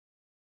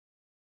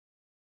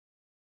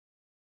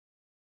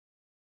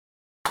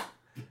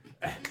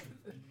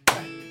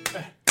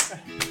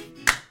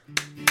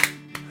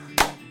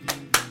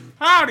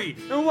Howdy,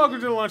 and welcome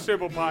to the Lunch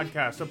Table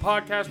Podcast, a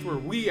podcast where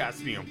we ask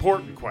the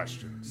important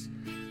questions.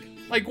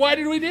 Like, why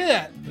did we do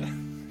that?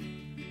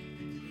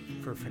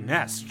 For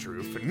finesse,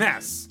 Drew,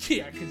 finesse.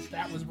 Yeah, because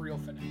that was real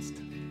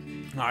finessed.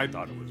 I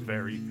thought it was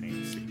very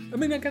fancy. I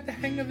mean, I got the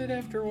hang of it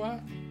after a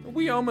while.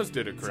 We almost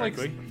did it It's like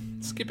correctly.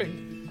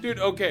 skipping. Dude,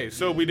 okay,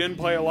 so we didn't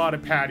play a lot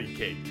of patty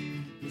cake.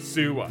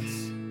 Sue us.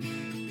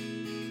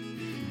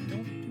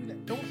 Don't do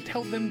that. Don't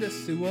tell them to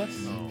sue us.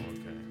 Oh, okay.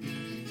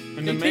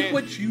 And They take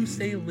what you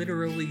say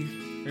literally.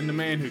 And the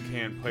man who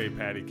can't play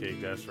patty cake,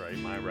 that's right,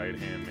 my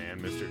right-hand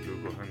man, Mr.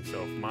 Google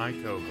himself, my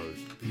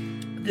co-host.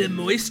 The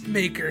moist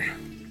maker.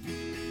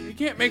 You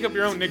can't make up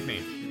your own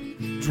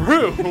nickname.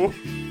 Drew!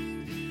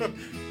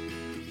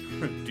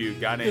 Do you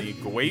got any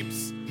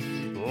gwapes?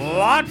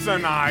 Lots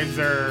of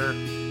nizer!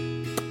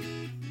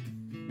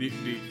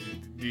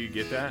 Do you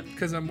get that?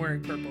 Because I'm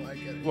wearing purple, I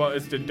get it. Well,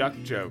 it's the duck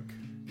joke.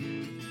 Do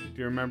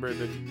you remember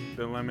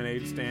the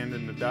lemonade stand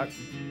and the duck?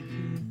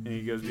 And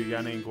he goes, do you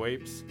got any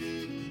gwapes?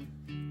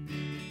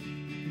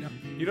 No.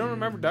 You don't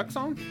remember Duck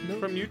Song? Nope.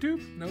 From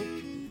YouTube? Nope.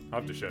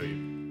 I'll have to show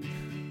you.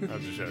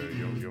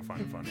 You'll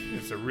find it funny.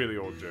 It's a really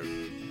old joke.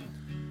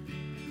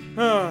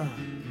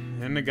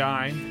 And the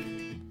guy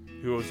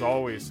who was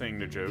always saying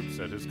the jokes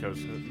that his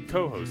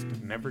co-host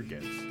never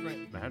gets.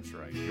 Right. That's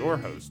right. Your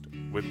host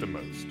with the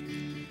most.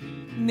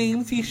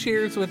 Names he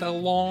shares with a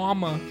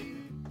llama.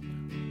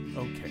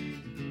 Okay.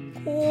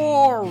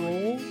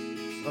 Carl.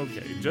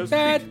 Okay.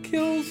 That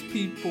kills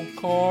people,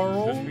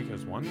 Carl. Just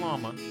because one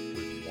llama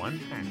with one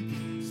hat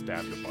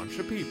stabbed a bunch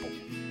of people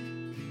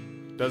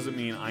doesn't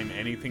mean I'm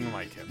anything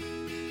like him.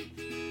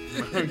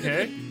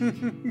 Okay?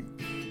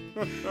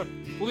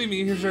 Believe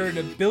me, he's heard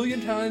it a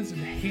billion times and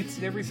hates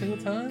it every single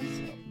time.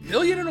 So,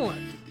 1,000,000,001.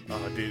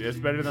 Oh, dude, it's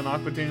better than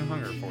Aqua Teen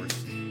Hunger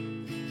Force.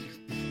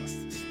 What's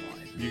this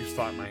line? You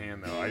slapped my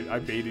hand, though. I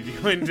baited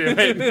you into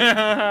it.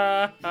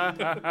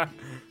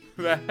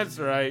 That's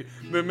right.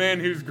 The man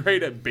who's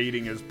great at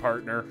baiting his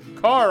partner,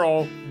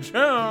 Carl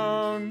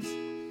Jones.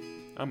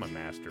 I'm a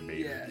master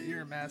baiter. Yeah,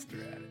 you're a master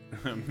at it.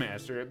 A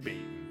master at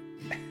baiting.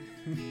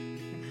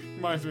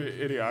 Reminds me of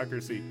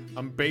Idiocracy.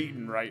 I'm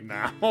baiting right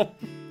now.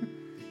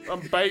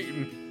 I'm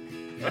baiting.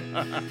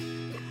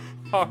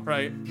 All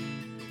right.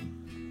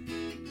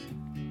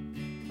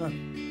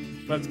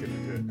 Let's get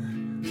into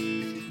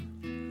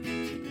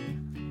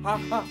it.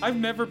 I've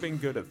never been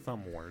good at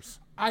thumb wars.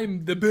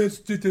 I'm the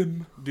best at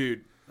them.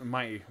 Dude,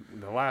 the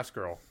last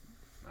girl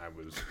I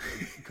was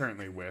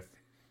currently with.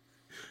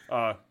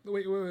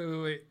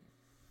 Wait.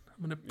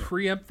 I'm going to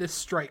preempt this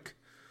strike.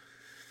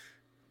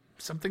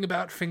 Something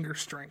about finger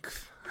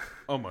strength.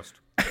 Almost.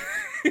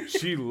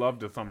 She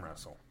loved to thumb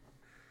wrestle.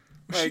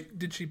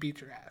 Did she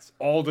beat your ass?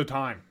 All the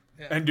time.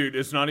 Yeah. And dude,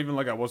 it's not even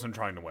like I wasn't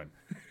trying to win.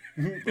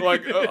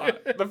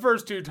 The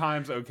first 2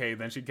 times, okay,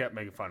 then she kept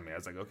making fun of me. I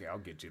was like, okay, I'll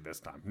get you this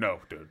time. No,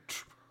 dude.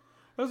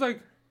 I was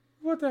like,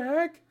 what the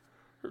heck?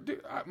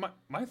 Dude,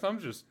 my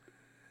thumb's just,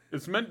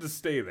 it's meant to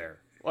stay there.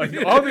 Like,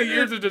 all the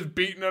years of just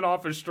beating it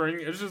off a string,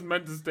 it's just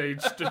meant to stay.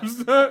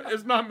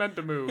 It's not meant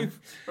to move.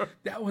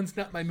 That one's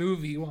not my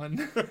movie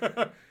one.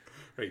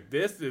 Wait,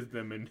 this is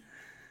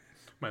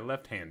my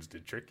left hand's the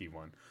tricky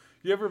one.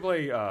 You ever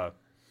play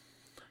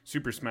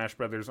Super Smash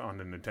Brothers on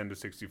the Nintendo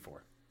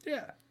 64?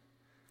 Yeah.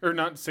 Or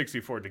not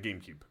 64, the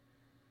GameCube.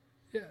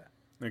 Yeah.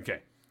 Okay.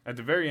 At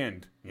the very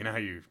end, you know how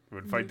you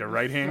would fight the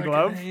right-hand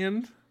glove?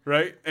 Hand.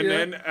 Right? And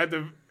Yeah.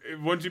 then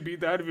once you beat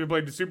that, if you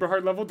played the super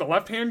hard level, the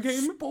left hand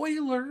came.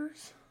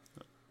 Spoilers.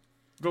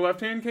 The left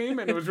hand came,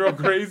 and it was real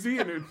crazy.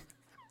 And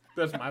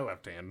that's my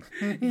left hand.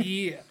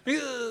 Yeah.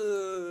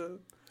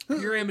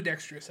 You're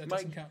ambidextrous. That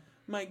doesn't count.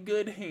 My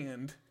good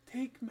hand.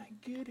 Take my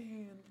good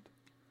hand.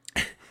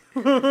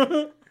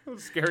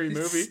 Scary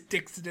movie.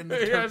 Sticks it in the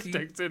Yeah, turkey.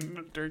 sticks it in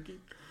the turkey.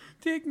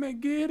 Take my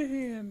good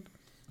hand.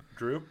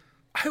 Drew?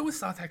 I always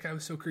thought that guy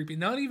was so creepy.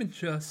 Not even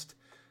just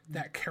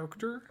that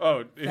character.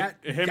 Oh, That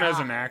him as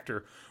an guy.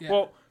 actor. Yeah.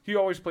 Well, he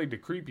always played the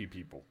creepy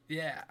people.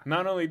 Yeah.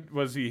 Not only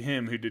was he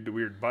him who did the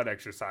weird butt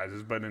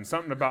exercises, but in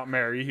Something About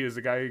Mary, he was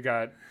the guy who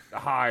got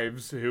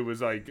hives, who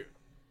was like,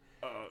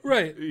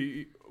 Right.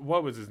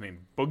 what was his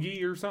name?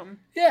 Boogie or something?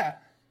 Yeah.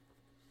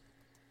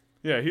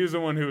 Yeah, he was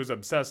the one who was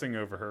obsessing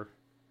over her.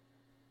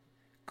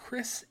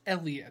 Chris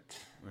Elliott.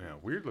 Yeah,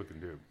 weird looking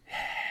dude.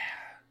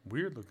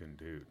 Weird looking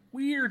dude.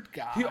 Weird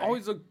guy. He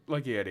always looked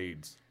like he had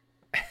AIDS.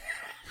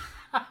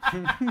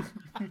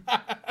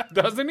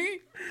 Doesn't he?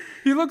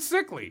 He looks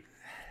sickly.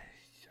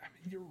 I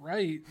mean, you're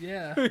right.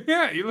 Yeah.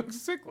 Yeah, he looks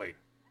sickly.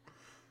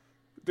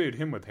 Dude,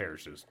 him with hair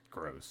is just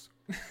gross.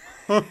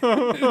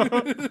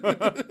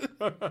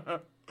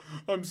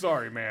 I'm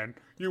sorry, man.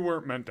 You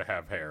weren't meant to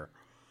have hair.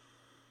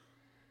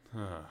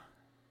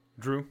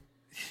 Drew,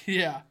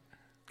 Yeah.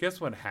 guess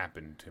what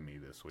happened to me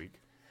this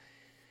week?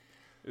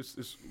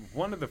 It's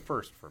one of the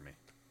first for me.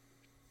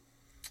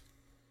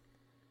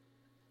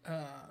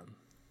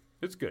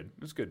 It's good.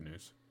 It's good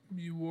news.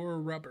 You wore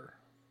rubber.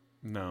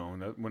 No,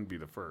 that wouldn't be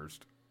the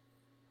first.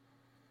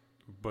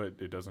 But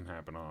it doesn't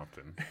happen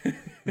often.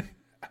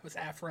 I was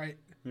half right.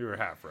 You were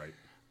half right.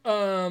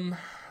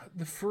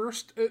 The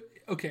first.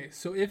 Okay,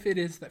 so if it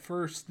is the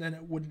first, then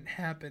it wouldn't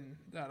happen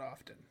that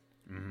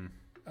often.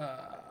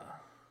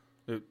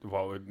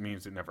 It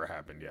means it never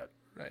happened yet.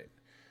 Right.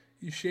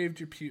 You shaved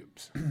your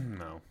pubes.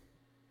 No.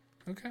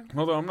 Okay.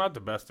 Although I'm not the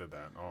best at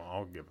that.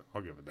 I'll give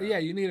it that. Yeah,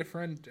 you need a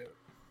friend to do it.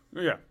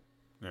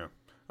 Yeah.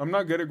 I'm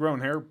not good at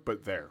growing hair,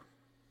 but there.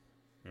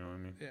 You know what I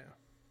mean? Yeah.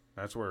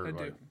 That's where I like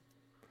do.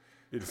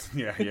 it's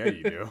you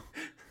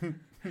do.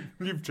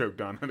 You've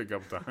choked on it a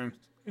couple times.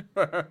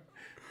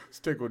 It's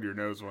tickled your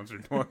nose once or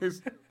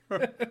twice.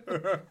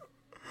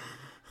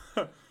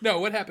 No,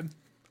 what happened?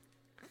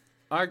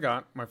 I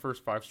got my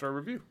first 5-star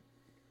review.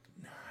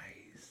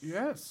 Nice.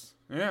 Yes.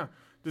 Yeah.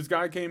 This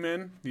guy came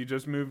in. He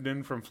just moved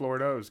in from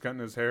Florida. He was cutting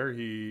his hair.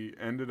 He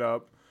ended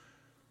up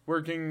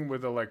working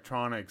with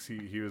electronics.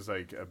 He was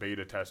like a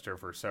beta tester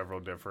for several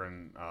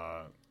different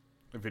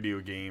video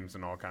games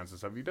and all kinds of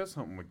stuff. He does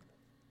something with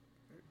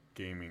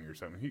gaming or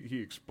something. He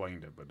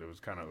explained it, but it was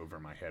kind of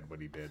over my head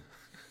what he did.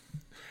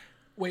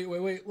 Wait.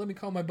 Let me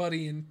call my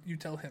buddy and you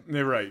tell him.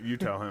 Yeah, right. You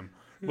tell him.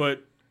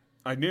 But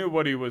I knew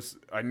what he was.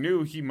 I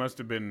knew he must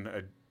have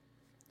been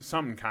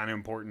something kind of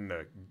important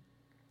to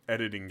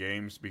editing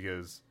games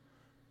because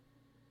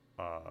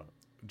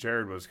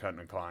Jared was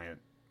cutting a client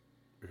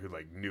who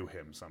like knew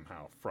him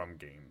somehow from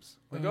games.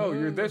 Like, oh,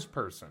 you're this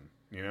person,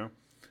 you know?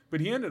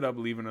 But he ended up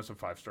leaving us a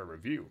 5-star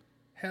review.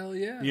 Hell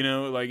yeah. You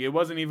know, like it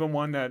wasn't even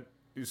one that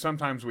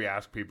sometimes we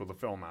ask people to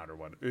film out or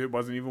what. It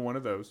wasn't even one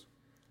of those.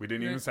 We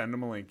didn't even send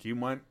him a link. He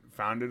went,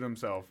 found it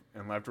himself,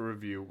 and left a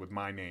review with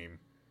my name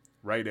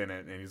right in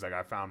it. And he's like,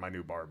 I found my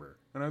new barber.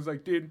 And I was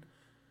like, dude,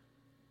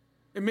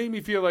 it made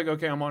me feel like,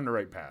 okay, I'm on the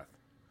right path.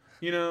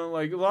 You know,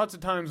 like lots of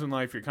times in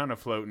life, you're kind of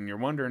floating. You're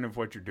wondering if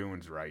what you're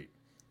doing is right.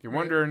 You're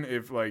wondering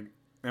if, like,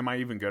 am I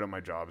even good at my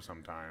job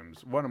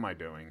sometimes? What am I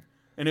doing?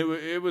 And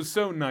it was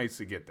so nice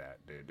to get that,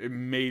 dude. It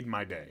made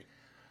my day.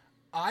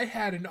 I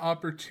had an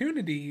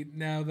opportunity,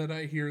 now that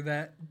I hear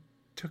that,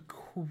 to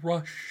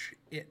crush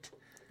it.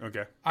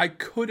 Okay. I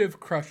could have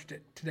crushed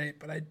it today,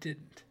 but I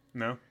didn't.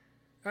 No?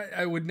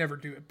 I would never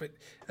do it, but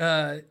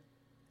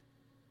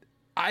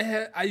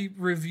I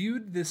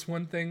reviewed this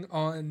one thing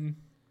on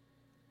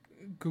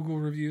Google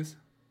reviews.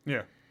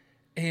 Yeah.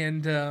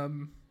 And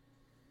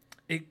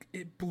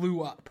it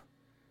blew up.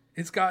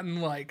 It's gotten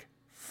like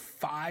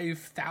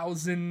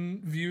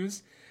 5,000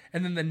 views.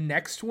 And then the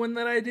next one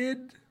that I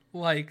did,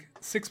 like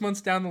 6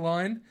 months down the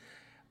line,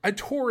 I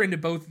tore into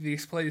both of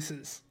these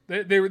places.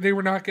 They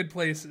were not good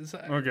places.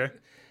 Okay.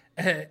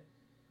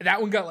 That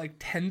one got like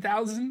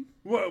 10,000.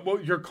 Well,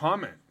 your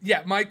comment.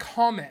 Yeah, my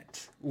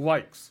comment.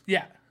 Likes.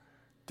 Yeah.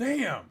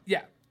 Damn.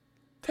 Yeah.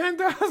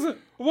 10,000.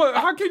 What?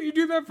 How can you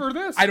do that for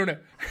this? I don't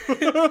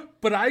know.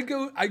 But I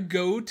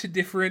go to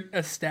different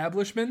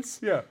establishments.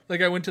 Yeah.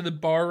 Like I went to the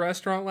bar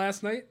restaurant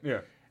last night.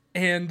 Yeah.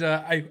 And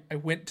I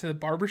went to the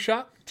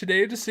barbershop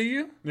today to see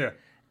you. Yeah.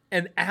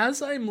 And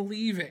as I'm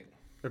leaving,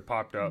 it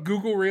popped up.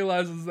 Google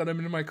realizes that I'm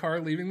in my car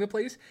leaving the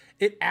place.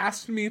 It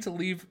asked me to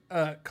leave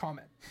a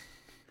comment.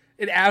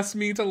 It asked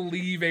me to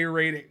leave a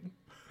rating.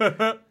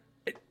 It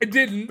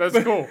didn't.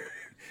 That's cool.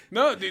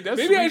 No, dude, that's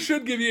maybe sweet. I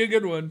should give you a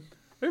good one.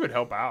 It would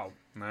help out.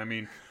 I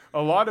mean,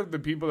 a lot of the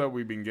people that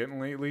we've been getting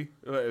lately,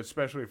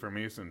 especially for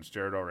me since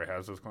Jared already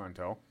has this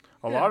clientele,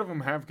 a lot of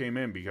them have came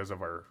in because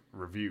of our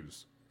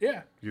reviews.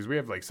 Yeah. Because we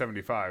have like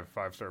 75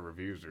 5-star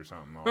reviews or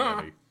something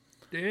already.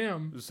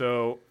 Damn.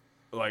 So,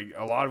 like,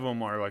 a lot of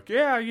them are like,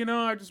 yeah, you know,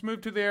 I just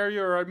moved to the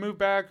area or I moved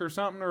back or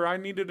something or I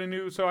needed a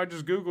new, so I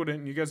just Googled it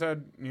and you guys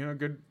had, you know,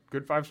 good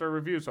 5-star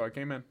reviews, so I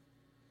came in.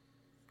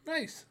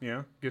 Nice. You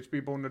know, gets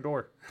people in the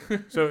door.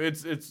 So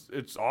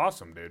it's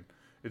awesome, dude.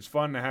 It's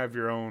fun to have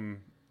your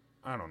own,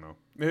 I don't know,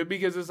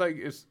 because it's like,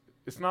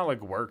 it's not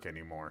like work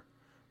anymore.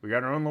 We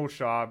got our own little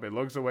shop. It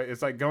looks away.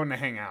 It's like going to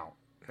hang out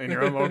in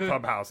your own little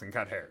clubhouse and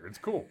cut hair. It's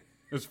cool.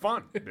 It's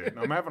fun, dude.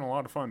 I'm having a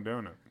lot of fun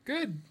doing it.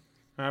 Good.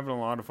 I'm having a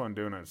lot of fun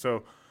doing it.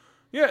 So,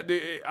 yeah,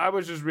 I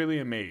was just really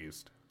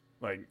amazed.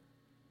 Like,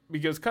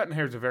 because cutting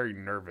hair is a very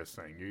nervous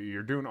thing.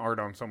 You're doing art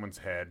on someone's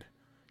head.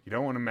 You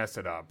don't want to mess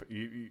it up.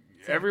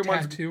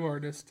 Everyone's tattoo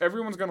artist.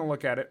 Everyone's going to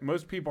look at it.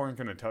 Most people aren't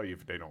going to tell you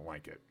if they don't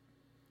like it.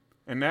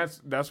 And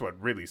that's what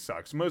really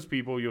sucks. Most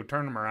people, you'll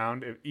turn them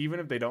around. Even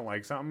if they don't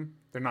like something,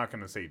 they're not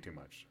going to say too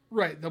much.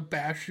 Right. They'll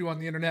bash you on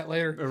the internet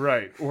later.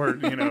 Right. Or,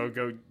 you know,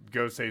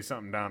 go say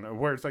something down.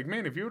 Where it's like,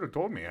 man, if you would have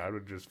told me, I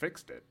would have just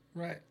fixed it.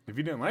 Right. If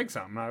you didn't like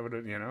something, I would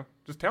have, you know,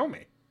 just tell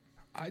me.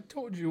 I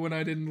told you when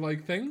I didn't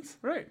like things.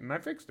 Right. And I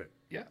fixed it.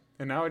 Yeah.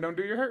 And now I don't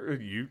do your hair.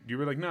 You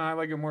were like, no, I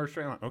like it more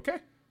straight line. Okay.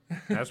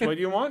 That's what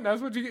you want.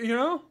 That's what you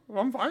know,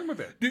 I'm fine with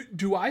it.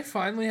 Do I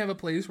finally have a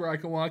place where I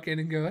can walk in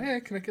and go, hey,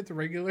 can I get the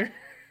regular?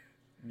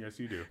 Yes,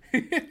 you do.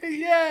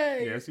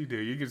 Yay! Yes, you do.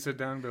 You can sit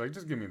down and be like,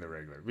 just give me the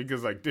regular.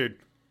 Because, like, dude,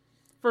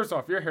 first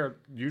off, your hair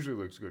usually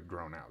looks good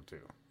grown out,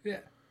 too. Yeah.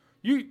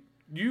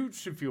 You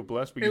should feel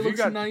blessed because it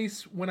looks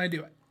nice when I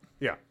do it.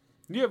 Yeah.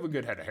 You have a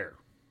good head of hair.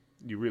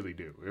 You really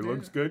do. It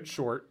looks good,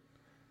 short.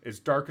 It's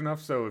dark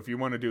enough so if you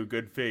want to do a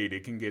good fade,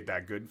 it can get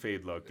that good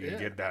fade look. You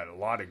get that a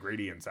lot of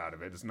gradients out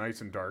of it. It's nice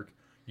and dark.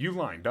 You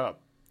lined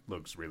up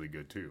looks really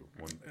good too.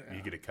 When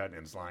you get a cut and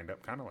it's lined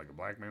up, kind of like a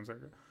black man's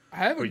haircut. I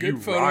have a But good you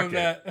photo rock of it.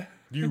 that.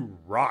 You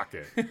rock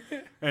it.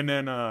 And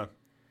then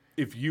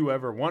if you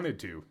ever wanted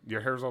to,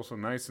 your hair's also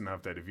nice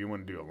enough that if you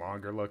want to do a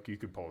longer look, you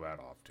could pull that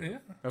off too. Yeah.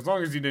 As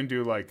long as you didn't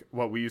do like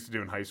what we used to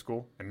do in high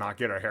school and not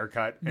get our hair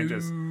cut and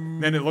just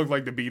then it looked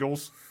like the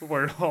Beatles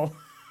where it all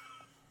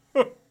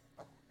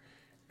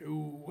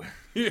Ooh.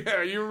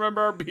 Yeah, you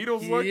remember our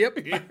Beatles look? Yep.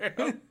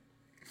 Yeah.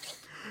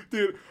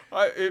 Dude,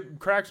 it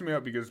cracks me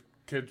up because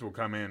kids will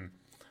come in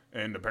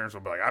and the parents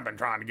will be like, I've been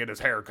trying to get his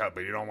hair cut,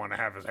 but you don't want to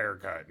have his hair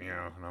cut, you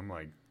know? And I'm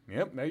like,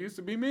 yep, that used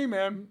to be me,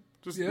 man.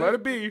 Just let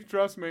it be.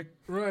 Trust me.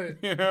 Right.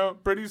 You know,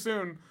 pretty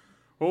soon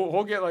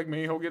he'll get like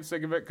me. He'll get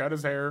sick of it, cut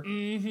his hair,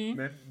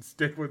 then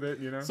stick with it,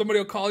 you know? Somebody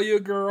will call you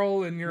a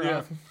girl and you're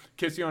off.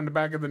 Kiss you on the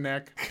back of the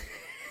neck.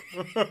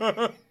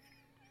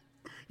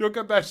 You'll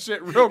cut that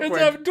shit real quick. It's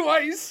happened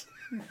twice.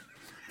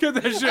 Get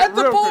that shit At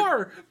the real quick.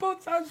 bar.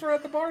 Both times we're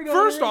at the bar.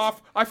 First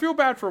off, I feel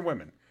bad for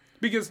women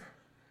because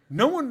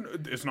no one,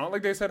 it's not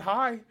like they said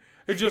hi.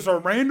 It's just a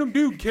random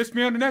dude kissed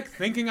me on the neck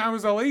thinking I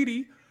was a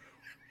lady.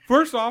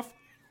 First off,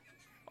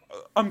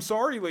 I'm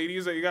sorry,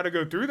 ladies, that you got to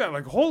go through that.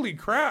 Like, holy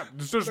crap.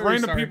 It's just Very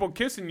random sorry. people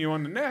kissing you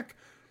on the neck.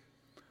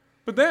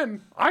 But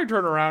then I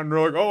turn around and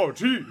they're like, oh,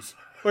 jeez.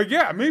 Like,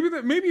 yeah, maybe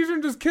you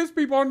shouldn't just kiss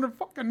people on their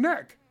fucking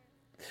neck.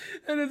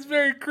 And it's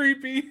very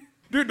creepy.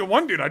 Dude, the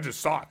one dude I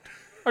just socked.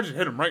 I just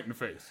hit him right in the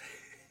face.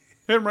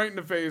 Hit him right in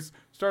the face.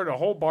 Started a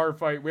whole bar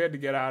fight. We had to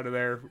get out of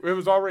there. It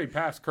was already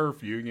past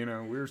curfew, you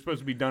know. We were supposed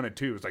to be done at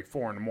 2. It was like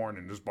 4 in the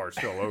morning. This bar's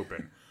still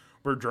open.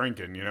 We're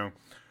drinking, you know.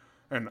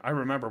 And I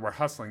remember we're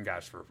hustling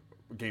guys for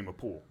a game of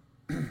pool.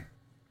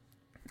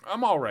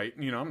 I'm all right.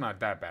 You know, I'm not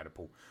that bad at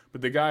pool.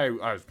 But the guy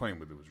I was playing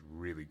with was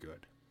really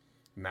good.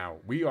 Now,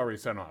 we already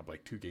set up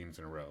like 2 games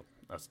in a row.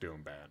 Us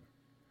doing bad.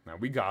 Now,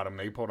 we got them.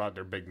 They pulled out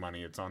their big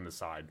money. It's on the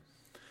side.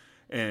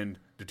 And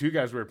the 2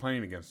 guys we were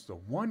playing against, the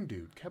one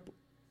dude kept...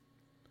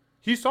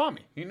 He saw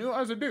me. He knew I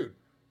was a dude.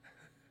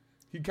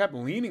 He kept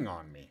leaning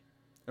on me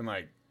and,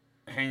 like,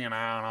 hanging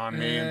out on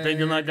me and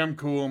thinking, like, I'm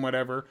cool and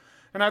whatever.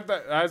 And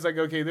I was like,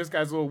 okay, this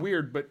guy's a little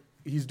weird, but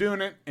he's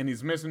doing it, and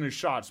he's missing his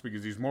shots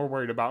because he's more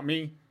worried about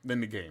me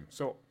than the game.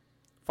 So,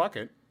 fuck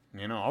it.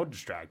 You know, I'll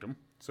distract him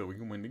so we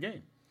can win the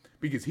game.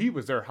 Because he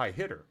was their high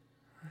hitter.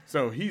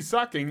 So he's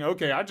sucking.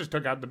 Okay, I just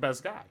took out the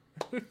best guy.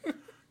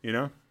 You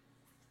know?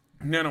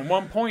 And then at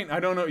one point, I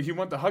don't know, he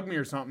wanted to hug me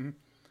or something.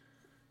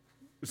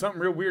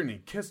 Something real weird, and he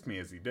kissed me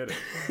as he did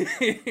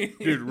it.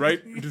 Dude,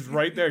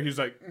 right there, he's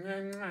like,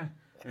 "Mwah."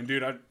 And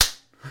dude,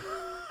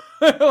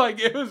 like,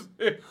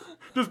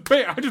 just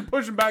bam, I just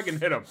pushed him back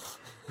and hit him.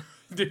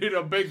 Dude,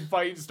 a big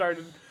fight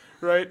started,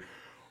 right?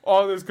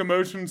 All this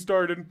commotion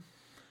started.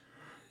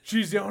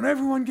 She's yelling,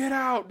 everyone get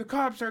out, the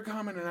cops are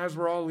coming. And as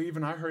we're all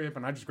leaving, I hurry up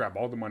and I just grab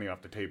all the money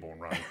off the table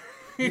and run.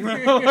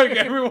 Like,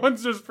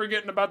 everyone's just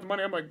forgetting about the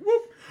money. I'm like,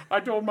 whoop. I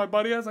told my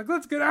buddy, I was like,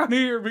 let's get out of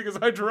here because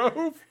I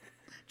drove.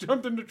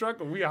 Jumped in the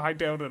truck and we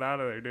hightailed it out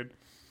of there, dude.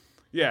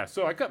 Yeah,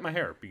 so I cut my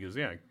hair because,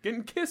 yeah,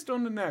 getting kissed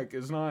on the neck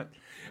is not...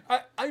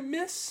 I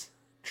miss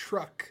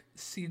Truck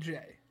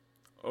CJ.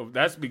 Oh,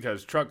 that's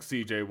because Truck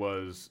CJ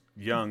was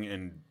young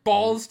and...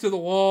 Balls to the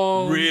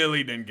wall.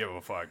 Really didn't give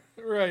a fuck.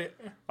 Right.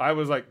 I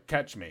was like,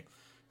 catch me.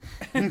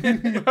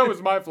 That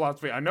was my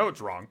philosophy. I know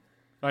it's wrong.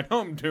 I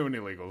know I'm doing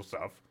illegal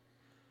stuff.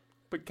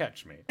 But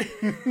catch me.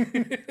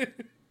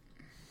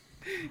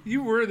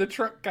 You were the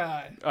truck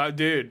guy.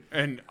 Dude,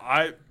 and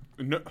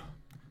no,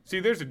 see,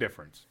 there's a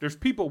difference. There's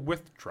people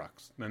with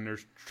trucks, then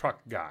there's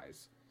truck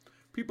guys.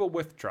 People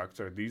with trucks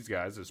are these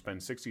guys that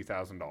spend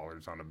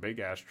 $60,000 on a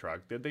big-ass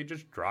truck that they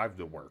just drive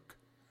to work.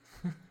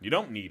 You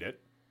don't need it.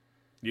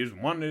 You just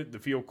want it to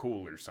feel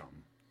cool or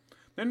something.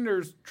 Then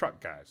there's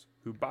truck guys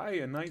who buy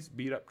a nice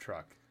beat-up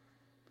truck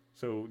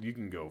so you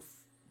can go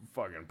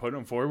fucking put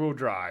in four-wheel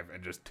drive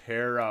and just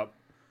tear up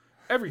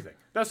everything.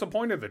 That's the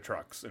point of the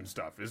trucks and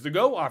stuff, is to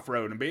go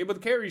off-road and be able to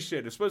carry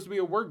shit. It's supposed to be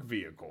a work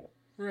vehicle.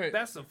 Right.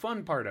 That's the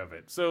fun part of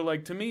it. So,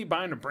 like, to me,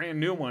 buying a brand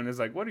new one is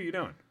like, what are you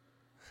doing?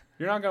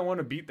 You're not going to want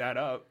to beat that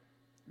up,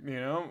 you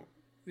know?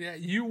 Yeah,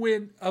 you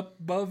went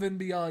above and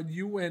beyond.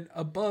 You went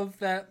above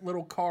that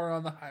little car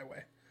on the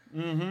highway.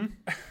 Mm-hmm.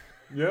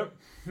 Yep.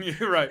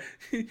 You're right.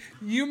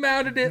 You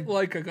mounted it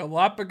like a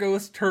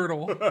Galapagos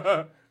turtle.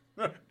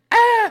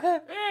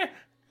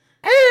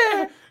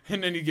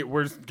 And then you get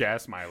worse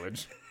gas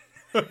mileage.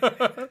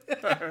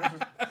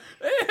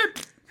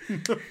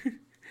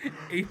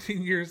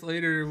 18 years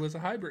later, it was a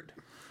hybrid.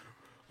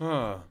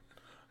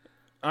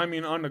 I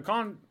mean, on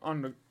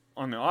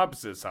the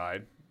opposite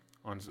side,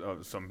 on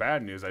some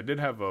bad news,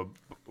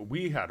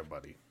 we had a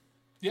buddy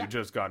who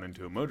just got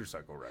into a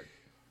motorcycle wreck.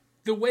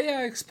 The way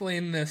I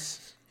explain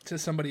this to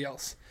somebody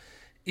else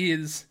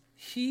is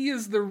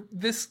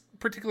this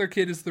particular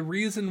kid is the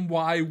reason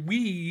why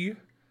we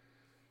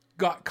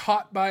got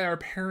caught by our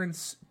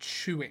parents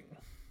chewing.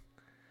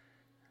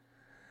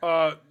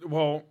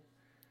 Well,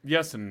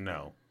 yes and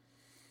no.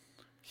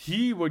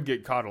 He would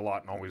get caught a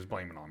lot and always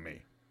blame it on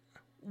me.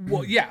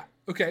 Well, yeah.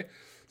 Okay.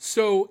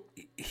 So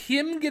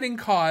him getting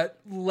caught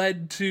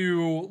led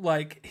to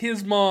like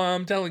his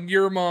mom telling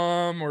your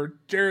mom or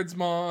Jared's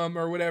mom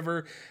or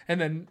whatever, and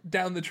then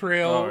down the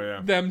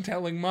trail, them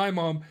telling my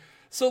mom.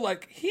 So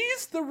like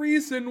he's the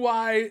reason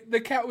why the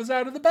cat was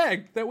out of the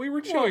bag that we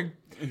were chewing.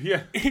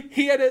 Yeah.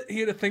 He had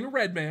a thing of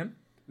Red Man.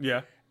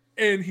 Yeah.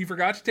 And he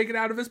forgot to take it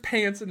out of his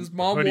pants, and his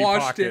mom Hoodie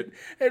washed pocket.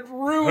 it and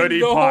ruined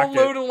the whole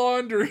load of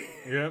laundry.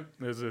 Yep,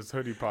 there's his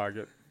hoodie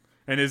pocket.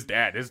 And his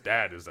dad is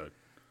a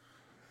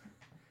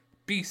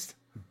beast.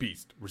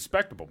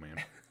 Respectable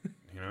man.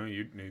 You know,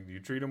 you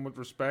treat him with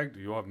respect,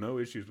 you'll have no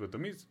issues with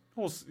him.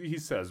 He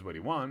says what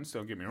he wants,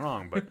 don't get me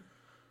wrong, but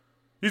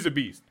he's a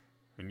beast.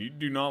 And you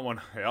do not want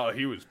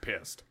he was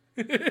pissed.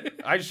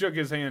 I shook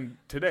his hand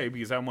today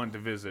because I wanted to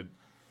visit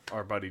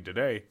our buddy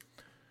today.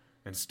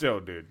 And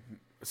still, dude,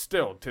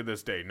 to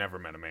this day, never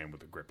met a man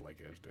with a grip like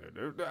his,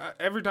 dude.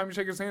 Every time you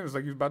shake his hand, it's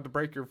like he's about to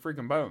break your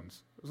freaking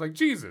bones. It's like,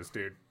 Jesus,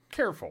 dude,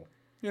 careful,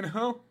 you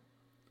know?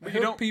 But I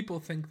hope people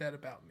think that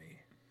about me.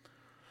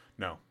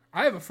 No.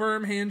 I have a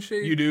firm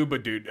handshake. You do,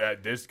 but dude,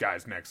 this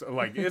guy's next.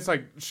 Like, it's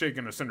like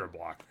shaking a cinder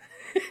block.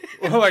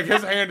 Like,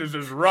 his hand is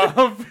just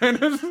rough, and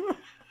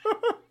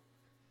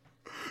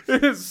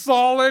it is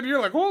solid.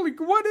 You're like, holy,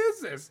 what is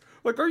this?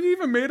 Like, are you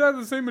even made out of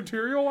the same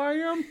material I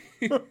am?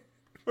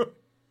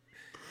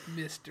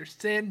 Mr.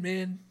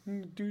 Sandman.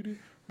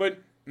 But,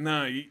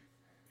 no,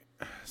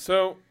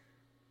 so,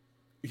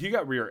 he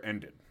got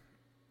rear-ended.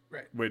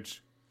 Right.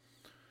 Which,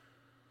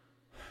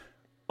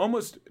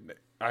 almost,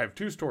 I have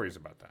two stories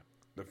about that.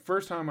 The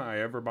first time I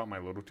ever bought my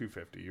little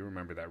 250, you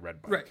remember that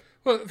red bike. Right.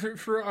 Well,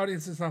 for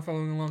audience that's not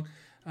following along,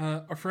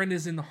 our friend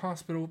is in the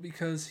hospital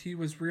because he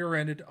was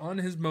rear-ended on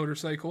his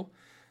motorcycle.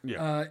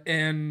 Yeah.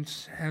 And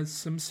has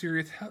some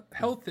serious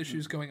health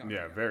issues going on.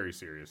 Yeah, very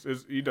serious.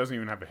 He doesn't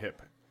even have a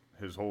hip.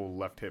 His whole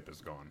left hip is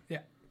gone.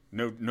 Yeah.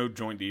 No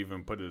joint to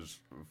even put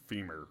his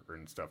femur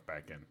and stuff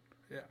back in.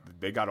 Yeah.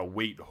 They got a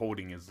weight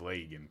holding his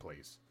leg in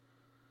place.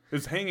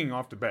 It's hanging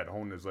off the bed,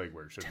 holding his leg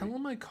where it should be. Tell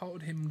him I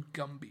called him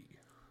Gumby.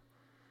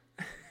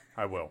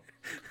 I will.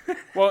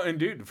 Well, and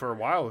dude, for a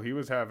while he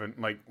was having,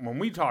 like, when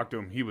we talked to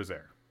him, he was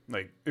there.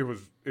 Like, it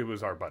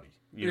was our buddy.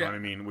 You know what I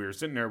mean? We were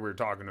sitting there, we were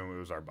talking to him, it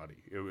was our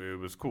buddy. It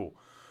was cool.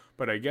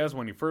 But I guess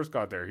when he first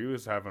got there, he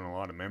was having a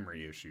lot of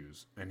memory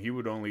issues. And he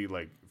would only,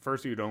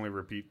 first he would only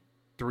repeat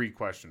 3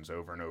 questions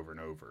over and over and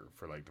over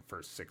for, like, the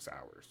first 6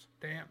 hours.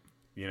 Damn.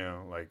 You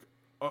know, like,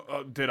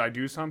 did I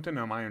do something?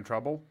 Am I in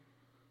trouble?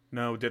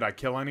 No. Did I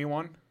kill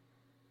anyone?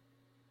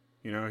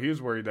 You know, he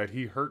was worried that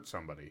he hurt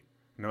somebody.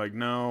 And they're like,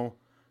 no.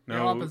 The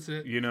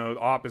opposite. You know,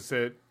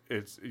 opposite.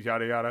 It's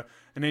yada, yada.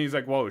 And then he's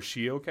like, well, is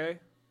she okay?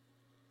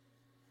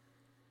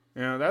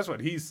 You know, that's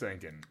what he's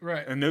thinking.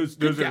 Right. And those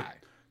are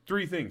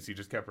 3 things he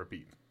just kept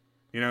repeating.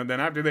 You know, then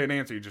after they'd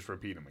answer, you just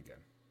repeat them again.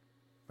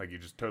 Like you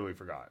just totally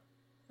forgot.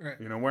 Right.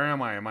 You know, where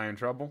am I? Am I in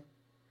trouble?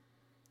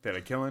 Did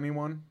I kill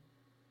anyone?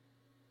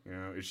 You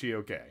know, is she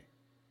okay?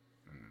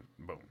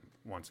 And boom,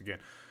 once again.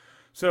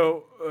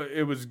 So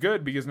it was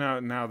good because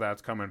now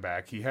that's coming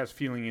back. He has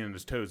feeling in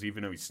his toes,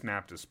 even though he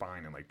snapped his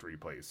spine in like 3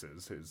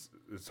 places.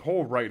 His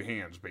whole right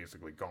hand's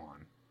basically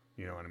gone.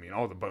 You know what I mean?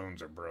 All the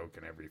bones are broke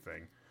and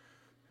everything.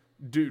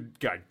 Dude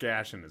got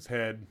gash in his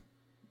head.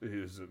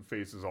 His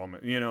face is all,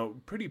 you know,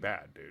 pretty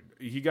bad, dude.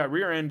 He got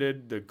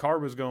rear-ended. The car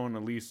was going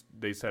at least,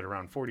 they said,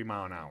 around 40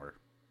 mile an hour.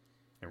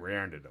 And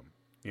rear-ended him.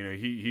 You know,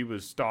 he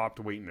was stopped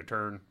waiting to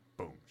turn.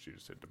 Boom. She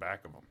just hit the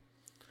back of him.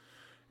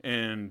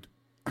 And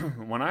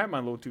when I had my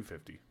little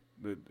 250,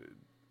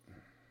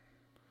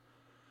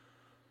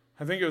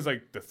 I think it was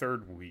like the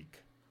 3rd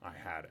week I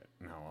had it.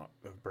 Now,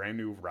 a brand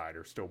new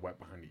rider, still wet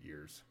behind the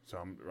ears. So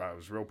I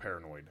was real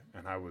paranoid.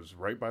 And I was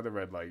right by the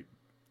red light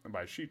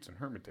by Sheets in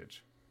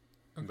Hermitage.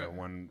 Okay. The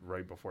one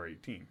right before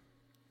 18.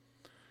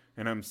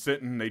 And I'm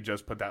sitting, they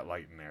just put that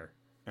light in there.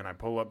 And I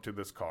pull up to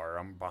this car,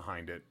 I'm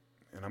behind it,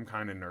 and I'm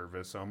kind of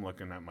nervous. So I'm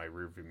looking at my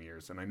rearview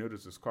mirrors, and I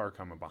notice this car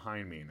coming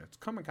behind me, and it's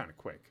coming kind of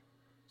quick.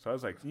 So I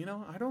was like, you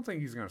know, I don't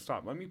think he's going to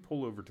stop. Let me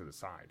pull over to the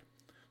side.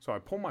 So I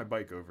pull my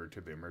bike over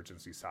to the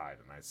emergency side,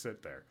 and I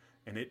sit there,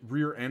 and it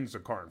rear ends the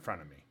car in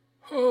front of me.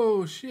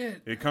 Oh,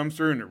 shit. It comes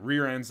through, and it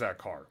rear ends that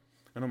car.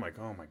 And I'm like,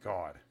 oh my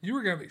God. You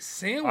were going to be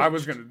sandwiched. I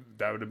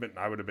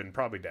would have been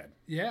probably dead.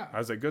 Yeah. I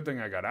was like, good thing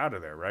I got out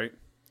of there, right?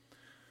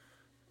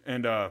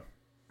 And,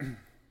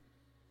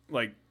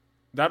 like,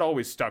 that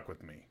always stuck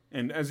with me.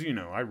 And as you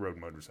know, I rode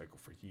motorcycle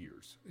for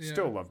years. Yeah.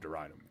 Still love to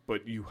ride them.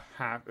 But you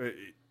have,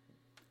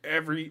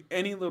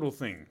 any little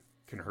thing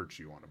can hurt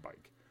you on a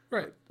bike.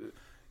 Right.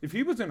 If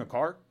he was in a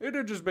car, it'd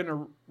have just been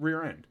a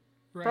rear end.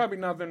 Right. Probably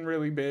nothing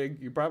really big.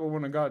 You probably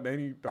wouldn't have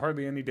gotten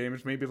hardly any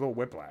damage, maybe a little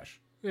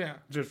whiplash. Yeah.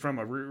 Just from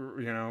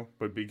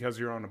but because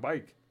you're on a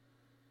bike,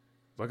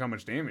 look how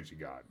much damage you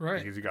got.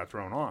 Right. Because you got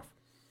thrown off.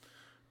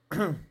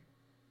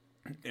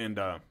 And,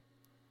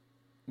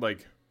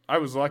 like, I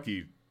was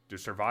lucky to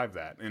survive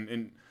that.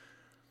 And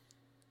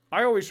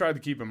I always try to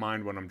keep in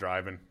mind when I'm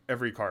driving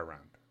every car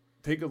around.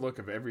 Take a look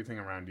of everything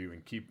around you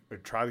and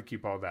try to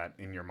keep all that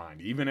in your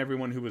mind. Even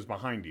everyone who was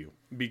behind you.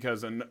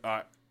 Because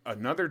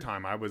another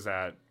time I was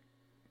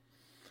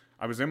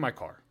in my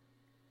car.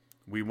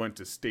 we went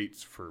to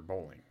States for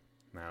bowling.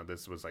 Now,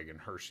 this was like in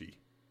Hershey.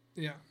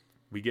 Yeah.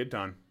 We get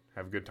done,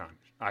 have a good time.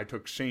 I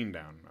took Shane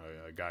down,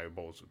 a guy who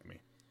bowls with me.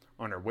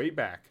 On our way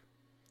back,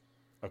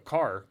 a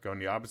car going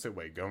the opposite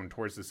way, going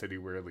towards the city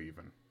we were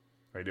leaving.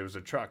 Right, it was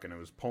a truck, and it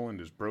was pulling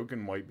this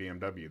broken white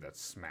BMW that's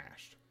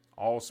smashed.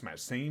 All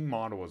smashed. Same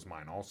model as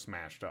mine, all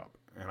smashed up.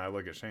 And I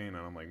look at Shane, and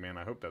I'm like, man,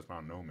 I hope that's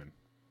not an omen.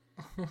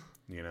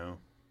 You know?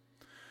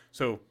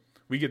 So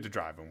we get to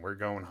driving. We're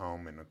going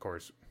home, and, of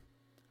course,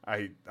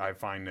 I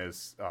find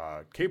this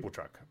cable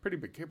truck, a pretty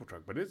big cable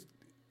truck, but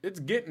it's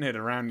getting it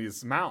around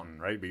this mountain,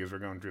 right? Because we're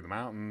going through the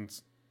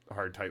mountains,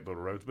 hard, tight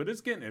little roads. But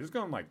it's getting it. It's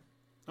going like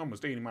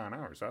almost 80 miles an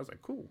hour. So I was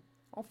like, cool,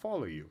 I'll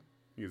follow you.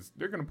 Because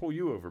they're going to pull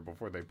you over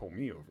before they pull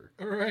me over.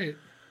 All right.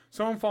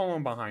 So I'm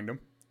following behind them,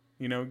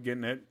 you know,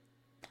 getting it.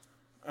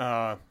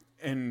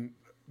 And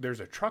there's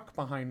a truck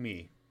behind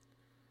me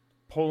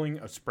pulling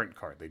a sprint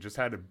car. They just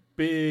had a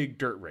big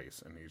dirt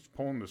race, and he's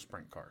pulling the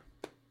sprint car.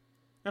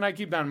 And I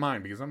keep that in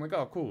mind because I'm like,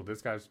 oh, cool.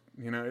 This guy's,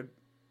 you know,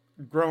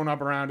 growing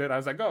up around it. I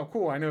was like, oh,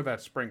 cool. I know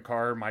that sprint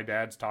car. My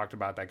dad's talked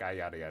about that guy,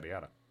 yada, yada,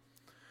 yada.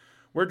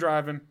 We're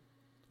driving.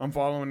 I'm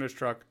following this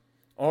truck.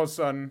 All of a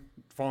sudden,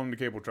 following the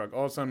cable truck,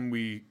 all of a sudden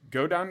we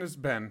go down this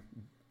bend,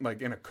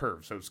 like in a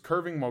curve. So it's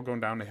curving while going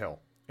down the hill.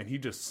 And he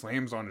just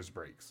slams on his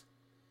brakes.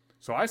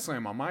 So I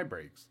slam on my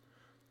brakes.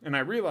 And I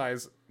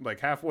realize, like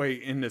halfway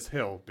in this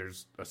hill,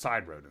 there's a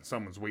side road. And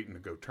someone's waiting to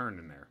go turn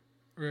in there.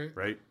 Right.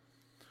 Right?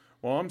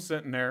 Well, I'm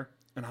sitting there.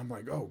 And I'm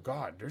like, oh,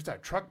 God, there's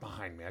that truck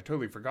behind me. I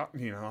totally forgot.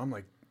 You know, I'm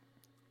like,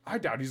 I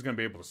doubt he's going to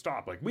be able to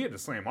stop. Like, we had to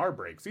slam our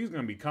brakes. He's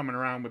going to be coming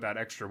around with that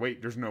extra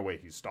weight. There's no way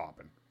he's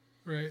stopping.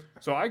 Right.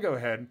 So I go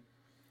ahead,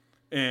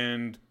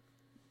 and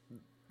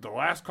the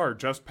last car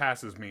just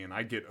passes me, and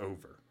I get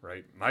over,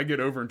 right? And I get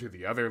over into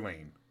the other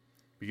lane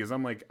because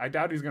I'm like, I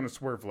doubt he's going to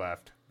swerve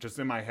left. Just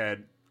in my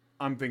head,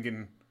 I'm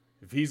thinking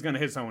if he's going to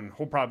hit someone,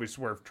 he'll probably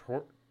swerve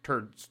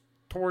towards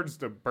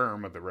the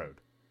berm of the road.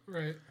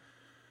 Right.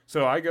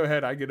 So I go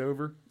ahead, I get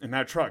over, and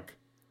that truck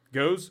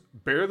goes,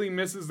 barely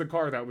misses the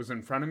car that was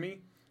in front of me,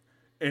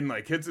 and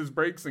like hits his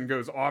brakes and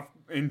goes off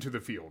into the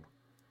field.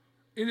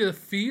 Into the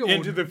field?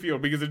 Into the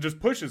field, because it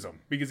just pushes him,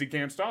 because he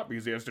can't stop,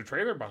 because he has the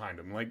trailer behind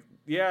him. Like,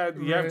 yeah,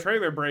 you have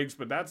trailer brakes,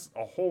 but that's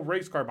a whole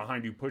race car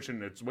behind you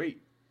pushing its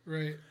weight.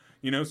 Right.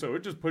 You know, so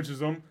it just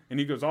pushes him, and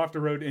he goes off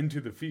the road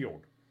into the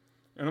field.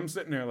 And I'm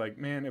sitting there like,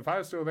 man, if I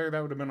was still there, that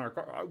would have been our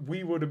car.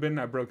 We would have been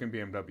that broken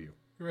BMW.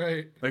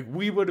 Right. Like,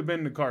 we would have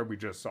been the car we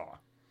just saw.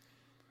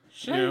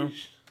 You know?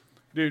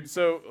 Dude,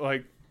 so,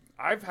 like,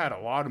 I've had a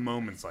lot of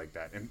moments like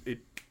that, and it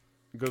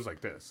goes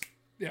like this.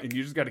 Yeah. And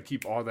you just got to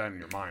keep all that in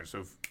your mind.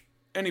 So,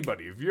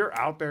 if you're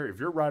out there, if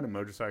you're riding a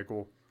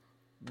motorcycle,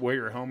 wear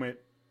your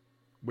helmet,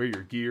 wear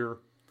your gear.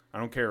 I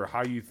don't care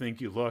how you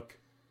think you look.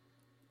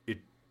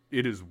 It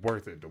is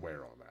worth it to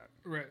wear all that.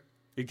 Right.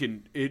 It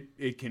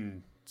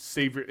can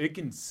save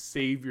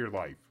your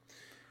life.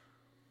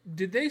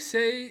 Did they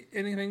say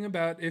anything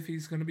about if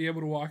he's going to be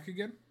able to walk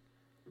again?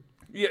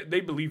 Yeah,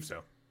 they believe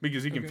so.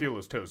 Because he can feel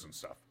his toes and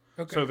stuff.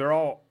 Okay. So they're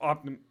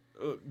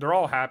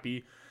all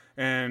happy,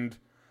 and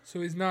so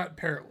he's not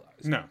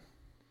paralyzed. No.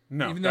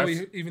 Even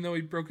though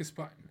he broke his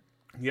spine.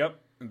 Yep,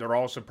 they're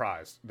all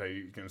surprised.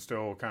 They can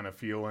still kind of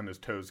feel, and his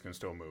toes can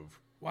still move.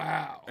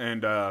 Wow.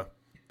 And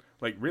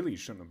really, he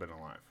shouldn't have been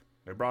alive.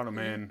 They brought him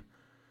in,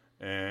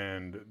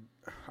 and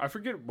I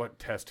forget what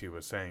test he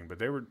was saying, but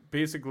they were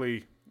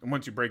basically,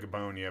 once you break a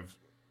bone, you have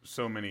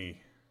something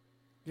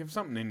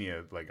in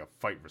you like a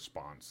fight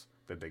response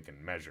that they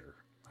can measure.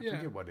 I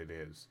forget what it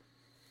is.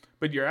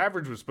 But your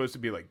average was supposed to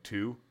be like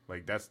 2.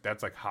 Like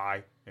that's like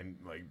high, and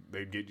like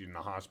they'd get you in the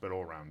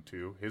hospital around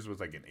 2. His was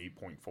like an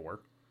 8.4.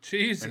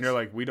 Jesus. And they're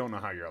like, we don't know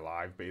how you're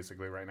alive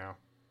basically right now.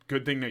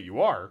 Good thing that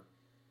you are,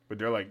 but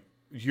they're like,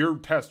 your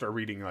tests are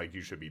reading like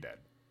you should be dead.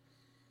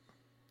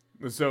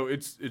 So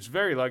it's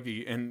very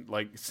lucky, and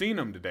like seeing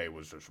him today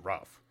was just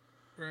rough.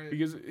 Right.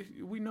 Because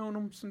we've known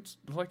him since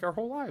like our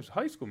whole lives,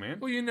 high school, man.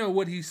 Well, you know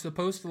what he's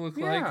supposed to look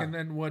like, and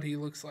then what he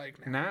looks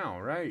like now.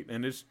 Right?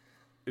 And it's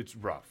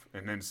rough.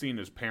 And then seeing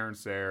his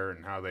parents there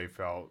and how they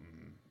felt,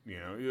 and you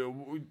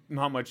know,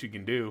 not much you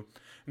can do.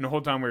 And the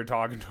whole time we were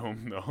talking to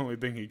him, the only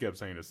thing he kept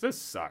saying is, "This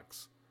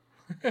sucks."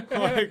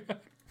 Like,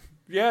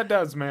 yeah, it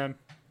does, man.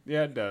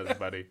 Yeah, it does,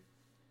 buddy.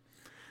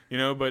 You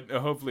know, but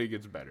hopefully it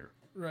gets better.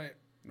 Right.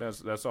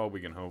 That's all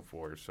we can hope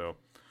for. So,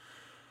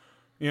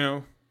 you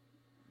know,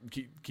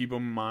 keep him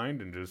in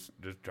mind, and just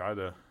try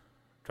to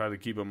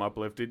keep him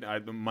uplifted.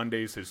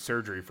 Monday's his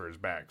surgery for his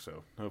back,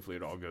 so hopefully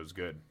it all goes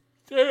good.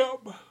 Damn.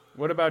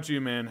 What about you,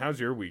 man? How's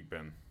your week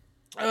been?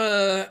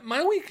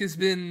 My week has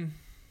been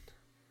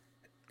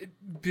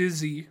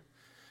busy.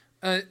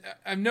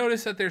 I've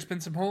noticed that there's been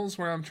some holes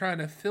where I'm trying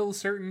to fill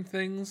certain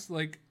things,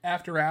 like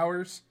after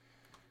hours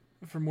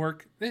from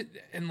work,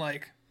 and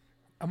like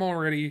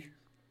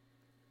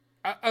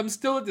I'm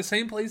still at the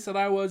same place that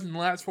I was in the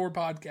last 4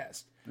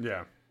 podcasts.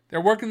 Yeah.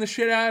 They're working the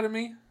shit out of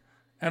me,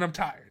 and I'm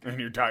tired. And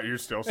you're tired. You're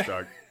still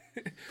stuck.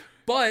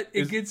 But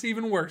it gets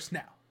even worse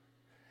now.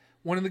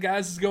 One of the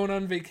guys is going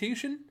on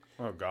vacation.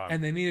 Oh, God.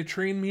 And they need to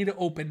train me to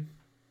open.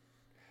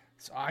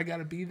 So I got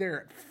to be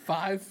there at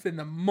 5 in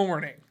the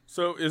morning.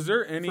 So is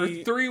there For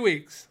any 3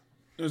 weeks.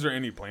 Is there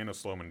any plan to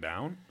slow them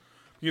down?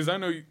 Because I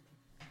know,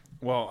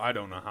 well, I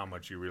don't know how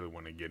much you really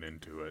want to get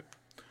into it,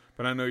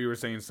 but I know you were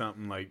saying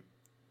something like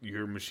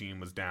your machine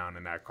was down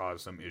and that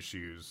caused some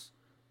issues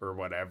or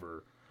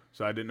whatever.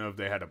 So I didn't know if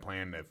they had a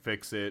plan to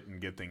fix it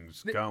and get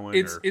things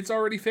going. It's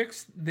already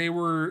fixed. They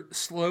were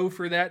slow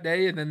for that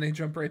day, and then they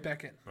jumped right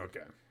back in.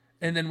 Okay.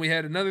 And then we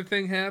had another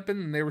thing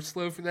happen, and they were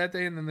slow for that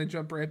day, and then they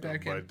jumped right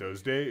back in.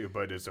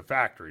 But it's a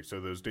factory,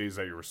 so those days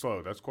that you were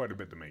slow, that's quite a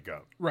bit to make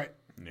up. Right.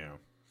 Yeah.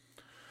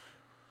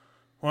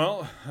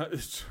 Well,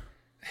 it's...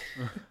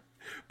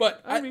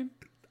 But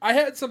I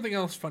had something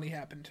else funny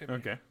happen to me.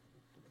 Okay.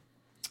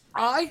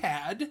 I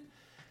had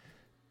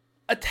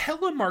a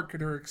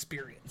telemarketer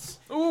experience.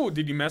 Oh,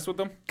 did you mess with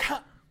them?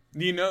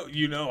 You know,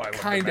 I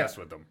love to mess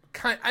with them.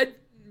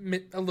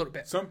 A little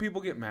bit. Some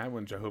people get mad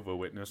when Jehovah's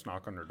Witness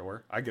knock on their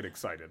door. I get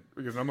excited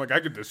because I'm like,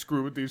 I get to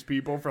screw with these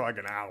people for like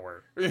an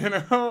hour. You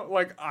know,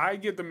 like I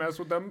get to mess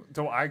with them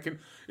till I can.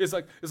 It's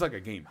like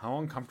a game. How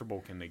uncomfortable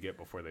can they get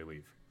before they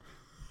leave?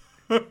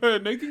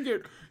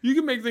 You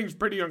can make things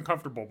pretty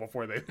uncomfortable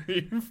before they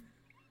leave.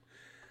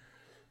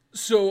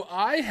 So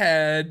I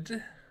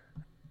had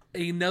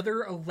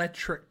another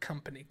electric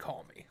company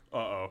call me.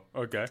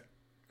 Okay.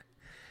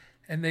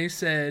 And they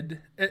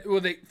said,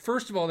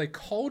 first of all, they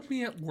called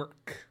me at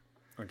work.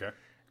 Okay.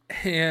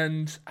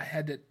 And I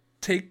had to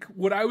take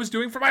what I was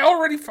doing for my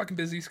already fucking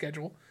busy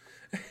schedule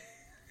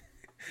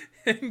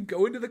and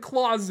go into the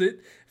closet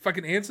if I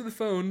can answer the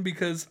phone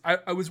because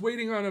I was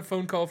waiting on a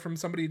phone call from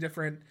somebody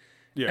different.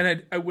 Yeah.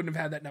 And I wouldn't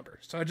have had that number.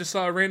 So I just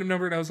saw a random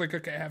number and I was like,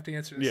 okay, I have to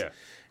answer this. Yeah.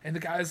 And the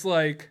guy's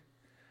like,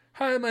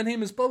 hi, my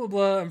name is blah, blah,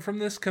 blah. I'm from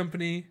this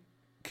company.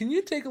 Can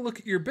you take a look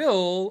at your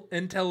bill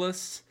and tell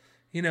us,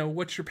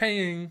 what you're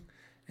paying?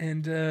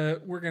 And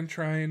we're going to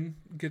try and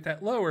get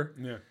that lower.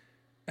 Yeah.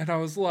 And I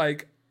was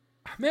like,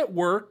 I'm at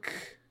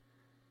work.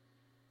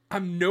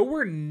 I'm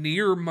nowhere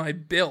near my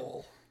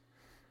bill.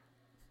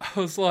 I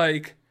was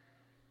like,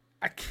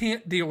 I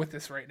can't deal with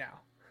this right now.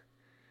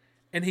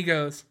 And he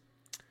goes,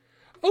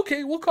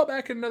 okay, we'll call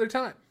back at another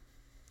time.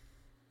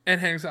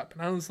 And hangs up.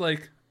 And I was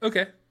like,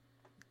 okay,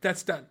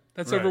 that's done.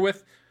 That's over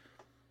with.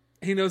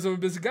 He knows I'm a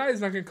busy guy.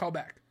 He's not going to call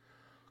back.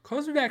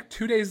 Calls me back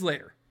 2 days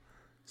later.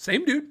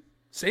 Same dude.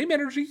 Same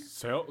energy.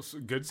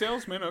 Good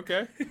salesman,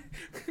 okay.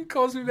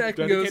 Calls me back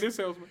Dedicated and goes,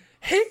 salesman.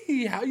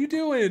 hey, how you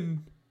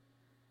doing?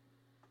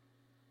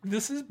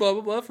 This is blah,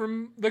 blah, blah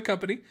from the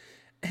company.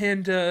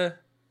 And are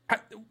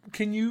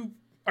you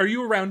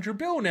around your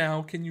bill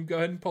now? Can you go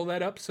ahead and pull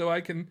that up so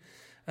I can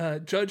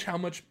judge how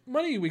much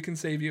money we can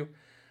save you?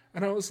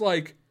 And I was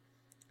like,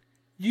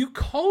 you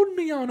called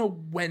me on a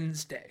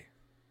Wednesday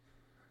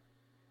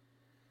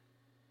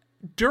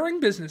during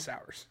business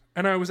hours,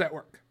 and I was at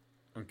work.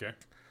 Okay.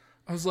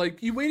 I was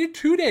like, you waited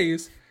 2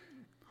 days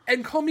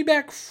and called me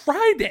back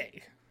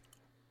Friday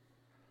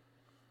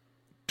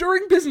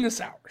during business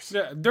hours.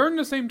 Yeah, during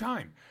the same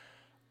time.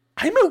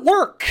 I'm at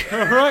work.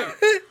 Right.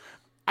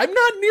 I'm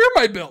not near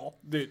my bill.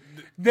 Dude.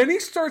 Then he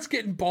starts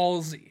getting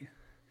ballsy.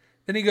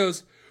 Then he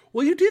goes,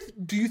 well,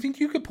 do you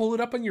think you could pull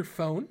it up on your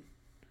phone?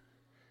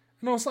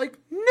 And I was like,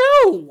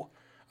 no,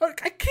 I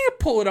can't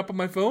pull it up on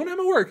my phone. I'm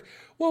at work.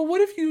 Well, what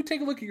if you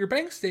take a look at your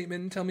bank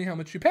statement and tell me how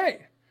much you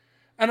pay?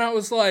 And I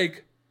was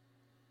like,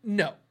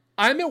 no,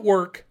 I'm at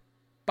work.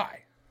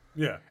 Bye.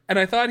 Yeah. And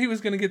I thought he was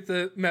going to get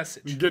the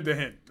message. Get the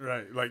hint,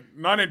 right? Like,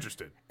 not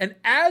interested. And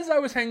as I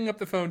was hanging up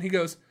the phone, he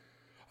goes,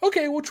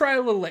 okay, we'll try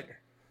a little later.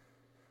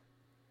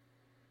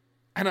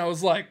 And I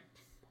was like,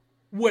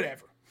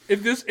 whatever.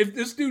 If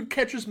this dude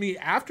catches me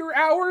after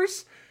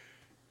hours,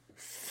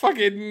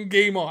 fucking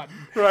game on.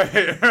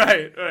 Right.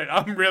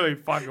 I'm really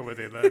fucking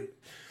with it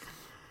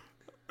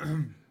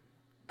then.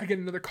 I get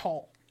another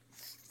call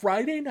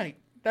Friday night,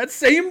 that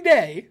same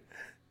day,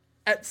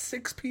 at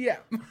 6 p.m.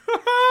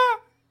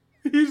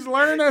 He's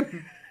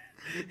learning.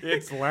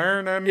 It's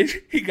learning.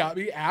 He got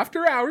me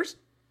after hours.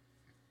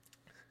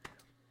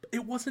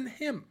 It wasn't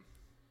him.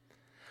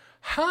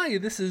 Hi,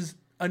 this is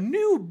a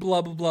new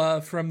blah, blah, blah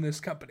from this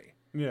company.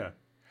 Yeah.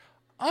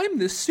 I'm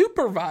the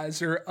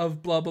supervisor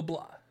of blah, blah,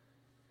 blah.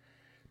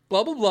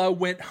 Blah, blah, blah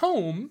went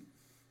home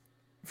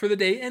for the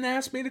day and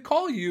asked me to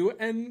call you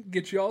and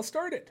get you all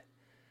started.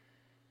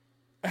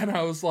 And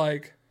I was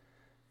like,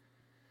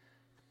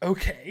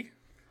 okay,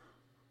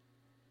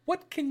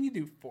 what can you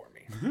do for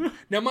me?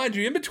 Now, mind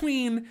you, in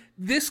between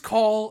this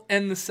call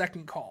and the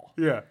second call,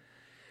 yeah,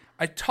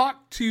 I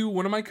talked to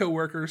one of my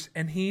coworkers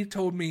and he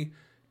told me,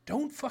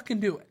 don't fucking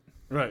do it.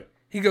 Right.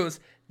 He goes,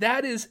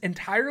 that is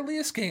entirely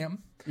a scam.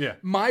 Yeah.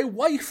 My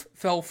wife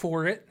fell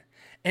for it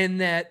and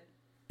that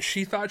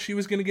she thought she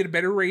was going to get a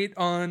better rate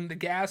on the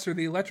gas or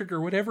the electric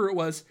or whatever it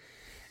was.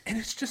 And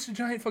it's just a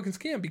giant fucking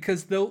scam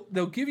because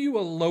they'll give you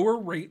a lower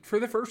rate for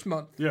the first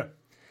month. Yeah.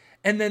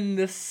 And then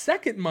the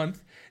second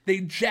month, they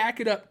jack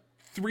it up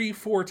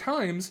 3-4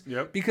 times.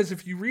 Yep. Because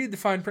if you read the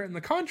fine print in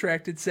the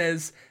contract, it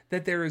says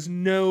that there is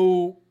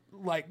no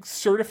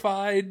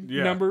certified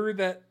number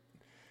that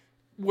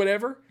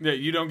whatever. Yeah,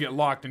 you don't get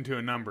locked into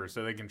a number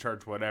so they can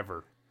charge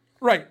whatever.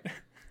 Right.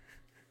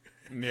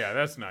 Yeah,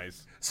 that's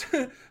nice.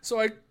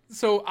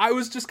 So I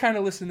was just kind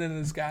of listening to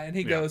this guy, and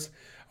he goes,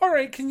 all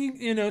right, can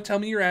you tell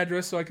me your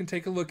address so I can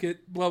take a look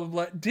at blah, blah,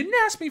 blah. Didn't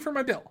ask me for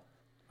my bill.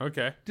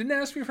 Okay. Didn't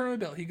ask me for my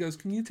bill. He goes,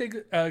 can you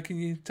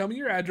tell me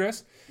your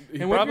address? He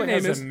and what probably your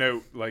name has is? a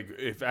note, like,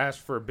 if asked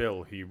for a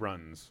bill, he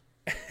runs.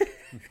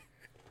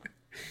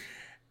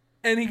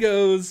 And he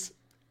goes,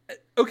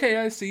 okay,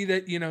 I see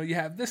that, you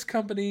have this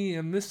company,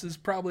 and this is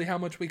probably how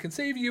much we can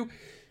save you.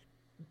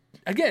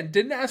 Again,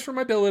 didn't ask for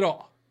my bill at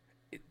all.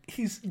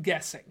 He's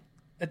guessing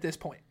at this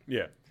point.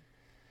 Yeah.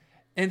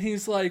 And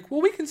he's like,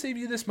 well, we can save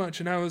you this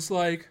much. And I was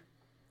like,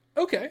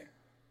 okay.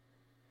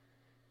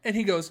 And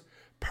he goes,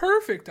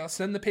 perfect. I'll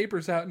send the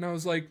papers out. And I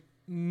was like,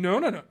 no.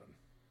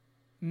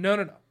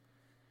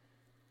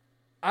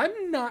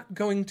 I'm not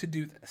going to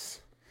do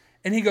this.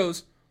 And he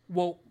goes,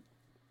 well,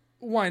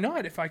 why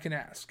not if I can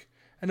ask?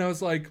 And I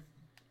was like,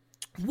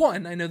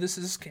 1, I know this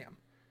is a scam.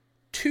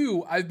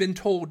 2, I've been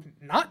told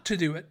not to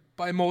do it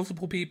by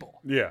multiple people.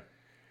 Yeah.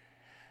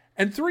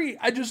 And 3,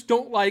 I just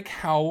don't like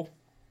how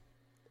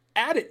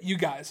at it you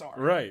guys are.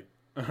 Right.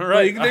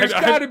 Right. Like, there's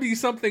got to be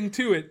something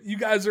to it. You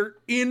guys are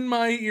in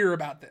my ear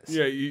about this.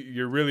 Yeah,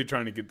 you're really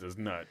trying to get this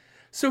nut.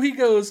 So he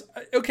goes,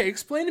 okay,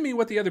 explain to me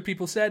what the other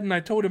people said. And I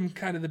told him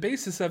kind of the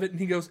basis of it. And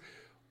he goes,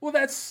 well,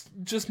 that's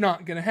just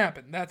not going to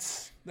happen.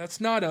 That's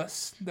not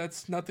us.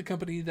 That's not the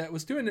company that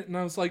was doing it. And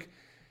I was like,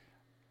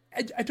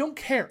 I don't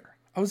care.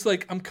 I was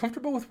like, I'm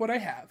comfortable with what I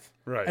have.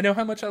 Right. I know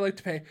how much I like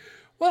to pay.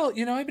 Well,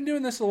 I've been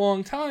doing this a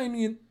long time.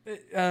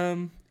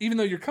 Even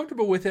though you're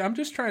comfortable with it, I'm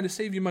just trying to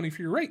save you money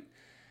for your rate.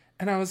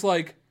 And I was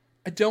like,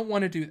 I don't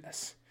want to do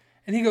this.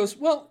 And he goes,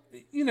 well,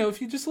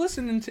 if you just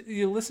listen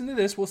to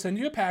this, we'll send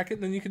you a packet.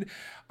 And then you can.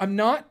 I'm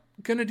not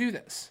going to do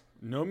this.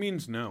 No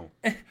means no.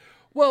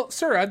 Well,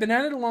 sir, I've been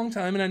at it a long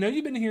time, and I know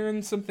you've been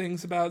hearing some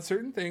things about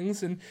certain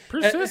things, and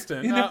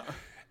persistent.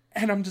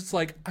 And I'm just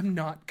like, I'm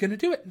not gonna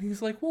do it. And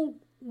he's like, well,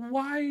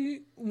 why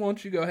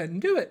won't you go ahead and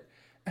do it?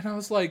 And I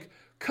was like,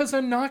 because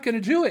I'm not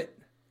gonna do it.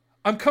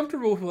 I'm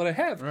comfortable with what I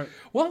have. Right.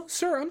 Well,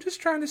 sir, I'm just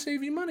trying to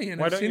save you money, and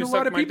Why I've don't seen you a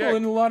lot of suck my people dick?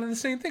 in a lot of the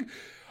same thing.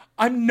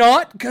 I'm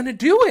not gonna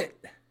do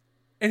it.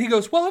 And he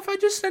goes, well, if I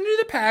just send you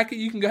the packet,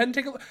 you can go ahead and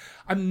take a look.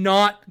 I'm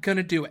not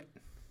gonna do it.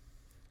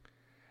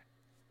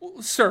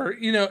 Sir,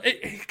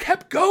 it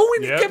kept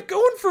going. Yep. It kept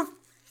going for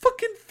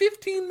fucking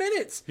 15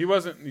 minutes. He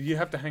wasn't. You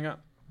have to hang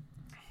up.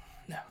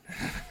 No,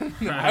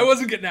 I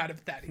wasn't getting out of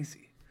it that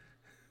easy.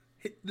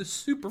 The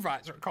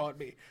supervisor called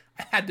me.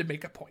 I had to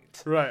make a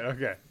point. Right.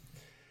 Okay.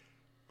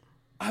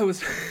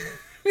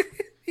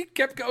 He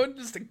kept going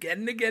just again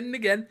and again and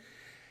again.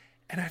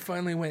 And I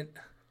finally went,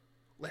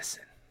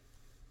 listen,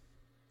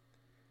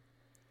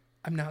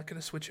 I'm not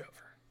going to switch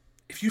over.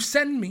 If you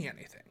send me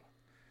anything,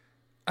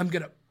 I'm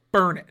going to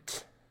burn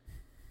it.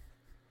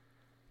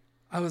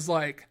 I was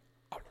like,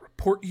 I'll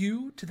report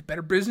you to the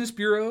Better Business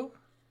Bureau.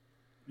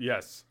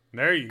 Yes.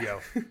 There you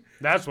go.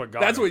 That's what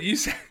got That's me. what you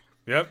said.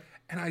 Yep.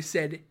 And I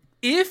said,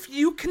 if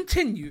you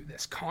continue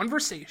this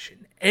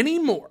conversation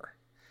anymore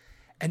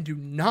and do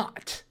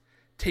not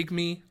take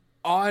me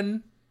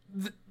on,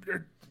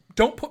 or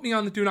don't put me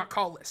on the do not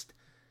call list,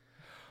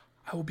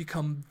 I will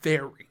become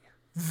very,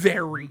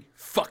 very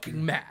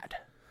fucking mad.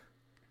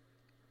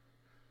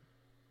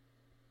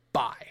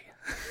 Bye.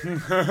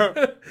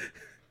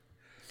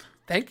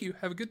 Thank you.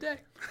 Have a good day.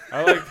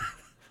 I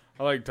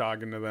like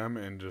talking to them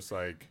and just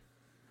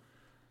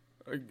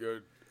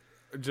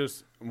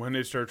just when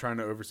they start trying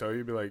to oversell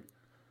you, be like,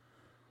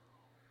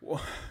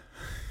 well,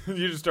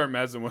 you just start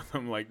messing with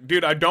them. Like,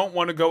 dude, I don't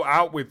want to go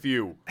out with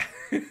you.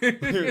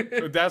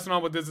 That's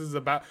not what this is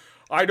about.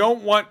 I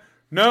don't want.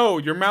 No,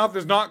 your mouth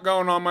is not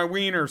going on my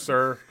wiener,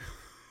 sir.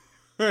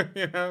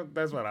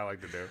 That's what I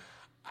like to do.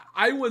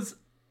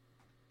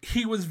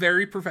 He was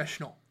very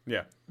professional.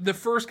 Yeah. The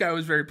first guy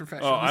was very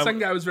professional. The second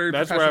guy was very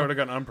that's professional. where I would have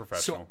gotten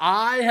unprofessional. So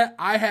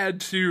I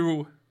had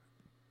to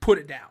put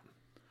it down.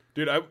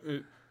 Dude,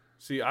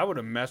 I would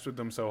have messed with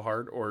them so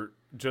hard, or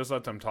just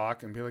let them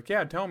talk and be like,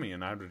 yeah, tell me.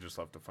 And I would have just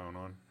left the phone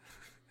on.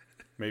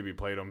 Maybe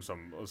played them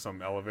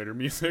some elevator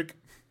music.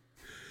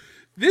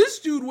 This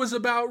dude was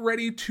about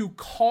ready to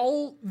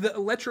call the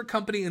electric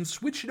company and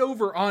switch it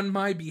over on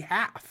my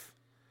behalf.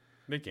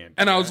 They can't.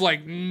 And I was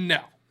like,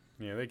 no.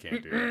 Yeah, they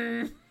can't do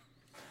that.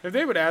 If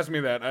they would ask me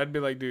that, I'd be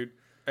like, dude,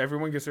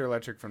 everyone gets their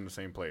electric from the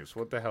same place.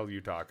 What the hell are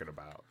you talking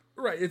about?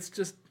 Right. It's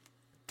just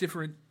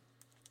different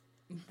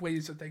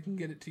ways that they can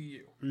get it to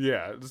you.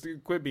 Yeah, just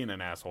quit being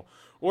an asshole.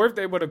 Or if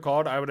they would have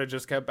called, I would have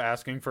just kept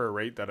asking for a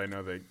rate that I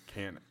know they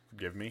can't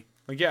give me.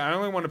 Like, yeah, I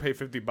only want to pay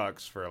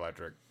 $50 for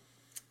electric.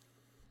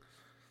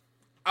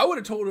 I would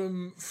have told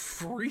him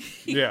free.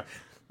 Yeah.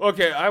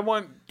 Okay, I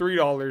want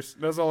 $3.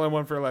 That's all I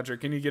want for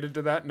electric. Can you get it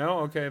to that? No?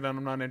 Okay, then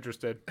I'm not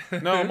interested.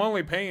 No, I'm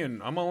only paying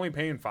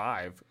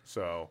 $5,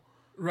 so.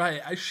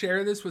 Right. I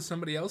share this with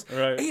somebody else.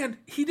 Right. And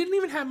he didn't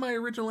even have my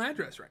original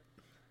address right.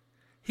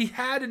 He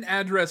had an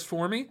address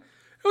for me.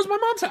 It was my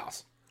mom's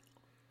house.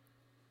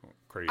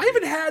 Crazy. I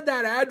haven't had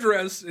that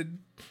address in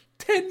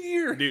 10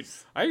 years. Dude,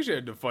 I actually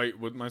had to fight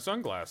with my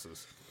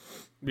sunglasses.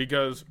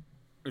 Because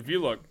if you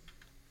look,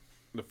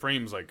 the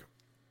frame's like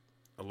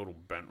a little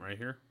bent right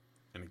here,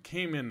 and it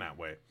came in that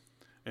way.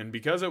 And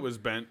because it was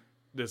bent,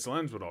 this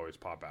lens would always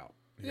pop out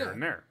here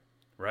and there,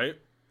 right?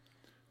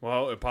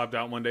 Well, it popped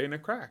out one day and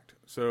it cracked.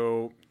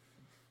 So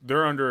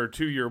they're under a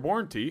 2-year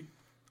warranty.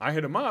 I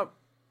hit them up.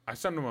 I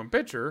sent them a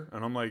picture,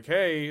 and I'm like,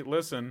 hey,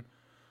 listen,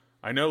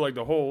 I know like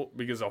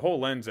because the whole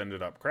lens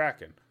ended up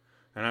cracking.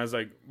 And I was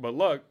like, but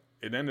look,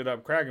 it ended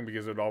up cracking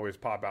because it would always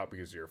pop out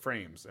because of your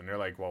frames. And they're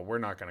like, well, we're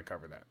not going to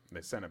cover that.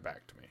 They sent it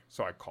back to me.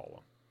 So I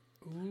call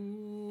them.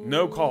 Ooh.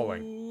 No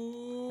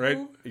calling,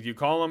 right? If you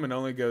call them, it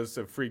only goes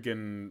to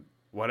freaking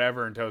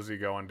whatever and tells you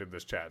to go onto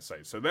this chat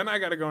site. So then I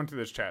got to go into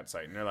this chat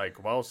site. And they're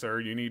like, well, sir,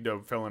 you need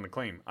to fill in a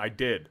claim. I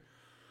did.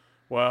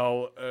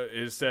 Well,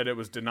 it said it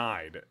was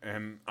denied.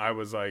 And I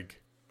was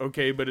like,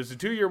 okay, but it's a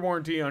 2-year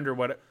warranty under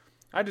what?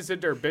 I had to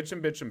sit there, bitch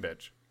and bitch and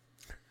bitch.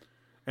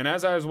 And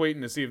as I was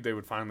waiting to see if they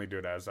would finally do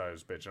it as I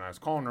was bitching, I was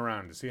calling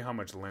around to see how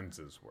much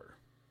lenses were.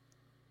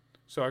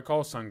 So I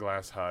called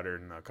Sunglass Hut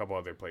and a couple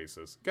other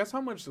places. Guess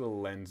how much the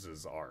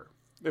lenses are?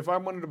 If I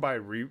wanted to buy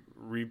a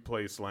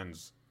replace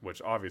lens,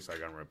 which obviously I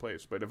got them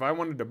replaced, but if I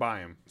wanted to buy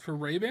them. For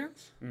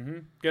Ray-Bans? Mm-hmm.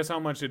 Guess how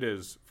much it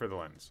is for the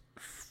lens?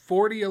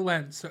 40 a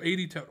lens, so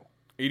 80 total.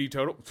 80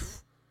 total?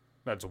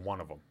 That's one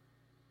of them.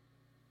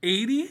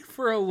 80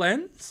 for a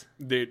lens?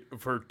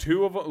 For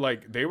 2 of them,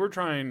 like, they were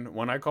trying,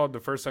 when I called the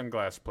first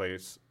sunglass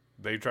place,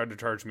 they tried to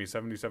charge me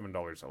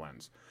 $77 a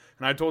lens.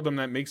 And I told them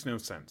that makes no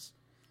sense.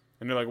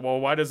 And they're like, well,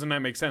 why doesn't that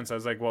make sense? I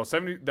was like, well,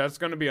 that's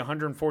going to be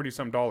 $140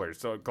 some.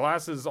 So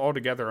glasses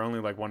altogether are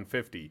only like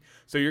 $150.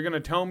 So you're going to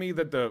tell me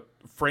that the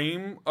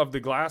frame of the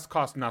glass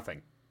costs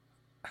nothing.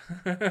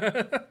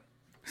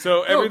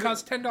 So no, it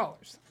costs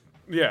 $10.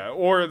 Yeah,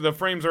 or the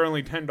frames are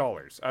only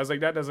 $10. I was like,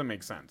 that doesn't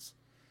make sense.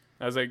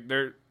 I was like,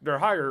 they're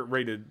higher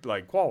rated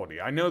like quality.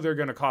 I know they're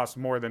going to cost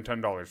more than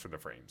 $10 for the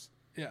frames.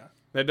 Yeah.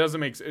 That doesn't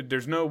make sense.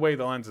 There's no way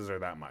the lenses are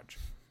that much.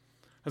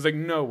 I was like,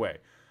 no way.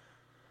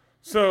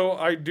 So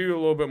I do a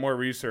little bit more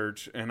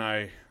research, and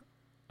they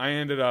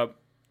ended up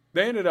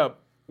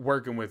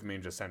working with me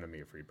and just sending me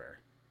a free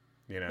pair.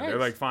 You know, nice. They're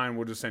like, fine,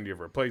 we'll just send you a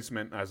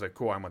replacement. I was like,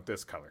 cool, I want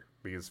this color.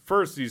 Because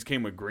first these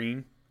came with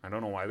green. I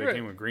don't know why they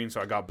came with green,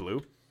 so I got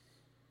blue.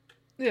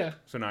 Yeah.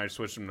 So now I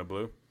switched them to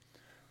blue.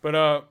 But,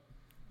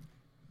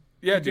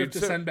 yeah, Did you have to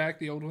send back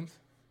the old ones?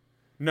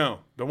 No.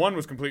 The one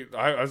was complete.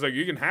 I was like,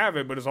 you can have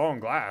it, but it's all in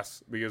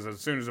glass. Because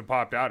as soon as it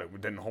popped out, it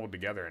didn't hold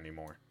together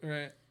anymore.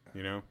 Right.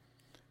 You know?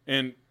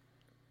 And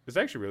it's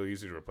actually really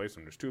easy to replace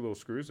them. There's 2 little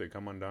screws. They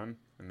come undone.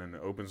 And then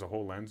it opens the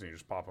whole lens, and you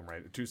just pop them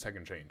right.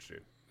 2-second change,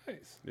 dude.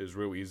 Nice. It was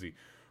real easy.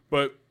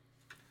 But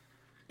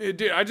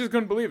I just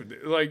couldn't believe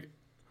it. Like,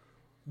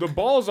 the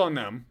balls on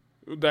them,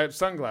 that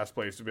sunglass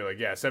place would be like,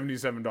 yeah,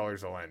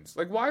 $77 a lens.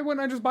 Like, why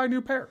wouldn't I just buy a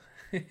new pair?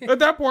 At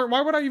that point,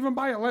 why would I even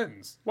buy a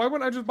lens? Why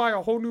wouldn't I just buy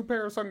a whole new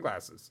pair of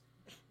sunglasses?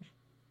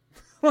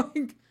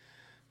 Like,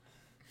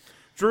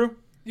 Drew?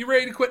 You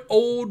ready to quit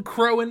old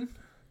crowing?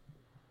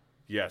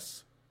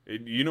 Yes.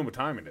 You know what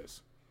time it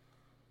is.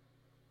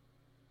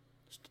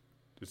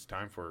 It's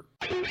time for...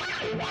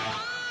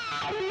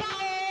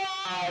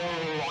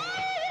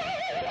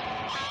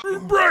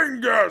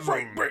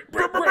 Braingasm!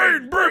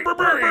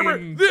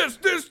 Brain! This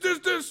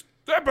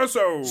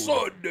episode!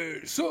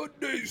 Sunday.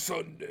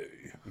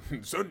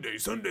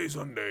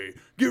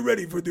 Get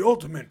ready for the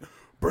ultimate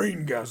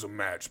Braingasm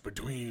match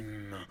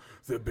between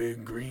the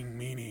big green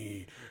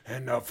meanie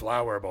and the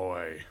flower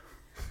boy.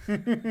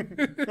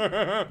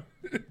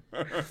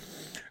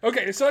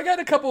 Okay, so I got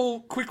a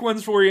couple quick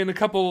ones for you and a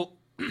couple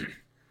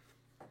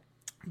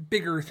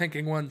bigger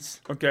thinking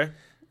ones. Okay.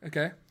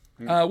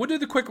 We'll do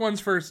the quick ones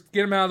first.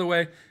 Get them out of the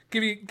way.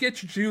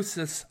 Get your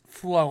juices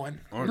flowing.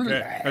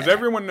 Okay. As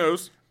everyone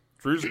knows,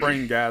 Drew's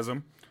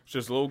Braingasm. It's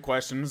just little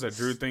questions that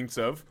Drew thinks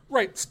of.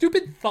 Right.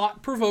 Stupid,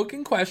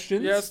 thought-provoking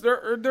questions. Yes,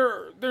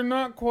 they're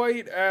not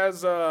quite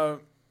as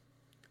out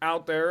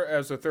there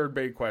as the third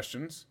bait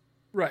questions.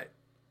 Right.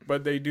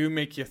 But they do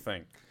make you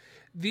think.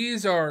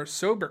 These are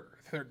sober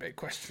third bait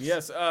questions.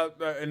 Yes.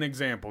 An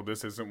example.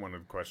 This isn't one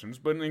of the questions,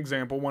 but an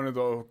example. One of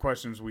the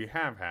questions we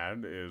have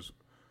had is,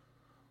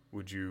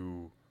 would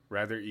you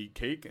rather eat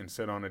cake and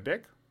sit on a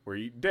dick, or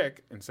eat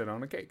dick and sit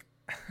on a cake?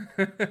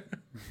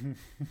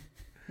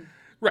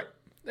 Right.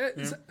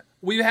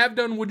 We have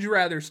done would you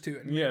rathers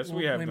too. Yes,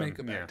 we have done. We may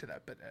go done, back to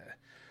that, but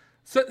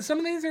so some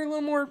of these are a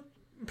little more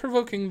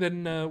provoking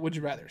than would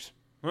you rathers.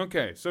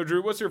 Okay, so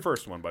Drew, what's your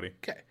first one, buddy?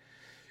 Okay.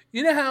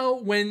 You know how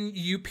when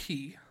you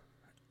pee,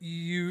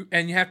 you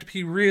have to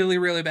pee really,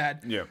 really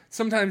bad. Yeah.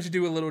 Sometimes you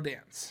do a little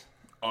dance.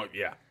 Oh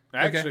yeah.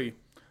 Actually,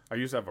 I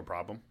used to have a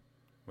problem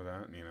with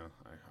that. You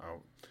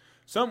know,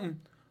 something.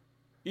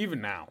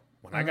 Even now,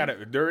 when I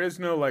gotta, there is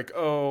no like,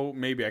 oh,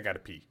 maybe I gotta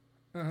pee.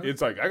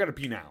 It's like I gotta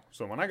pee now.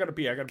 So when I gotta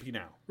pee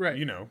now. Right.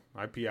 You know,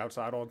 I pee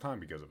outside all the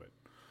time because of it.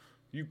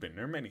 You've been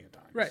there many a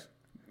times. Right.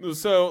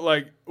 So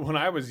like when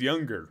I was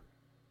younger,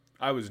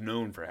 I was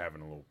known for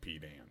having a little pee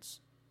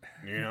dance.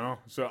 You know?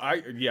 So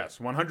yes,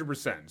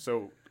 100%.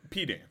 So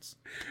pee dance.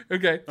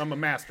 Okay. I'm a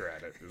master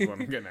at it, is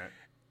what I'm getting at.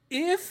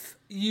 If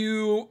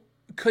you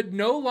could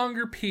no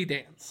longer pee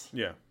dance.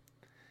 Yeah.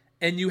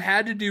 and you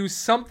had to do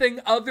something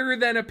other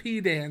than a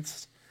pee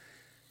dance,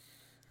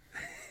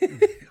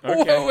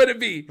 what would it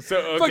be? So,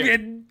 okay.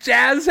 Fucking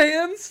jazz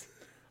hands?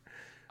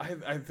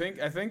 I think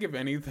if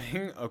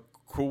anything, a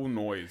cool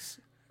noise.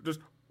 Just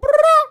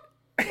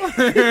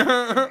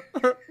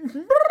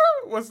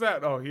what's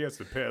that? Oh, he has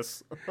to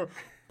piss.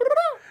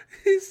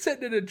 He's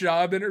sitting in a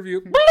job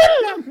interview.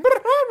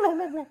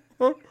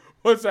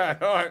 What's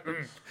that?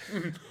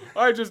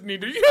 I just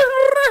need to.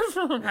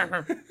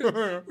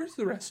 Where's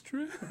the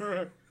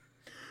restroom?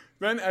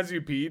 Then as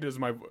you pee, does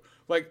my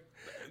like?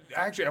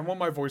 Actually, I want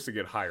my voice to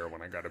get higher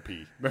when I gotta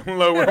pee than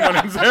lower when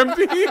it's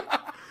empty.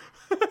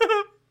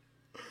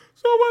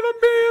 So when I'm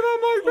peeing,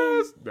 I'm like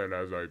this. Then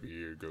as I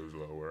pee, it goes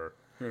lower.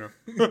 You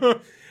know.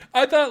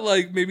 I thought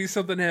like maybe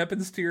something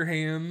happens to your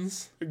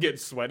hands. Get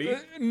sweaty.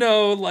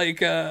 No, like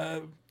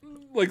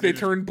they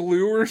turn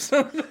blue or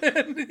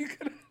something.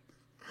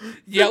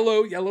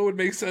 Yellow would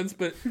make sense,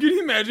 but can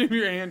you imagine if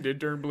your hand did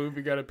turn blue if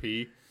you gotta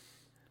pee?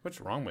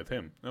 What's wrong with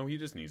him? No, he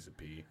just needs to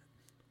pee.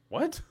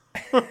 What?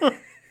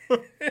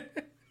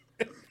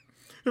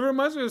 It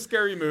reminds me of a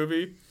scary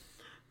movie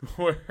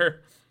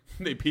where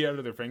they pee out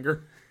of their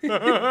finger.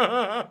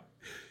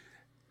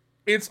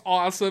 It's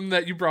awesome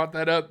that you brought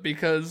that up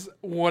because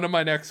one of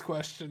my next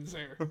questions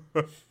there.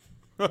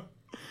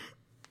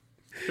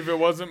 If it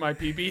wasn't my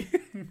pee-pee.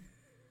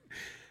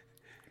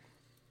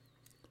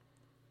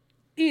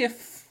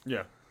 If.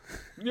 Yeah.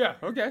 Yeah,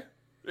 okay.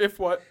 If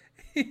what?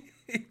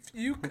 If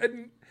you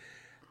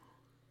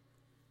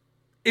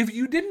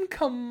didn't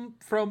come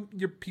from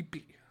your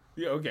pee-pee.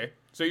 Yeah, okay.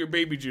 So your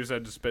baby juice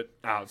had to spit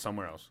out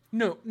somewhere else.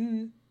 No,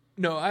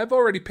 I've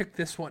already picked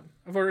this one.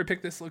 I've already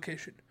picked this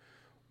location.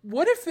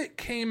 What if it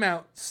came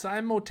out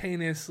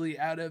simultaneously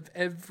out of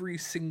every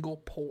single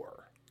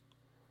pore?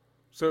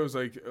 So it was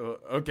like,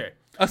 okay.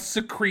 A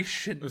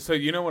secretion. So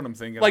you know what I'm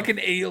thinking like of?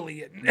 an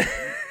alien.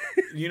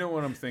 You know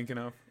what I'm thinking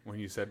of when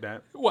you said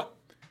that? What?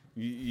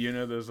 You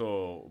know those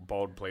little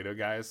bald Play-Doh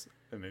guys?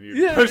 And then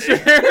you push your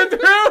hand through?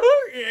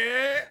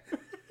 Yeah.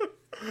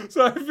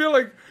 So I feel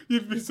like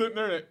you'd be sitting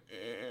there and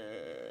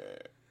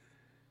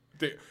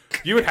dude,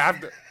 you would have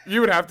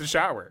to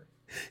shower.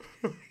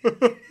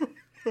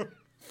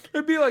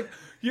 It'd be like,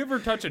 you ever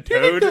touch a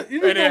toad and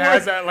it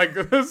has that like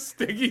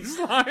sticky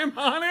slime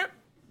on it?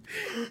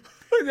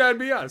 That'd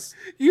be us.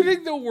 You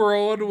think the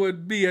world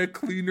would be a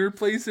cleaner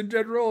place in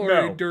general or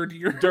a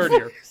dirtier?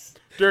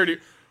 Dirtier.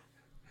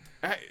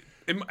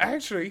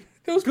 Actually,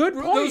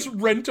 those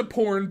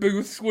rent-a-porn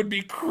booths would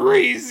be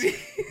crazy.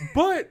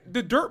 But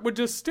the dirt would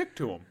just stick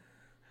to them.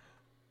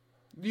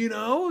 You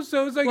know?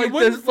 So it's like it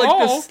wouldn't fall.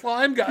 Like the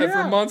slime guy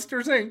from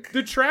Monsters, Inc.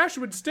 The trash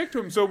would stick to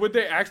them. So would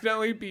they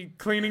accidentally be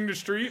cleaning the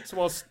streets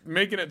while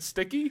making it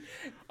sticky?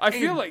 I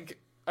feel like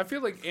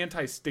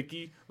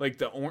anti-sticky, like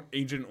the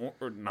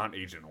not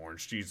Agent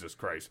Orange, Jesus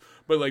Christ,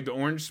 but like the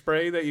orange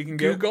spray that you can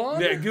get. Goo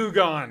Gone? Yeah, Goo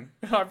Gone.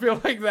 I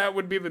feel like that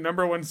would be the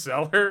number one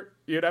seller.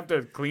 You'd have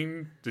to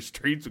clean the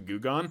streets with Goo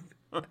Gone.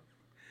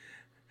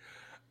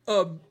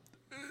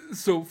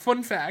 So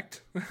fun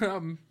fact,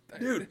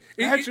 dude.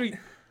 Actually,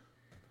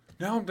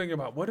 now I'm thinking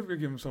about what if you're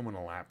giving someone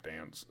a lap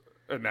dance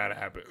and that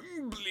happened.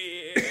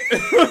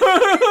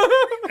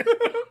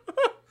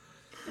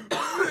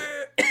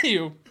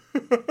 Ew.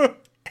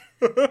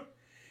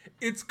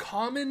 It's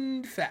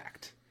common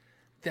fact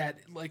that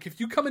like if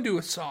you come into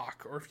a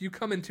sock or if you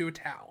come into a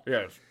towel,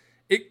 yes,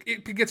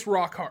 it gets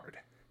rock hard.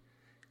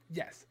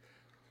 Yes.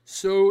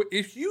 So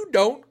if you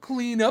don't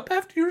clean up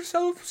after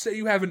yourself, say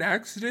you have an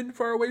accident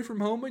far away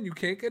from home and you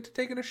can't get to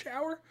taking a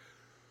shower.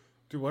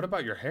 Dude, what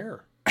about your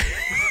hair?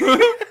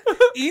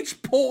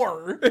 Each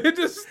pore. It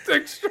just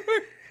sticks straight.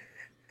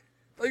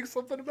 Like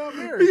something about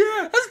marriage.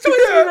 Yeah. That's twice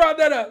you brought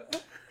that up.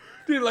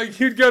 Dude, like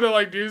you'd gotta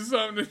like do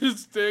something to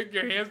just stick,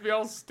 your hands be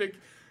all sticky.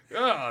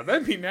 Oh,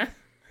 that'd be nasty.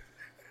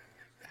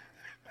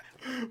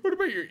 What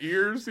about your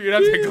ears? You'd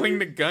have to clean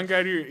the gunk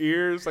out of your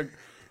ears. Like,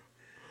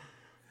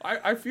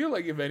 I feel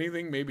like if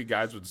anything, maybe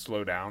guys would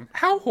slow down.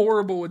 How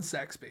horrible would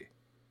sex be?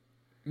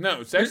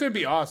 No, sex would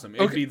be awesome.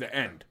 It'd be the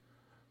end.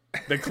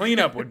 The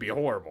cleanup would be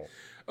horrible.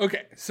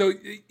 Okay, so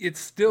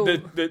it's still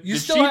you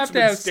still sheets have to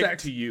would have stick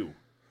sex to you.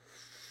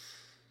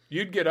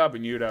 You'd get up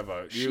and you'd have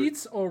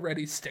sheets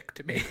already stick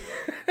to me.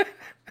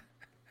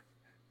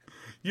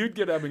 You'd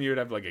get up and you'd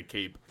have like a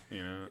cape,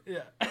 you know.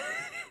 Yeah.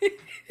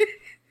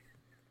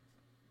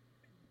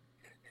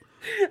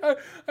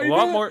 A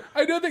lot more.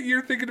 I know that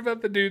you're thinking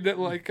about the dude that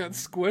like got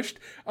squished.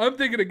 I'm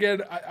thinking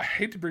again. I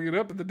hate to bring it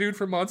up, but the dude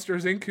from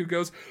Monsters Inc. who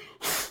goes,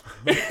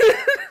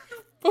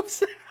 "What's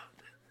that?"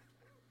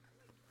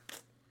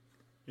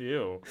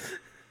 Ew,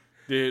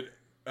 dude.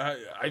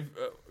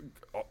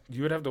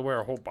 You would have to wear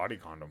a whole body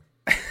condom.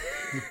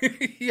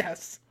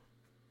 Yes.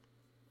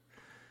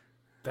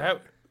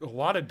 That a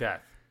lot of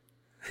death.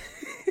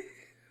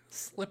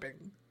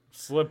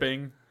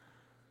 Slipping,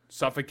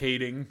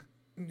 suffocating.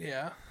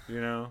 Yeah. You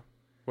know,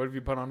 what if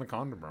you put on the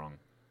condom wrong?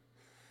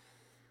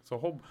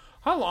 So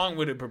how long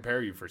would it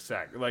prepare you for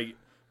sex? Like,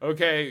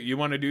 okay, you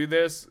want to do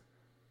this?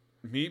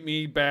 Meet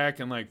me back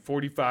in like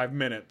 45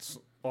 minutes.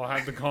 I'll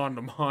have the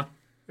condom on.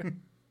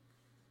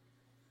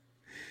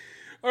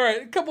 All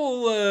right, a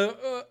couple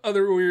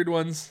other weird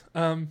ones.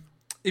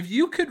 If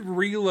you could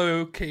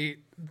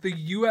relocate the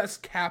U.S.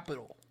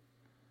 Capitol,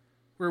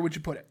 where would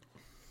you put it?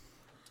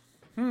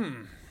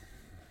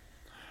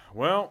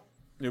 Well,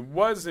 it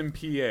was in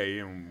PA,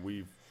 and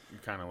we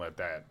kind of let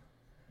that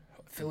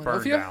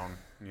Philadelphia? burn down.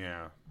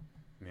 Yeah.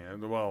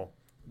 Well,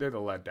 they're the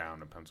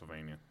letdown of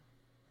Pennsylvania.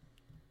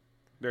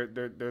 They're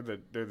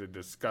the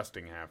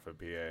disgusting half of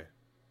PA,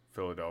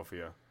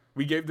 Philadelphia.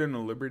 We gave them the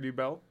Liberty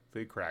Bell.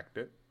 They cracked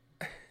it.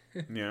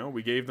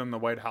 We gave them the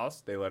White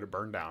House. They let it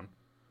burn down.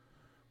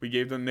 We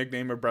gave them the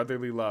nickname of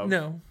Brotherly Love.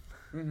 No.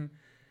 The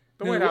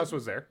White House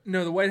was there.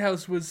 No, the White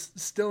House was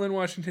still in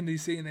Washington,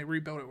 D.C., and they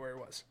rebuilt it where it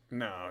was.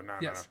 No.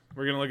 Yes.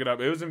 We're going to look it up.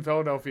 It was in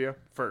Philadelphia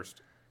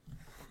first.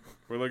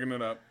 We're looking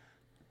it up.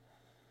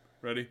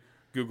 Ready?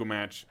 Google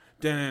match.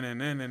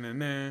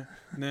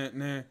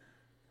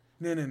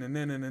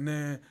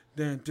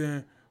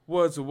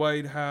 Was the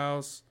White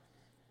House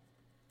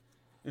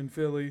in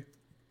Philly?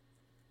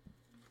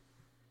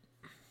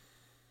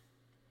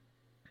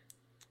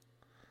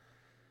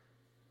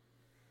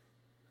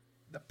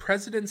 The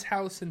president's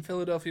house in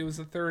Philadelphia was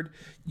the third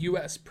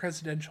U.S.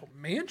 presidential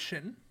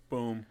mansion,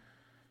 Boom.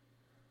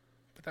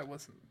 but that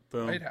wasn't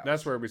Boom. the White House.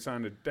 That's where we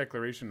signed a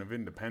Declaration of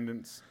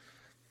Independence.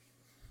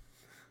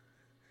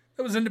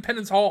 That was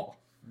Independence Hall.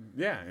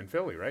 Yeah, in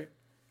Philly, right?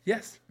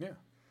 Yes. Yeah.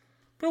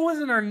 But it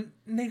wasn't our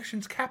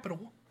nation's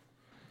capital.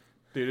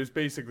 Dude, it's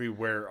basically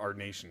where our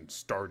nation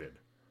started.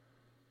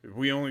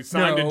 We only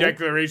signed a No.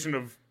 Declaration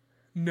of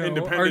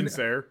Independence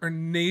there. Our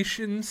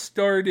nation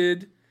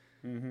started...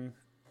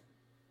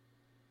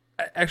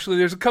 Actually,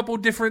 there's a couple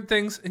different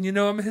things, and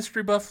I'm a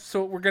history buff,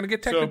 so we're going to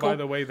get technical. So, by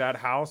the way, that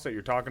house that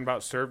you're talking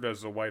about served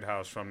as the White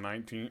House from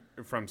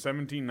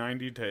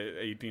 1790 to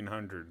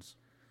 1800s.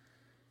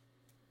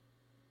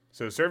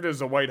 So, it served as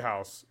the White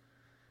House.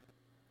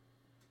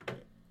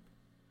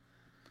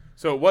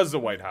 So, it was the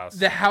White House.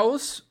 The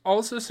house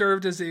also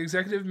served as the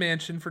executive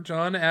mansion for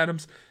John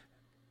Adams,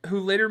 who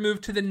later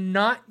moved to the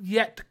not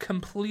yet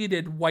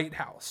completed White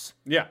House.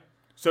 Yeah.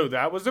 So,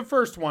 that was the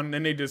first one,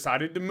 and they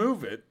decided to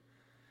move it.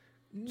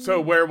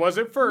 So, where was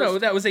it first? No,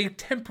 that was a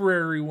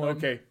temporary one.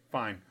 Okay,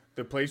 fine.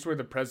 The place where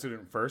the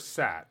president first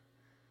sat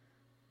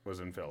was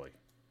in Philly.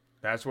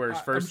 That's where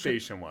his first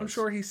station was. I'm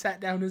sure he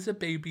sat down as a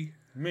baby.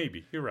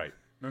 Maybe. You're right.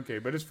 Okay,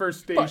 but his first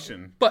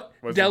station But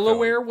was in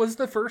Delaware Philly. was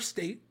the first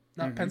state,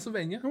 not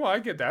Pennsylvania. Well, I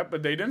get that,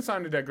 but they didn't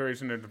sign the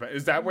Declaration of Independence.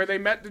 Is that where they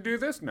met to do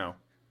this? No.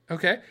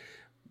 Okay.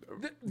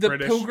 The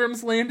British.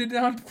 Pilgrims landed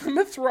on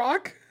Plymouth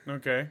Rock.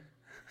 Okay.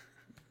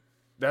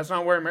 That's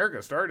not where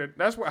America started.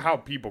 That's how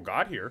people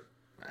got here.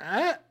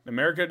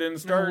 America didn't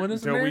start What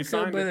is until America we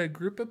signed but it. a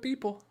group of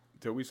people?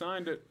 Till we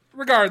signed it.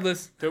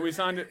 Regardless. Till we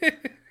signed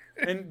it.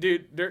 And,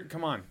 dude,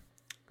 come on.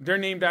 They're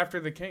named after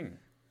the king.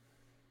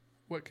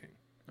 What king?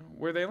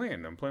 Where they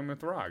land on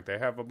Plymouth Rock. They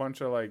have a bunch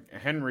of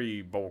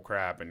Henry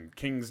bullcrap and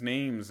king's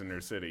names in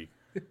their city.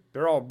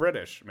 They're all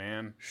British,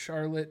 man.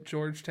 Charlotte,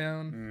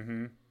 Georgetown.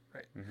 Mm-hmm.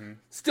 Right. Mm-hmm.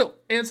 Still,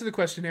 answer the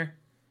question here.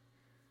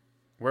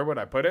 Where would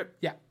I put it?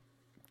 Yeah.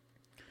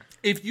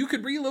 If you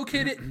could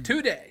relocate it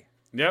today,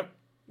 Yep.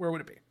 where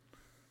would it be?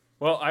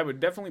 Well, I would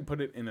definitely put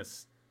it in a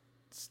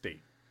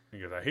state.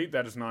 Because I hate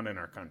that it's not in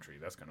our country.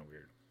 That's kind of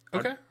weird.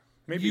 Okay.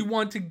 Maybe. You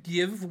want to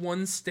give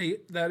one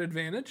state that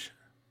advantage?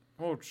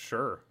 Oh,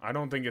 sure. I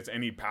don't think it's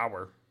any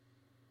power.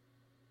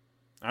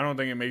 I don't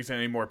think it makes it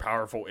any more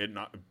powerful it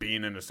not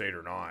being in a state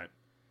or not.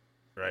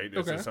 Right?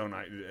 It's Okay. its own.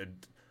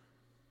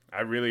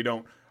 I really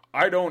don't.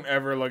 I don't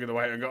ever look at the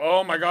White House and go,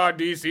 "Oh my God,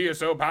 DC is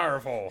so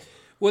powerful."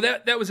 Well,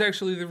 that was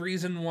actually the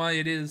reason why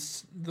it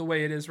is the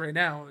way it is right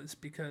now, is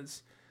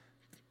because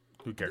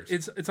Who cares?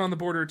 it's on the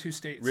border of two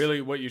states.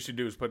 Really, what you should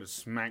do is put it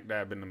smack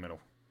dab in the middle.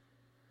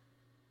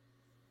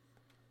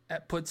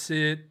 That puts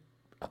it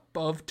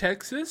above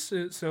Texas,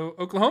 so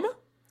Oklahoma?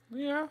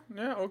 Yeah,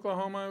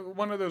 Oklahoma,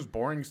 one of those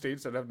boring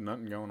states that have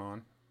nothing going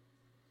on.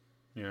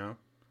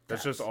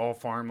 That's just all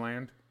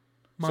farmland.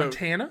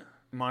 Montana? So,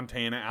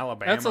 Montana,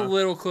 Alabama. That's a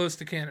little close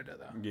to Canada,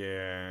 though.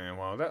 Yeah,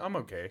 well, I'm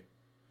okay.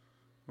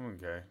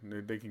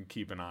 They can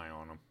keep an eye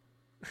on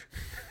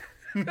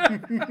them.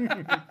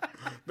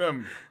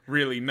 Them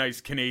really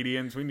nice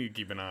Canadians, we need to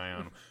keep an eye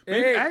on them.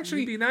 Hey,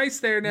 actually, be nice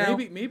there now.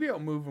 Maybe I'll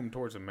move them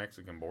towards the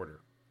Mexican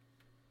border.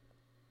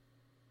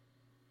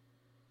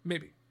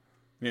 Maybe.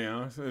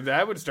 So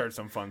that would start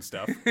some fun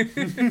stuff.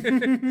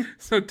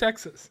 So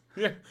Texas.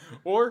 Yeah,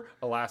 or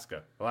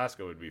Alaska.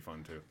 Alaska would be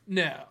fun too.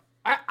 No.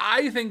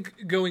 I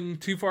think going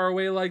too far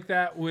away like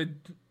that would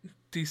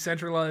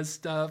decentralize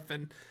stuff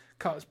and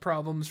cause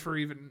problems for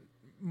even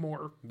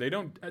more They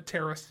don't.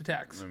 terrorist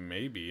attacks.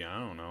 Maybe, I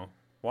don't know.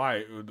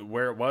 Why?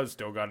 Where it was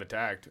still got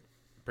attacked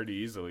pretty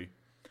easily.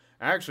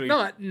 Actually,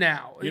 Not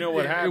now. You know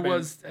what happened? It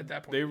was at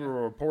that point. They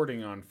were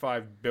reporting on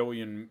 5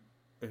 billion.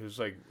 It was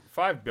like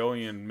 $5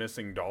 billion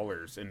missing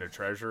dollars in the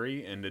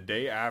Treasury, and the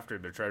day after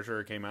the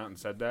Treasurer came out and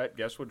said that,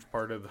 guess which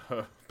part of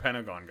the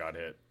Pentagon got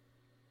hit?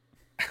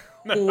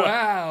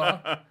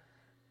 Wow.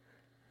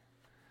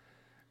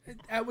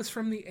 That was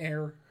from the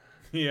air.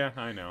 Yeah,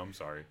 I know. I'm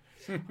sorry.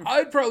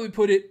 I'd probably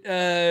put it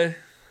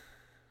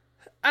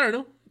I don't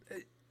know,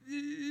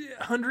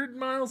 100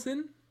 miles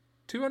in,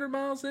 200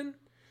 miles in.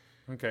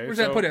 Okay. Where's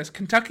that put us?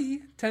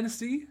 Kentucky,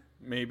 Tennessee,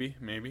 Maybe.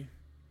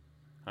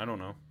 I don't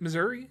know.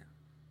 Missouri.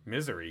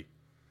 Misery.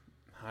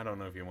 I don't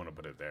know if you want to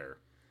put it there.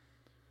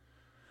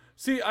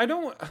 See, I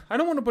don't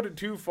want to put it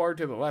too far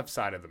to the left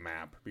side of the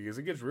map because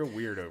it gets real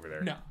weird over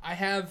there. No, I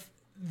have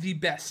the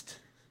best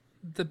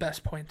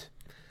point.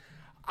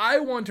 I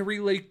want to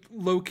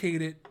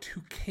relocate it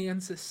to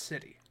Kansas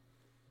City.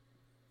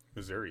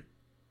 Missouri.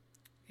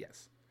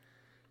 Yes.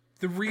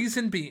 The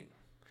reason being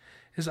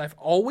is I've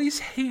always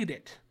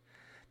hated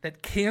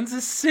that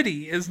Kansas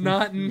City is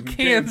not in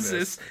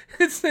Kansas.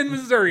 It's in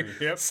Missouri.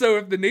 Yep. So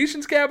if the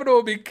nation's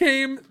capital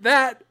became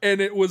that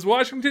and it was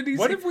Washington, D.C.,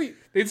 What if we...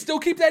 they'd still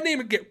keep that name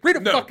and get rid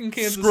of fucking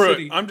Kansas screw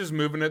City. it. I'm just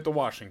moving it to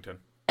Washington.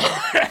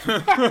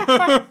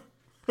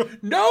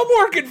 No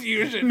more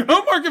confusion.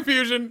 No more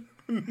confusion.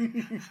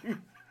 You're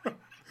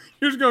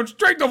just going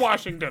straight to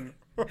Washington.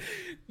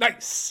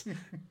 Nice.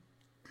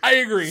 I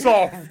agree.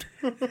 Solved.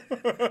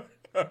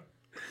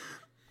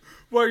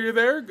 While you're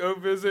there, go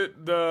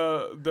visit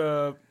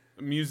the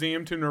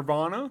museum to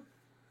Nirvana.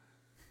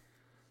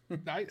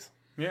 Nice.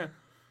 Yeah.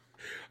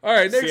 All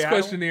right, next Seattle?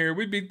 question here.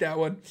 We beat that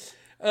one.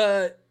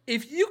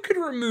 If you could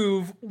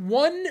remove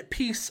one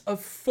piece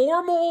of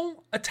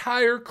formal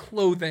attire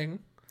clothing,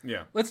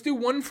 Yeah. let's do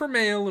one for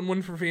male and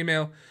one for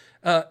female,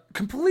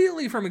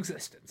 completely from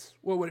existence,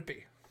 what would it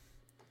be?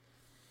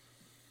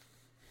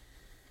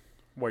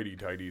 Whitey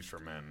tighties for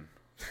men.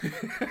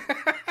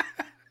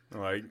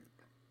 Like,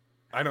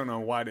 I don't know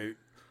why they...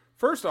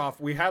 First off,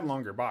 we had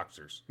longer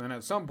boxers. Then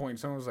at some point,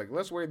 someone was like,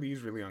 let's wear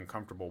these really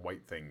uncomfortable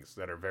white things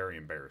that are very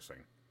embarrassing.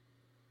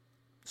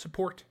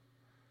 Support.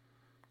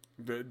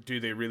 Do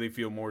they really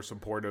feel more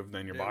supportive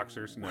than your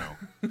boxers? No.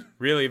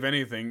 Really, if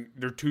anything,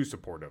 they're too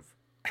supportive.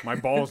 My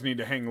balls need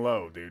to hang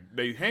low, dude.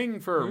 They hang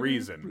for a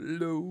reason.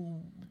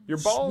 Low, Your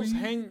balls sweet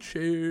hang...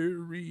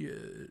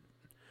 chariot,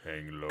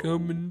 Hang low.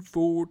 coming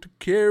for to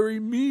carry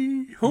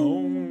me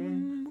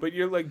home. But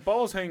your like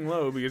balls hang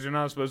low because you're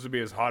not supposed to be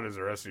as hot as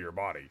the rest of your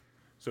body.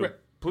 So Right.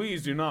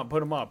 please do not put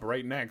them up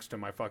right next to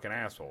my fucking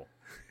asshole.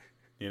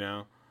 You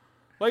know?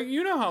 Like,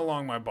 you know how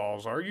long my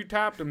balls are. You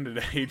tapped them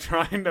today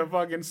trying to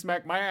fucking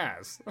smack my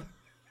ass.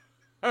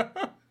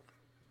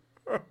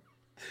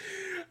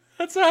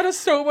 That's out of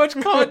so much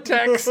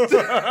context.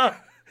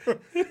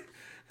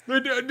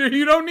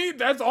 You don't need...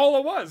 That's all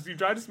it was. You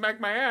tried to smack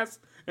my ass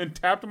and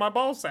tapped my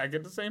ball sack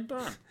at the same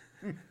time.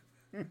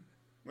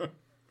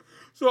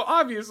 So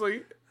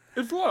obviously,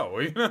 it's low,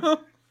 you know?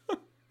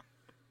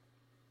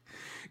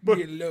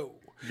 Get low.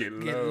 Get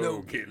Get low,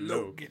 low. get Get low.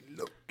 low. Get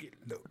low. Get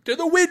low. To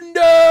the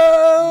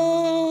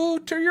window.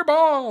 To your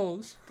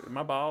balls.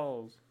 My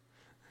balls.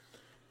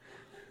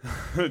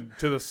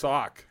 To the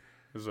sock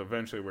is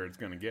eventually where it's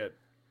going to get.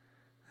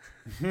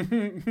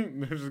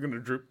 They're just going to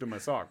droop to my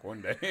sock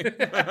one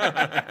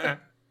day.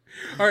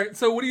 All right,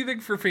 so what do you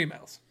think for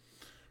females?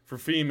 For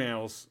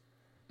females,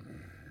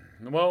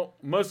 well,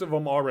 most of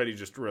them already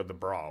just threw the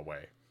bra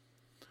away.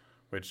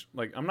 Which,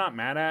 like, I'm not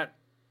mad at,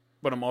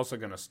 but I'm also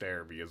going to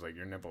stare because, like,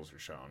 your nipples are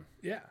showing.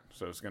 Yeah.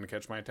 So it's going to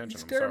catch my attention.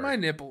 I'm Stare at sorry. my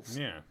nipples.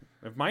 Yeah.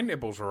 If my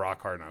nipples were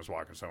rock hard and I was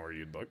walking somewhere,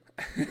 you'd look.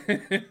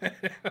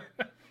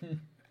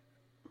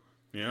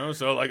 You know,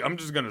 so, like, I'm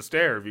just going to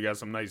stare if you got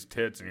some nice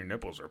tits and your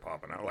nipples are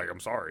popping out. Like, I'm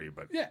sorry,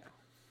 but Yeah.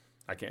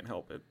 I can't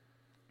help it.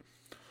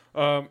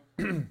 For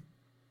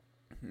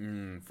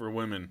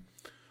women.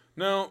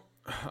 No,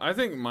 I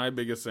think my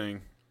biggest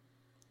thing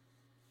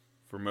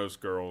for most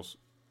girls,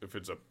 if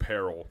it's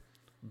apparel,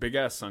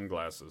 big-ass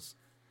sunglasses.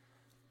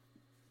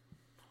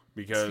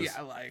 Because... Yeah,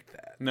 I like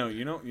that. No,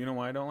 you know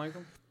why I don't like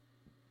them?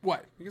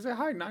 What? Because they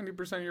hide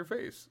 90% of your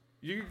face.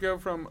 You could go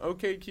from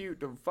okay cute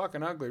to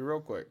fucking ugly real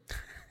quick.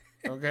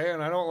 Okay?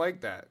 And I don't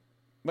like that.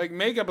 Like,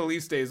 makeup at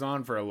least stays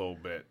on for a little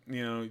bit.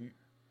 You know,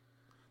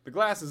 the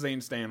glasses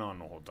ain't staying on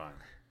the whole time.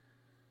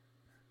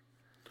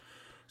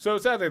 So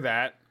it's either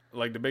that,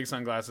 like the big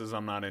sunglasses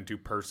I'm not into,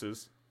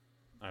 purses.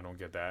 I don't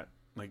get that.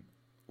 Like,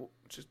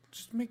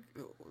 just make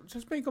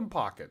them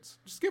pockets.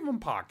 Just give them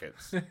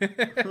pockets.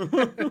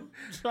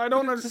 I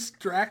don't It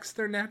distracts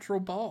their natural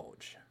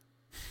bulge.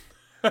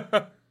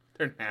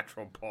 Their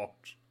natural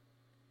bulge.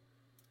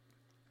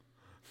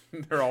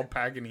 They're all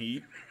packing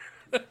heat.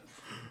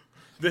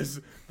 This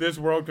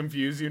world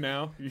confused you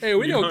now? Hey,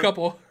 we know a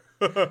couple.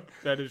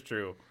 That is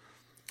true.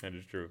 That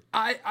is true.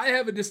 I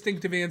have a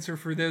distinctive answer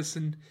for this,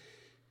 and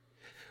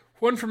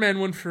one for men,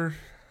 one for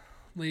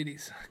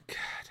ladies. God.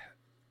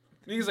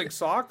 These like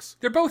socks?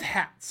 They're both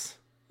hats.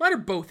 Mine are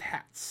both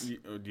hats.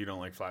 You don't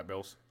like flat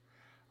bills?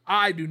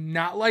 I do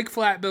not like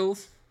flat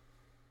bills.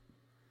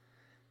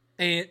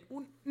 And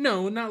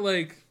no, not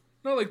like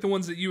the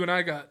ones that you and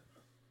I got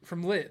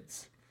from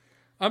Lids.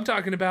 I'm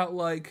talking about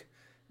like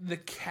the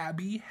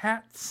cabbie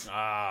hats.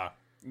 Ah,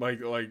 like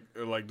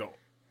the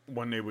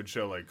one they would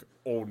show like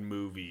old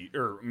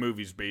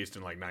movies based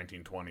in like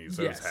 1920s. Those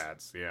Yes.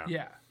 hats, yeah.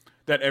 Yeah.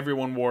 That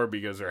everyone wore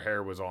because their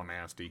hair was all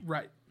nasty.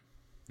 Right.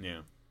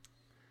 Yeah.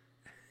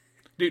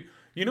 Dude,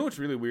 you know what's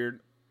really weird?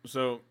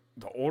 So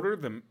the older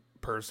the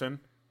person,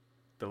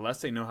 the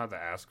less they know how to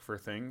ask for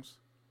things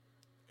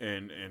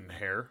in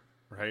hair,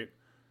 right?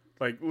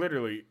 Like,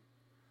 literally,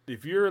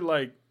 if you're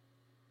like,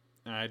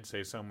 I'd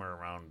say somewhere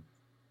around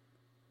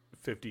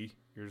 50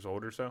 years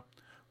old or so,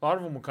 a lot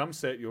of them will come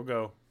sit. You'll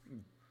go,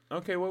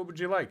 okay, what would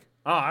you like?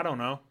 Oh, I don't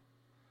know.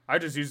 I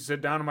just used to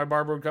sit down and my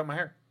barber would cut my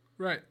hair.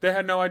 Right. They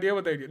had no idea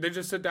what they did. They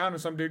just sit down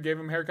and some dude gave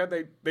them a haircut.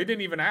 They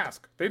didn't even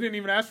ask. They didn't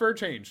even ask for a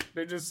change.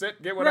 They just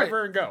sit, get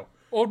whatever, and go.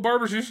 Old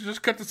barbers used to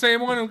just cut the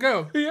same one and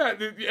go. Yeah,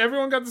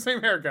 everyone got the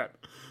same haircut.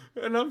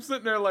 And I'm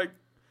sitting there like,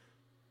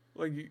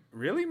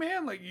 really,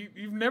 man? Like,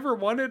 you've never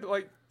wanted,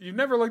 like, you've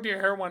never looked at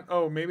your hair and went,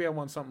 oh, maybe I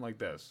want something like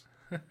this.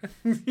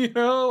 You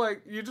know,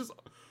 like, you just,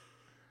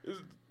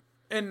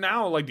 and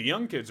now, like, the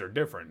young kids are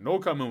different. They'll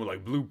come in with,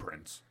 like,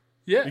 blueprints.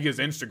 Yeah. Because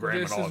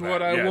Instagram this and all is that.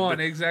 what I want,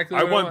 exactly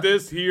I what want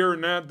this here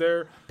and that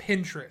there.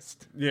 Pinterest.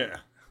 Yeah.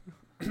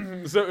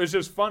 So it's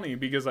just funny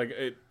because, like,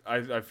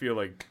 I feel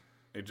like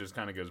it just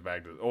kind of goes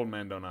back to old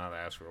men don't know how to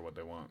ask for what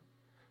they want.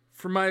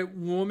 For my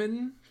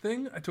woman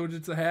thing, I told you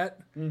it's a hat.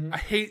 Mm-hmm. I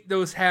hate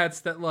those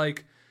hats that,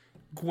 like,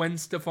 Gwen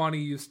Stefani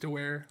used to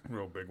wear.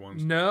 Real big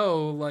ones.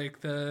 No,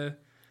 like they're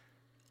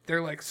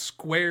like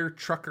square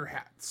trucker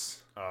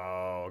hats.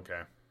 Oh,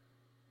 okay.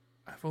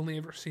 I've only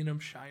ever seen them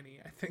shiny,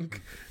 I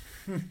think.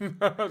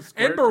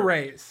 And And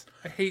berets.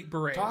 I hate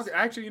berets.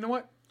 Actually, you know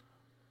what?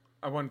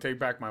 I want to take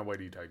back my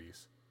whitey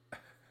tighties.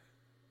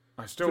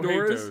 I still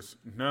Fedoras? hate those.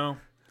 No.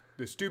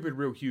 The stupid,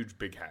 real huge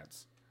big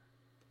hats.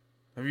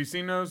 Have you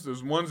seen those?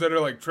 Those ones that are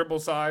like triple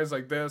size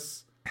like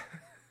this?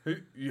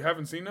 You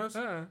haven't seen those?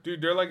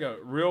 Dude, they're like a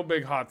real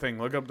big hot thing.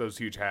 Look up those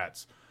huge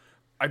hats.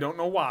 I don't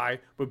know why,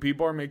 but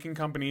people are making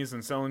companies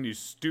and selling these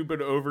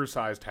stupid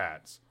oversized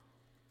hats.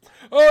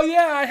 Oh,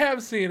 yeah, I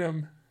have seen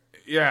them.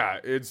 Yeah,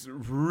 it's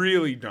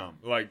really dumb.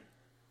 Like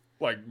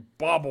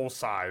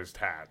bobble-sized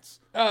hats.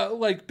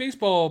 Like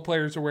baseball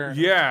players are wearing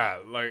them. Yeah,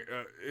 like,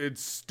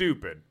 it's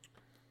stupid.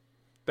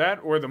 That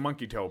or the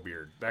monkey tail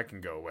beard. That can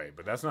go away,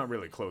 but that's not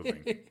really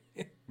clothing.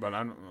 But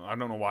I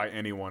don't know why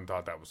anyone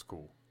thought that was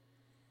cool.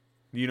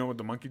 You know what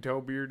the monkey tail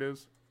beard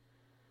is?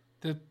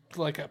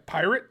 Like a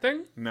pirate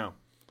thing? No.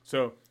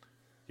 So,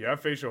 you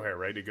have facial hair,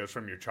 right? It goes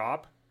from your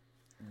chop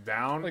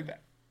down. Like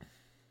that.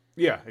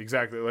 Yeah,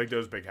 exactly. Like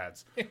those big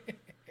hats.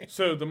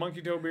 So, the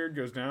monkey tail beard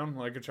goes down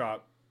like a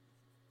chop,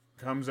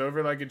 comes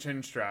over like a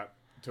chin strap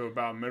to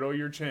about middle of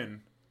your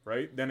chin,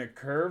 right? Then it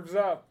curves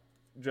up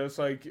just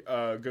like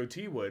a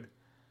goatee would,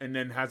 and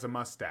then has a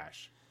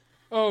mustache.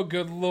 Oh,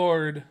 good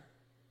Lord.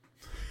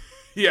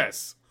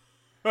 Yes.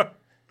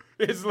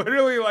 It's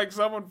literally like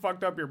someone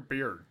fucked up your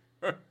beard.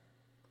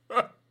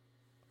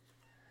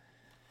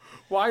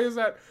 Why is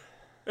that?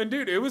 And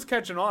dude, it was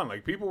catching on.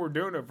 Like, people were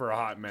doing it for a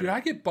hot minute. Dude,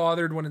 I get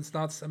bothered when it's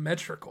not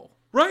symmetrical.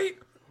 Right?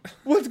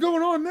 What's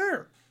going on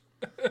there?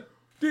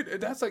 Dude,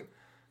 that's like,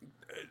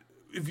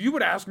 if you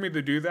would ask me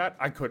to do that,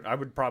 I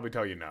would probably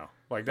tell you no.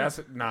 Like, that's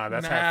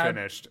half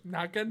finished.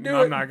 Not gonna do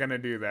it. I'm not gonna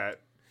do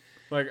that.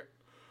 Like,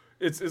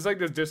 it's like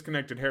those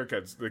disconnected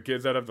haircuts. The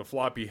kids that have the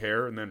floppy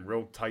hair and then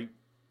real tight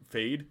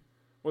fade.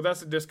 Well,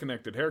 that's a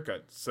disconnected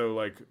haircut. So,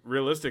 like,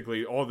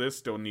 realistically, all this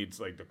still needs,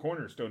 like, the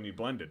corners still need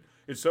blended.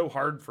 It's so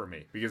hard for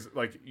me because,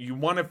 like, you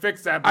want to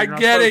fix that, but I you're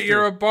not get it. supposed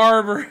You're to. a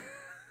barber.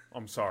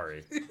 I'm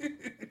sorry.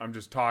 I'm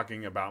just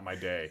talking about my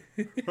day.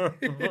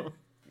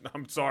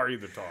 I'm sorry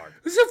to talk.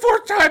 This is the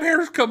fourth time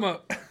hairs come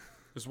up.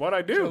 This is what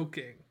I do.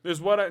 Joking. This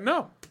is what I...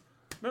 No,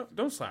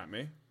 don't slap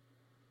me.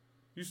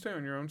 You stay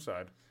on your own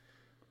side.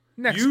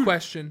 Next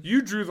question.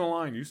 You drew the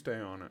line. You stay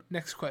on it.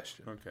 Next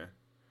question. Okay.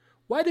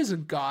 Why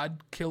doesn't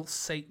God kill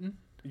Satan?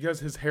 Because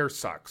his hair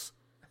sucks.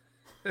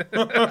 It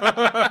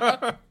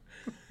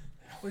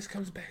always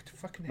comes back to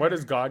fucking hair. Why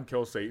does God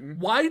kill Satan?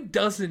 Why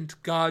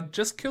doesn't God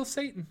just kill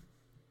Satan?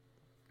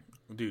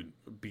 Dude,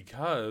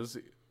 because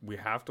we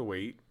have to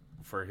wait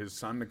for his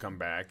son to come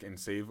back and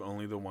save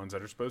only the ones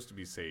that are supposed to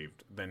be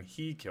saved. Then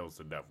he kills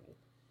the devil.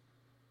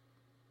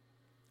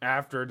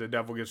 After the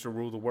devil gets to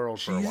rule the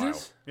world for a while.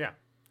 Yeah.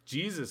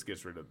 Jesus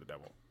gets rid of the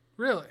devil.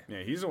 Really?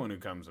 Yeah, he's the one who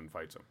comes and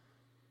fights him.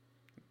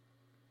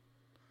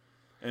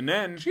 And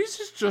then...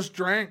 Jesus just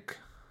drank.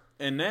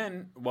 And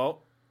then,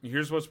 well,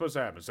 here's what's supposed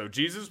to happen. So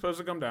Jesus is supposed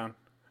to come down.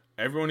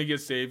 Everyone who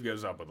gets saved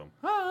goes up with him.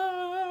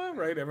 Ah,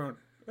 right? Everyone,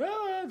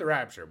 the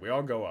rapture. We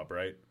all go up,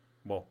 right?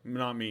 Well,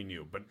 not me and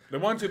you, but the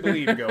ones who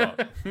believe go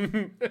up.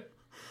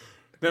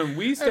 Then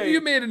we stay... Have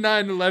you made a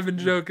 9/11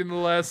 joke in the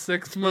last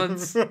 6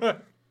 months?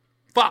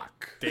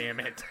 Fuck. Damn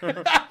it.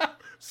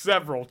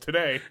 Several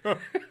today.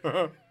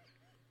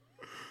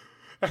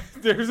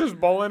 There's this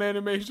bowling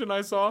animation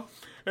I saw,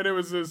 and it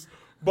was this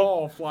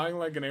ball flying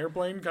like an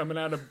airplane coming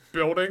out of a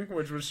building,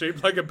 which was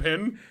shaped like a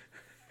pin.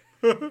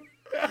 and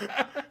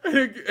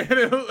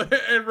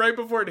right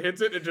before it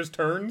hits it, it just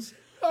turns.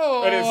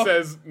 Oh. And it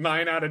says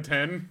 9 out of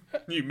 10.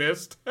 You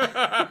missed.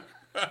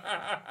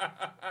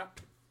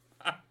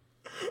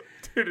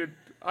 Dude,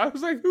 I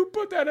was like, who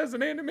put that as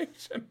an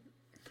animation?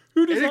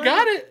 Who designed It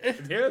got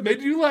it. Yeah,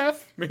 Made you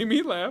laugh. Made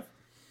me laugh.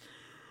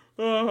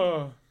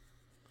 Oh,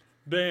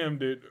 damn,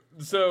 dude.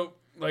 So,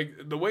 like,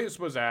 the way it's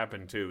supposed to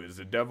happen, too, is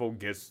the devil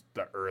gets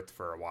the earth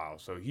for a while.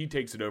 So he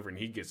takes it over and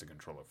he gets to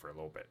control it for a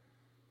little bit.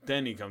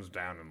 Then he comes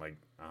down and, like,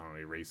 I don't know,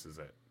 erases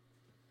it.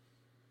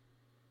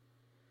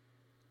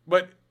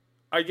 But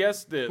I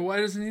guess that... But why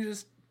doesn't he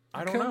just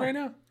kill him right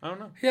now? I don't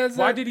know.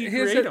 Why did he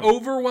create him? He has an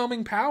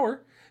overwhelming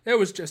power. It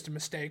was just a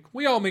mistake.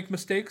 We all make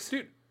mistakes.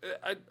 Dude,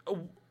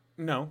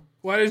 no.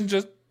 Why doesn't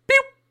just...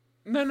 Pew!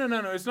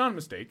 No. It's not a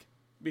mistake.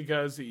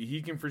 Because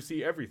he can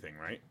foresee everything,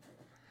 right?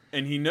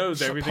 And he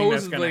knows everything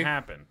that's going to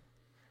happen.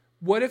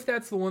 What if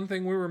that's the one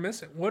thing we were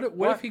missing? What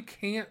if he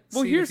can't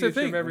see here's the the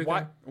future thing. of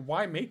everything?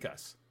 Why make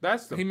us?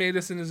 He made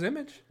us in his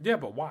image. Yeah,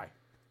 but why?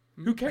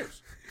 Who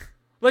cares?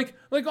 like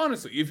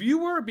honestly, if you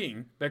were a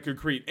being that could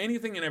create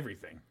anything and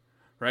everything,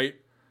 right?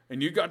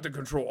 And you got to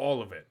control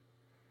all of it,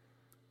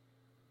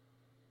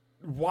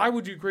 why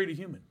would you create a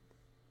human?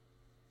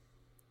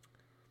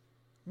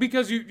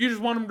 Because you just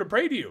want them to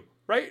pray to you.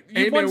 Right?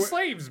 You want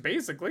slaves,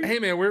 basically. Hey,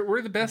 man,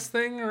 we're the best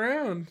thing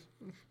around.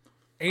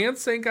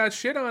 Ants ain't got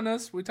shit on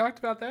us. We talked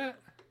about that.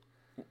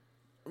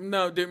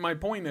 No, dude, my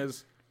point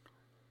is,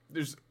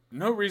 there's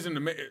no reason to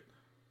make it.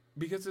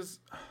 Because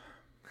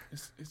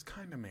it's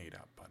kind of made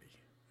up,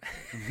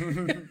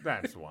 buddy.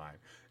 That's why.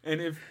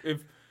 And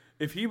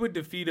if he would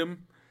defeat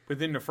him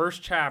within the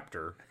first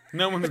chapter,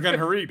 no one's going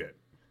to read it.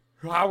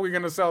 How are we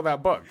going to sell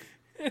that book?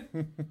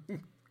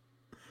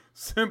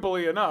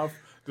 Simply enough,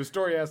 the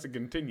story has to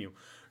continue.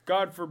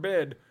 God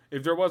forbid,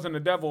 if there wasn't a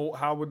devil,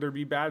 how would there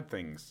be bad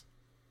things?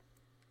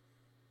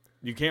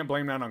 You can't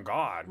blame that on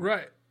God.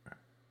 Right.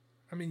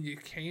 I mean, you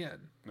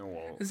can. No,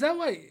 well, Is that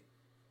why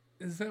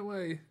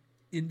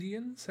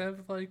Indians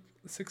have like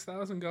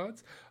 6,000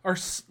 gods? Are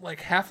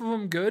like half of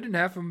them good and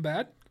half of them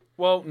bad?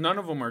 Well, none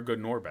of them are good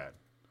nor bad.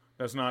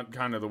 That's not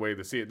kind of the way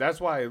to see it.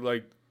 That's why,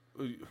 like,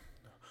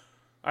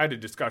 I had a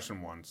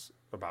discussion once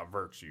about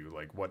virtue.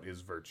 Like, what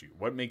is virtue?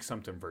 What makes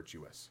something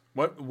virtuous?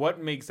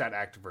 What makes that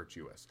act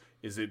virtuous?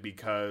 Is it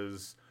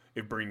because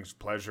it brings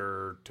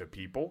pleasure to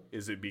people?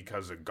 Is it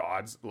because of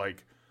gods?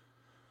 Like,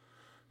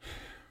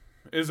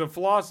 is a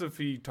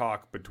philosophy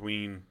talk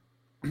between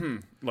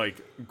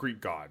like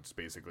Greek gods,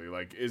 basically.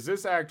 Like, is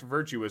this act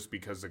virtuous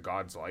because the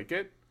gods like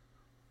it?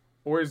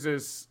 Or is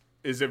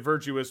it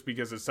virtuous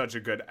because it's such a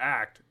good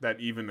act that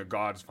even the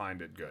gods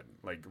find it good?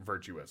 Like,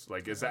 virtuous.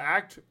 Like, is the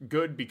act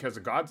good because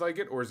the gods like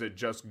it, or is it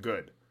just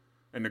good?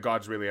 And the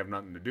gods really have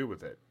nothing to do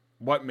with it.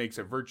 What makes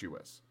it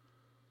virtuous?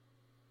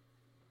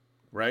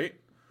 Right?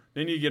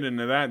 Then you get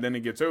into that, then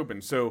it gets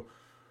open. So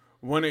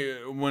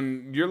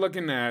when you're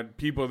looking at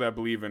people that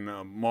believe in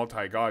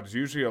multi-gods,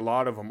 usually a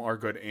lot of them are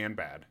good and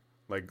bad.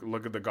 Like,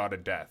 look at the god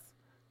of death.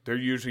 They're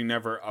usually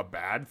never a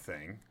bad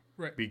thing.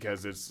 Right.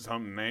 Because it's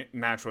something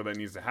natural that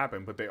needs to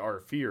happen, but they are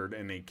feared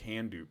and they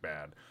can do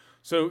bad.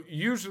 So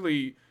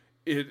usually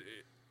it's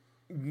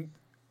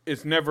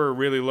never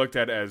really looked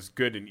at as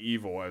good and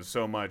evil as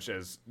so much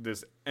as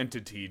this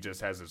entity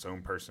just has its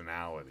own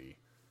personality.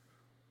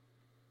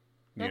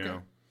 You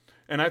know?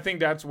 And I think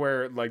that's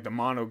where, like, the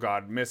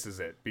monogod misses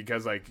it.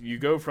 Because, like, you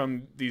go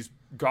from these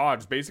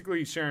gods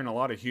basically sharing a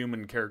lot of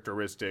human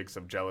characteristics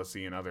of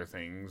jealousy and other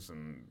things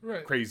and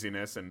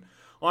craziness. And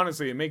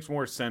honestly, it makes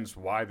more sense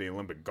why the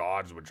Olympic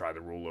gods would try to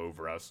rule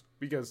over us.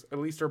 Because at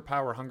least they're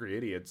power-hungry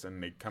idiots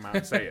and they come out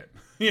and say it.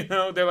 You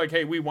know? They're like,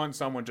 hey, we want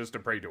someone just to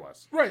pray to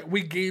us. Right.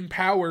 We gain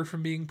power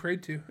from being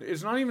prayed to.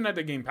 It's not even that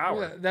they gain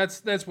power. Yeah,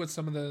 that's what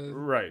some of the...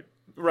 Right.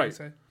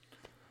 Say.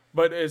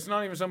 But it's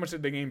not even so much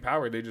that they gain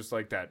power. They just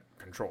like that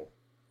control.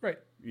 Right.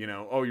 You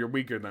know, oh, you're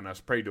weaker than us.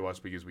 Pray to us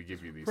because we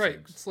give you these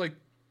things. It's like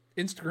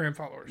Instagram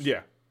followers.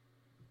 Yeah.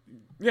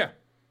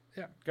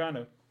 Kind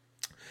of.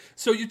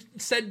 So you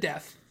said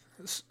death.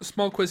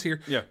 Small quiz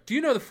here. Yeah. Do you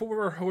know the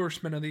 4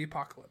 horsemen of the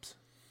apocalypse?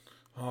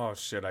 Oh,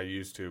 shit, I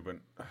used to, but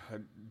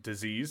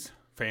disease,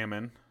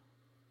 famine.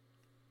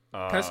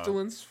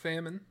 Pestilence,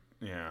 famine.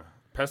 Yeah.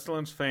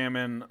 Pestilence,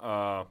 famine,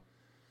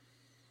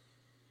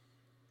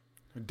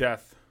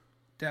 death.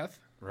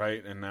 Death.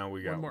 Right, and now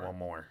we got one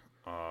more.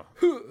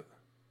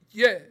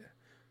 Yeah.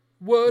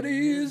 What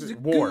is it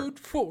War. good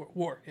for?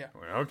 War, yeah.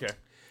 Okay.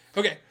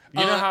 Okay.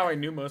 You know how I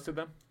knew most of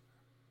them?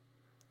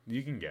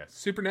 You can guess.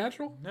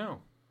 Supernatural?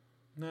 No.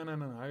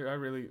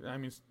 I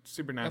mean,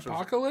 Supernatural.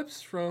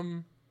 Apocalypse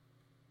from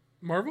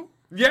Marvel?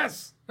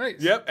 Yes. Nice.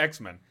 Yep,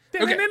 X-Men.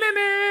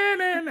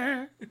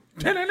 Okay.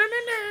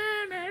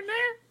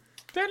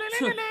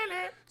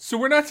 So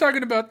we're not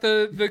talking about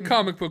the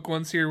comic book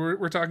ones here.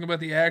 We're talking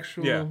about the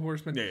actual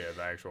horsemen. Yeah,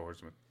 the actual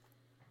horsemen.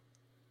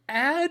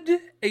 Add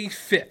a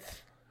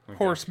 5th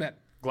horseman.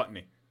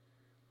 Gluttony.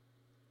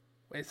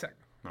 Wait a second.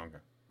 Okay.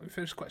 Let me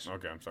finish the question.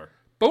 Okay, I'm sorry.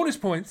 Bonus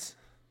points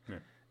Yeah.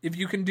 if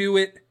you can do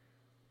it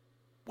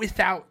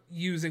without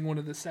using one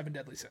of the 7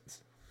 deadly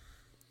sins.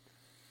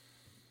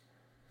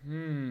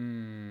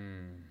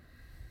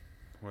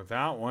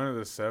 Without one of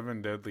the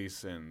 7 deadly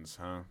sins,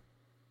 huh?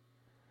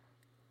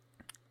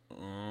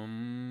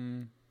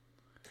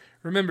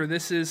 Remember,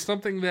 this is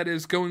something that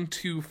is going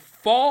to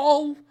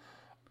fall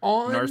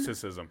on...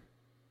 Narcissism.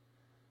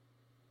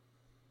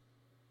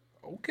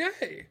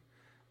 Okay.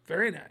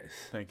 Very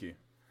nice. Thank you.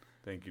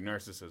 Thank you.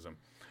 Narcissism.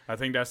 I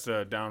think that's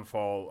the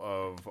downfall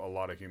of a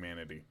lot of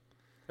humanity,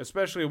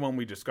 especially when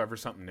we discover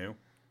something new.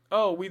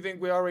 Oh, we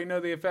think we already know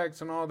the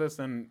effects and all this,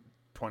 and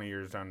 20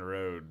 years down the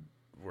road,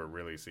 we're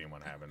really seeing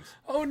what happens.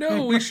 Oh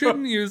no, we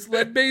shouldn't use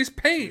lead-based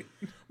paint.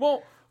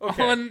 Well,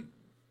 okay. On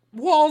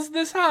walls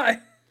this high.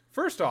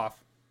 First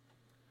off,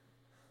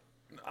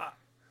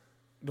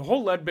 the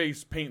whole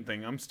lead-based paint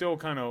thing, I'm still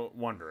kind of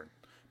wondering,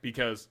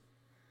 because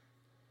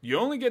you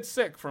only get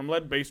sick from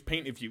lead-based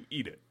paint if you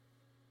eat it.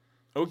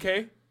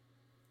 Okay?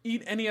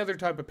 Eat any other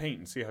type of paint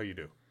and see how you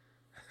do.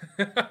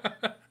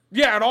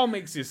 Yeah, it all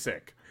makes you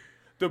sick.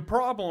 The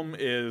problem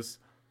is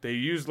they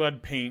use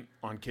lead paint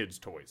on kids'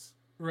 toys.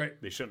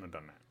 Right. They shouldn't have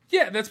done that.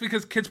 Yeah, that's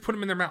because kids put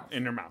them in their mouth.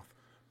 In their mouth.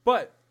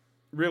 But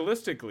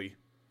realistically,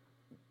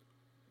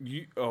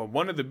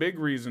 one of the big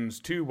reasons,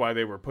 too, why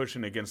they were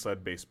pushing against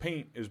lead-based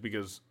paint is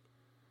because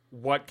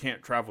what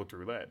can't travel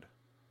through lead?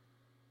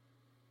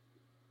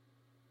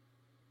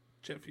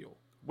 Jet fuel.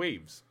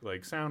 Waves,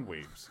 like sound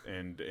waves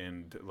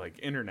and like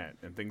internet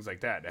and things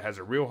like that. It has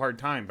a real hard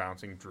time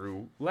bouncing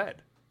through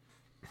lead.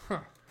 Huh.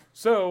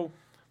 So,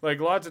 like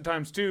lots of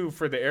times, too,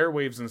 for the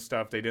airwaves and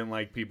stuff, they didn't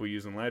like people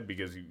using lead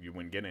because you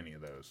wouldn't get any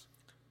of those.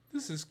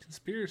 This is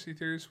conspiracy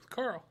theories with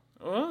Carl.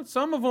 Well,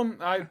 some of them,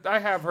 I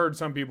have heard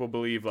some people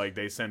believe like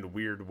they send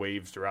weird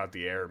waves throughout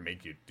the air and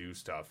make you do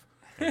stuff.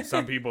 And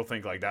some people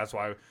think like that's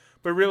why.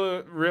 But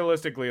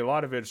realistically, a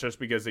lot of it's just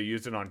because they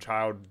used it on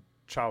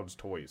child's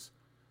toys,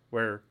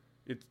 where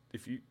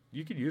if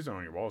you could use it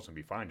on your walls and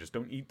be fine. Just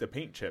don't eat the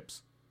paint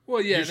chips.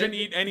 Well, yeah, you shouldn't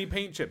eat any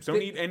paint chips.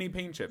 Don't eat any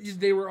paint chips.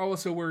 They were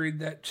also worried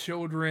that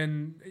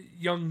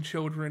young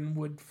children,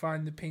 would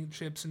find the paint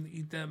chips and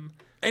eat them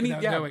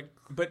without knowing.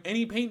 But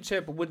any paint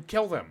chip would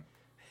kill them.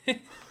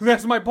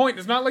 That's my point.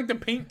 It's not like the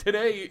paint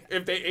today.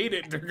 If they ate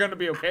it, they're gonna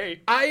be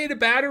okay. I ate a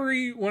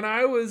battery when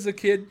I was a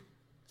kid.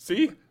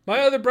 See, my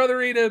other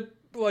brother ate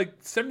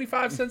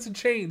 75 cents and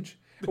change.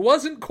 It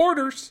wasn't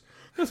quarters.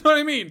 That's what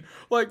I mean.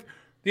 Like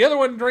the other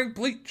one drank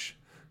bleach.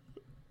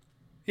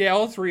 Yeah,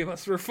 all three of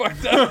us were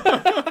fucked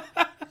up.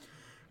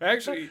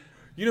 Actually,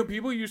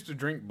 people used to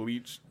drink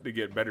bleach to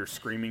get better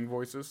screaming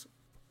voices.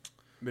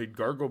 They'd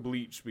gargle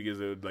bleach because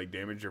it would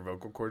damage your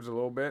vocal cords a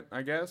little bit,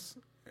 I guess.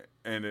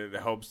 And it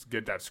helps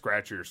get that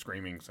scratchier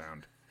screaming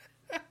sound.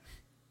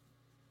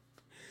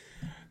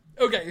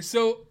 Okay,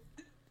 so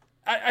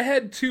I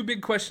had two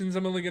big questions.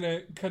 I'm only going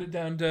to cut it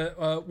down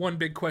to one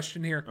big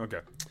question here.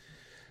 Okay.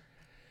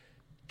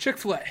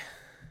 Chick-fil-A.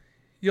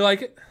 You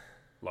like it?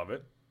 Love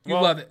it. You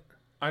love it.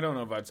 I don't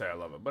know if I'd say I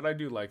love it, but I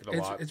do like it a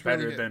lot. It's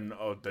better than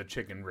the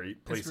chicken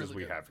places really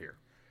we have here.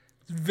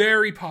 It's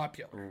very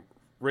popular.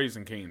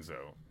 Raising Cane's,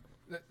 though.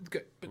 That's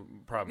good.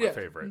 Probably my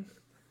favorite.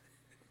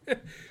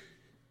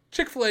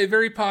 Chick-fil-A,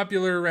 very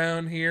popular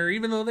around here,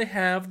 even though they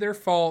have their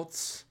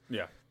faults.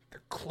 Yeah.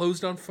 They're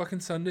closed on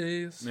fucking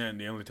Sundays. And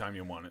the only time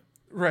you want it.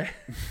 Right.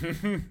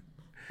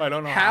 I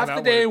don't know half how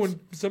that the day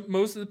works. when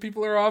most of the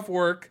people are off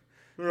work.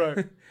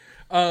 Right.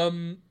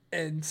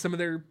 And some of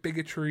their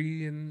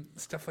bigotry and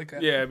stuff like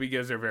that. Yeah,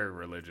 because they're very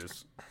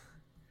religious.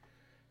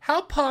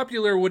 How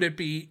popular would it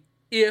be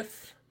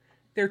if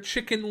their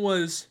chicken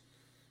was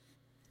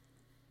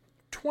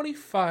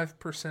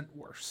 25%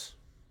 worse?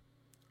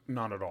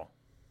 Not at all.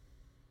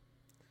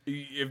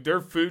 If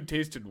their food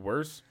tasted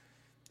worse,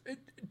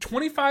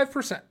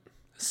 25%,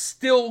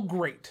 still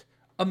great,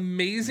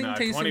 amazing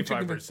tasting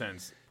chicken.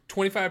 25%.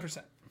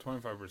 25%.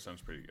 25%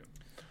 is pretty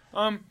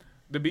good.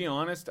 To be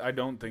honest, I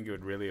don't think it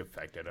would really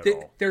affect it at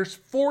all. There's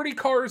 40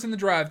 cars in the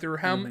drive-thru,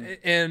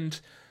 and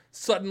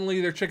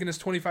suddenly their chicken is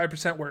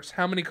 25% worse.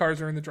 How many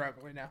cars are in the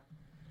driveway now?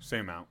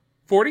 Same amount.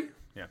 40?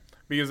 Yeah,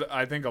 because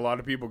I think a lot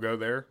of people go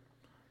there.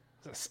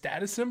 Is a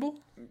status symbol?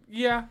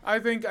 Yeah, I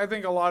think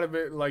a lot of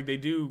it, they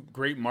do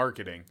great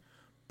marketing.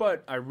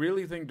 But I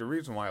really think the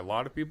reason why a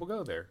lot of people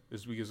go there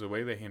is because of the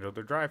way they handle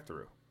their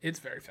drive-thru. It's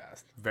very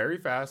fast. Very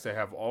fast. They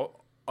have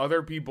all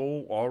other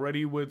people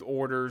already with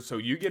orders, so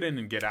you get in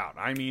and get out.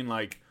 I mean,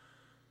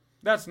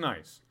 that's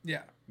nice.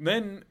 Yeah.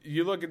 Then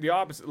you look at the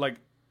opposite.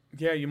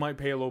 Yeah, you might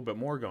pay a little bit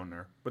more going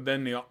there. But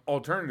then the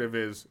alternative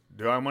is,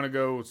 do I want to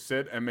go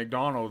sit at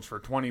McDonald's for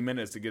 20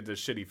 minutes to get this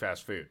shitty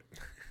fast food?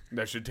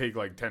 That should take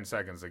 10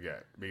 seconds to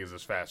get because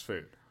it's fast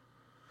food.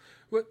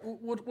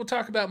 We'll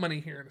talk about money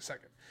here in a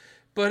second.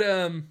 But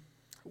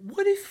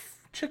what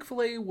if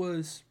Chick-fil-A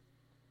was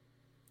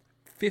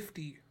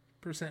 50%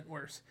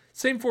 worse?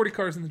 Same 40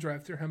 cars in the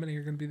drive-thru. How many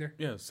are going to be there?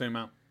 Yeah, same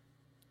amount.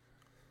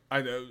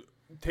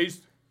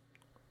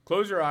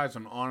 Close your eyes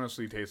and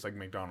honestly taste like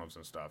McDonald's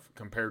and stuff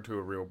compared to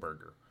a real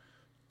burger.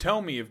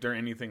 Tell me if they're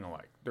anything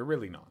alike. They're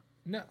really not.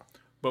 No.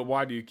 But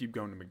why do you keep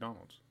going to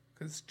McDonald's?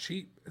 Because it's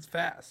cheap. It's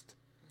fast.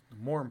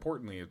 More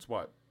importantly, it's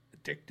what?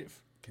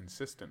 Addictive.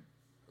 Consistent.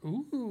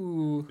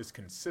 Ooh. It's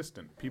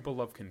consistent. People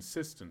love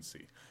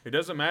consistency. It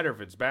doesn't matter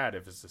if it's bad.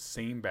 If it's the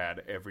same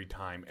bad every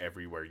time,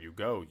 everywhere you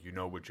go, you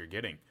know what you're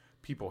getting.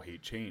 People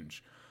hate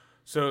change.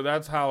 So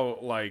that's how,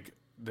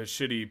 the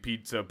shitty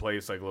pizza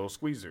place like Little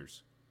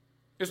Squeezers.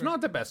 It's not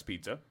the best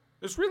pizza.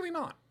 It's really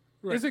not.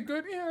 Right. Is it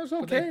good? Yeah, it's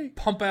okay. But they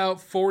pump out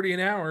 40 an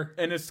hour.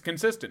 And it's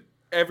consistent.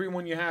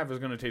 everyone you have is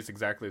going to taste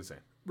exactly the same.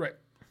 Right.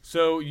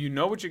 So you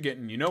know what you're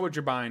getting, you know what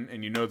you're buying,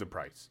 and you know the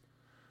price.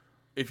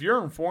 If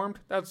you're informed,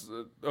 that's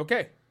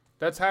okay.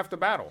 That's half the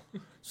battle.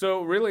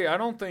 So really, I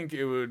don't think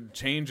it would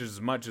change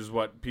as much as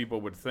what people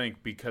would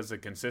think because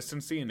of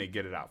consistency and they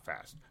get it out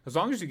fast. As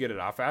long as you get it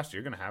out fast,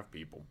 you're going to have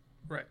people.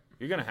 Right.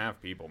 You're going to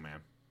have people,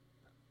 man.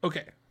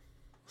 Okay.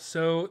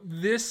 So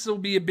this will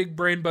be a big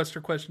brain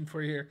buster question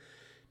for you here.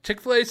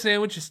 Chick-fil-A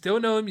sandwich, you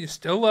still know them, you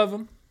still love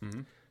them.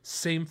 Mm-hmm.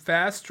 Same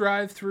fast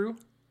drive-through.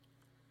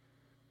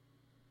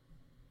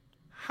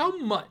 How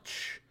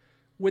much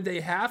would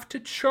they have to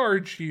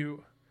charge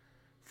you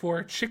for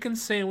a chicken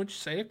sandwich,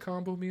 say a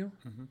combo meal,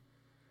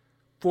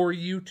 for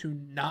you to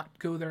not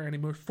go there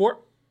anymore? For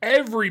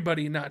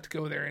everybody not to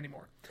go there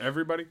anymore.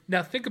 Everybody?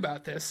 Now think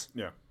about this.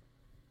 Yeah.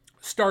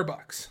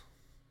 Starbucks.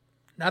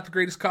 Not the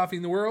greatest coffee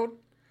in the world.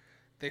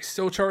 They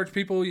still charge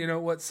people,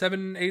 $7,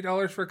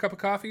 $8 for a cup of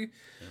coffee.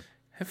 Yeah.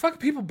 And fucking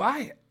people buy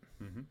it.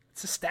 Mm-hmm.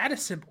 It's a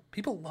status symbol.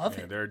 People love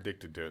it. They're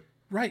addicted to it.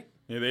 Right.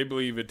 Yeah, they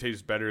believe it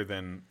tastes better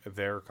than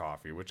their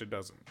coffee, which it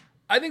doesn't.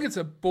 I think it's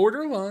a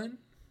borderline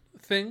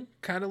thing,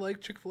 kind of like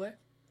Chick-fil-A.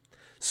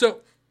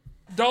 So,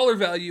 dollar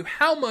value,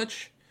 how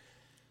much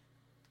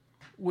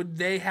would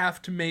they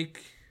have to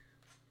make,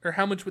 or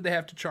how much would they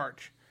have to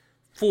charge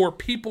for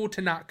people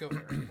to not go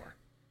there anymore?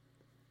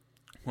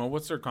 Well,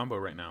 what's their combo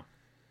right now?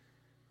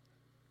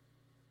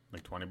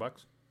 Like $20?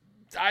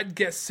 I'd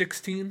guess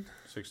 16.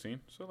 16?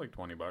 So like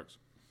 $20.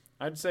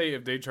 I'd say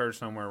if they charge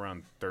somewhere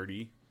around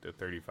 30 to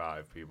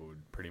 35, people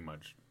would pretty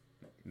much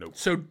nope.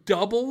 So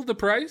double the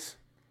price?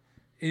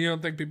 And you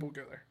don't think people would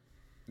go there?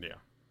 Yeah.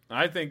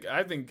 I think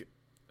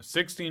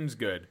 16's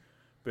good.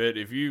 But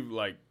if you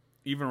like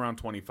even around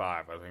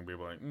 25, I think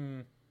people are like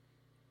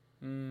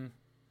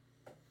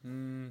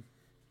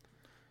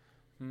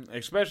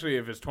especially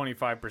if it's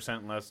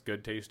 25% less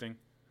good tasting.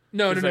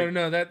 No.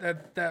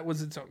 That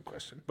was its own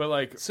question. But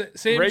like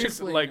same raise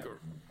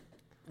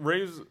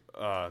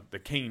the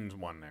Cane's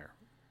one there.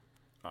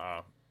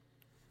 I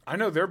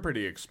know they're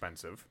pretty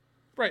expensive.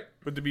 Right.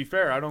 But to be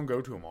fair, I don't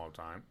go to them all the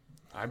time.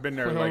 I've been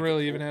there. We don't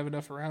really even have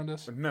enough around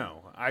us.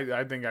 No,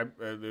 I think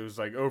it was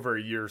like over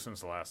a year since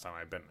the last time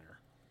I've been there.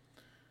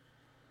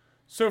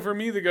 So for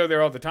me to go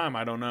there all the time,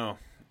 I don't know.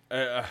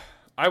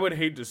 I would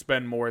hate to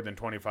spend more than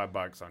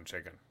 $25 on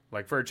chicken.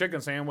 Like for a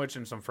chicken sandwich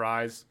and some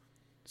fries,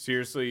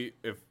 seriously,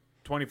 if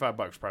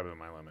 $25 probably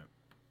my limit.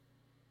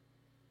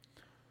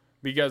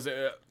 Because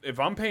if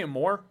I'm paying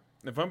more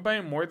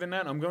than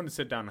that, I'm going to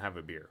sit down and have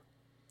a beer.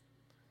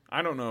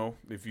 I don't know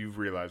if you've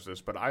realized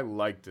this, but I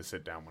like to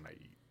sit down when I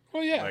eat.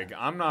 Well, yeah. Like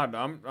I'm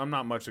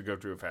not much to go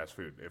to a fast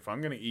food. If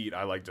I'm gonna eat,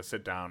 I like to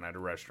sit down at a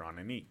restaurant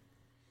and eat.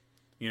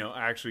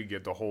 Actually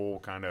get the whole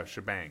kind of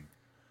shebang.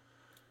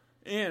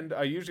 And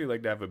I usually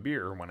like to have a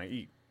beer when I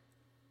eat.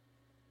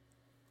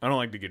 I don't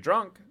like to get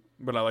drunk,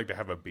 but I like to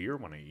have a beer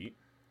when I eat.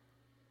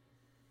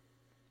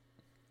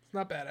 It's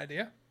not a bad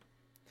idea.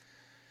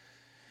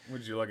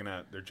 What are you looking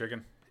at? Their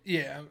chicken?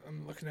 Yeah,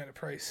 I'm looking at a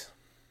price.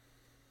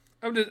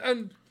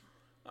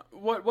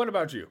 What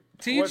about you?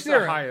 What's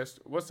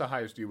the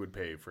highest you would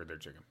pay for their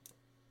chicken?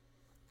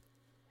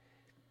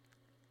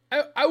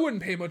 I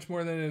wouldn't pay much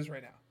more than it is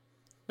right now.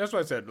 That's what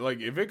I said. Like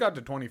if it got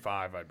to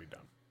 25, I'd be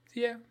done.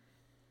 Yeah.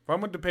 If I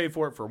went to pay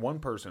for it for one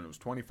person, it was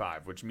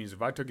 25, which means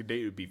if I took a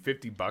date, it would be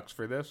 $50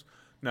 for this.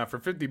 Now for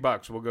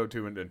 $50, we'll go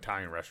to an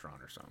Italian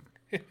restaurant or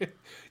something.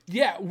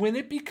 Yeah, when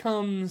it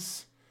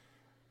becomes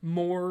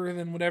more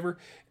than whatever.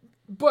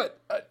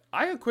 But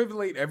I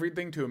equivalate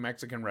everything to a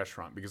Mexican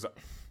restaurant because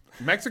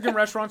Mexican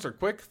restaurants are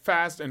quick,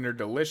 fast, and they're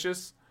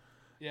delicious.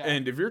 Yeah.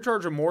 And if you're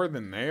charging more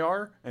than they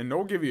are, and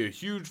they'll give you a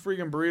huge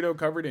freaking burrito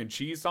covered in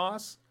cheese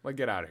sauce, like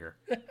get out of here.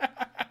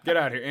 Get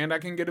out of here. And I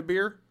can get a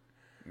beer?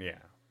 Yeah.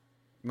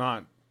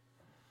 No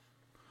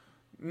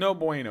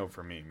bueno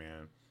for me,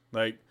 man.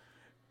 Like,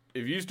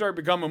 if you start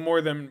becoming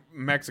more than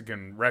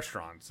Mexican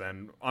restaurants,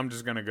 then I'm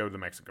just going to go to the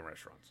Mexican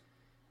restaurants.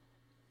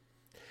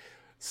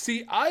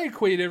 See, I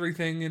equate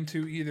everything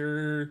into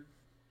either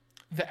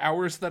the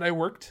hours that I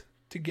worked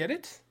to get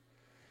it.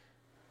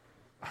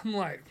 I'm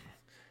like,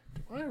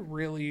 do I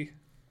really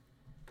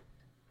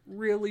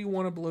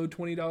want to blow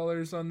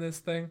 $20 on this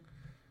thing?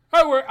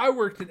 I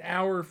worked an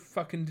hour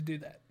fucking to do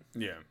that.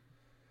 Yeah.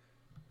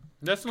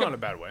 That's not a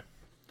bad way.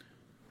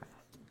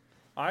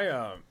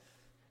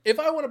 If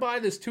I want to buy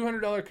this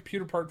 $200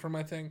 computer part for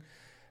my thing,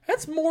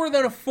 that's more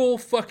than a full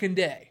fucking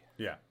day.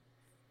 Yeah.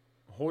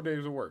 A whole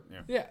day's of work.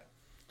 Yeah. Yeah.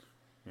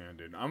 Yeah,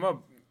 dude.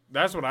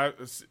 That's what I...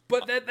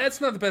 But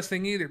that's not the best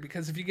thing either,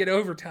 because if you get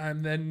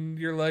overtime, then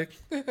you're like,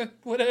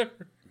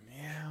 whatever.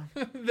 Yeah.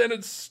 Then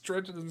it's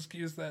stretches and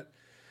skews that.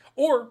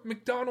 Or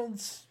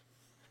McDonald's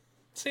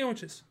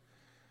sandwiches.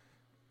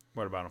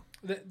 What about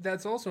them?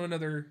 That's also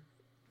another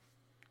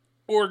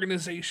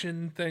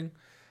organization thing.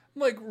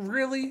 I'm like,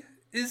 really?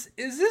 Is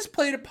this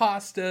plate of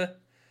pasta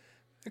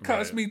that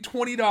cost me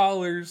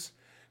 $20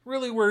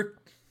 really worth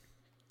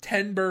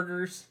 10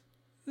 burgers?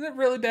 Is it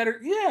really better?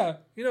 Yeah.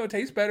 It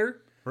tastes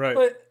better. Right.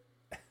 But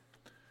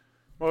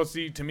well,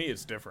 see, to me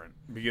it's different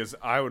because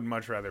I would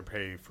much rather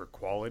pay for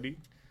quality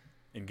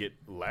and get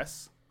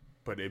less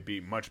but it'd be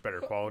much better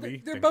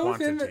quality They're than both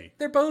quantity.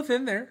 they're both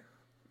in there.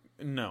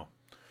 No.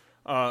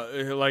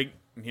 Like,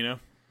 you know,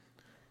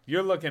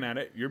 you're looking at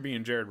it, you're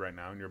being Jared right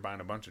now, and you're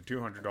buying a bunch of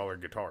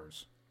 $200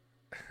 guitars.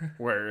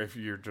 Where if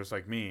you're just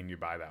like me and you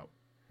buy that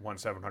one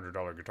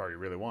 $700 guitar you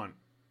really want,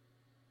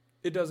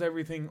 it does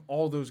everything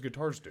all those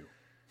guitars do.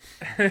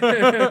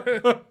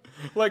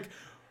 Like,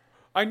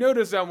 I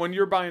noticed that when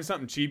you're buying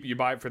something cheap, you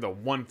buy it for the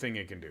one thing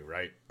it can do,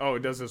 right? Oh,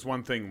 it does this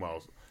one thing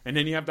well. And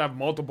then you have to have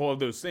multiple of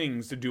those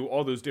things to do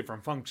all those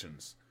different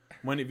functions.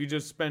 When if you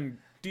just spend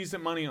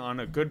decent money on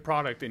a good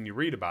product and you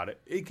read about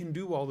it, it can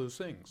do all those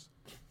things.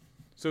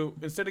 So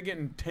instead of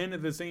getting 10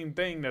 of the same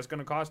thing that's going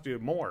to cost you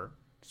more,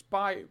 just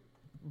buy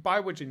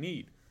what you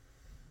need.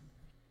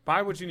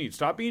 Buy what you need.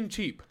 Stop being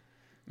cheap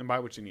and buy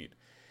what you need.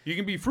 You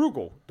can be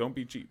frugal. Don't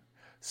be cheap.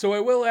 So I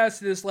will ask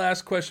this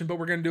last question, but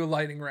we're going to do a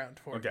lightning round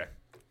for it.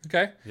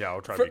 Okay? Yeah,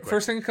 I'll try to be quick.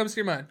 First thing that comes to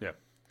your mind. Yeah.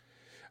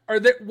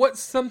 What's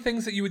some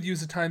things that you would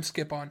use a time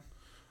skip on?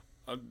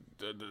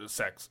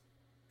 Sex.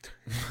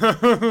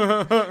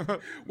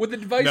 Would the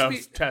device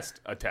be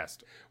a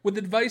test? Would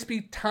the device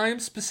be time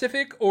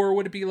specific, or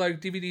would it be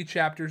like DVD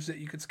chapters that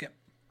you could skip?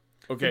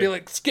 Okay. Would it be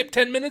like skip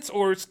 10 minutes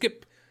or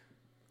skip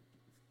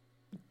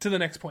to the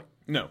next point?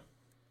 No.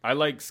 I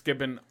like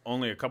skipping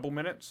only a couple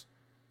minutes.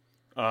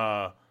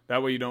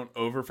 That way you don't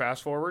over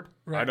fast forward.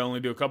 Right. I'd only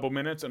do a couple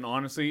minutes, and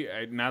honestly,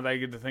 now that I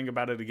get to think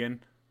about it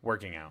again,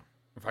 working out.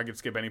 If I could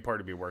skip any part,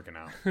 it'd be working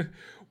out.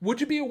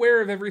 Would you be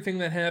aware of everything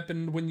that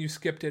happened when you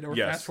skipped it or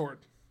Yes. fast forward?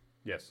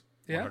 Yes.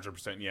 Yeah?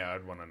 100%. Yeah,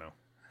 I'd want to know.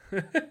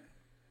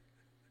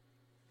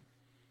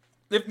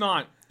 If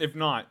not,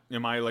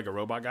 am I like a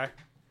robot guy?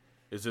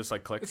 Is this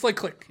like click? It's like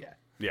click, yeah.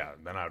 Yeah,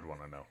 then I'd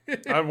want to know.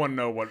 I'd want to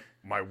know what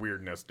my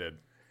weirdness did.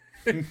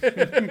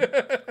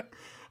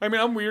 I mean,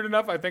 I'm weird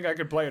enough. I think I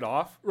could play it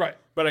off. Right.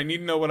 But I need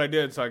to know what I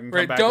did so I can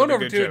come back Don't with a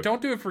good overdo it. joke.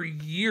 Don't do it for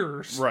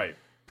years. Right.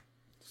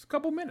 Just a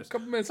couple minutes.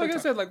 Like I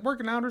said, like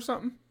working out or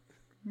something.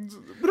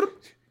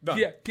 Done.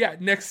 Yeah.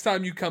 Next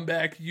time you come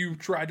back, you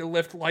try to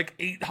lift like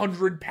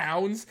 800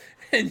 pounds,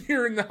 and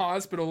you're in the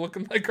hospital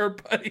looking like our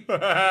buddy.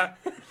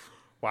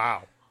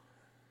 Wow.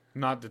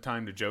 Not the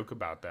time to joke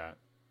about that.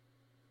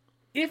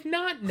 If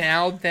not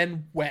now,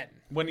 then when?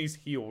 When he's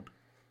healed.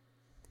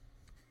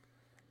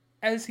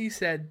 As he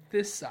said,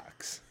 this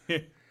sucks.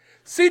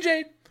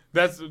 CJ.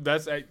 That's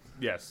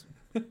yes.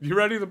 You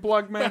ready to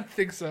plug, I man?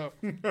 think so.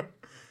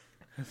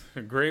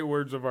 Great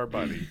words of our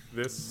buddy.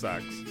 This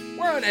sucks.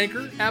 We're on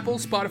Anchor, Apple,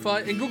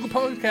 Spotify, and Google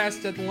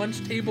Podcasts at the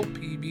Lunch Table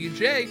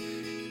PBJ.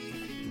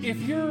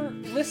 If you're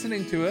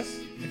listening to us,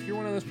 if you're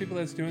one of those people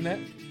that's doing that,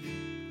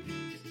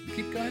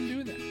 keep going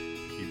doing that.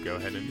 Keep go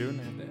ahead and doing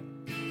that.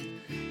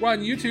 We're on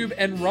YouTube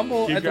and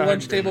Rumble at the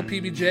Lunch Table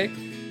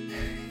PBJ.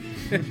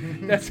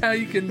 That's how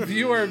you can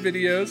view our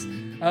videos.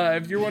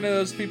 If you're one of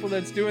those people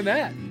that's doing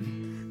that,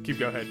 keep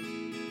go ahead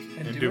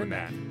and doing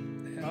that.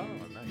 Yeah. Oh,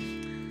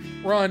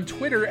 nice. We're on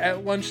Twitter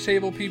at Lunch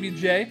Table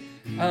PBJ.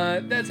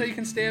 That's how you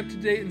can stay up to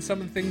date in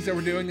some of the things that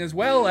we're doing, as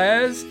well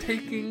as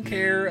taking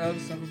care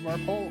of some of our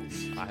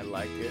polls. I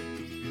like it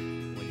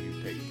when you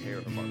take care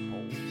of our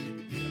polls.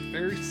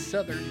 Very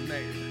southern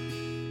there.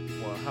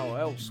 Well, how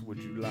else would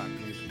you like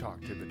me to talk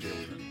to the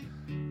children?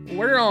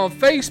 We're on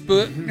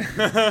Facebook,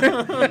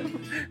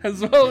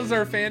 as well as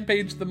our fan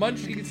page, The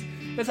Munchies.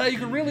 That's how you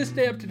can really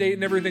stay up to date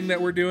in everything that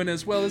we're doing,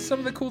 as well as some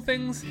of the cool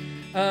things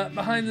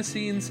behind the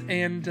scenes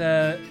and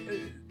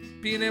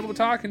being able to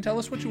talk and tell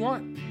us what you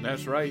want.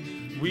 That's right.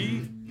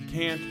 We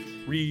can't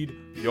read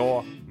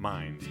your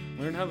minds.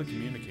 Learn how to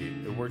communicate.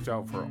 It works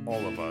out for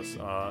all of us.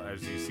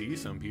 As you see,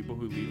 some people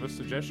who leave us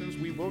suggestions,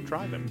 we will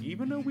try them,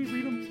 even though we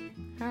read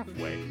them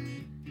halfway.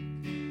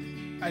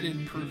 I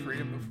didn't proofread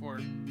them before.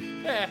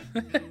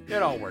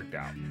 It all worked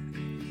out.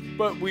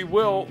 But we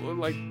will,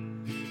 we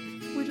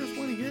just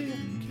want to hear you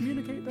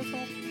communicate, that's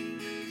all.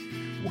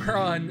 We're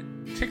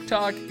on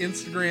TikTok,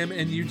 Instagram,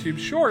 and YouTube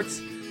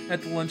Shorts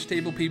at the Lunch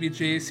Table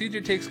PBJ.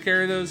 CJ takes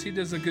care of those. He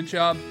does a good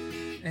job.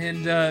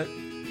 And,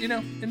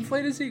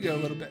 inflate his ego a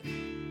little bit.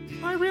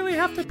 I really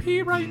have to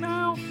pee right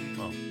now.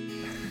 Oh.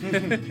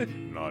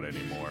 Not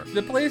anymore.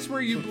 The place where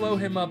you blow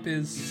him up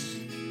is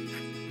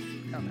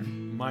down there.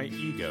 My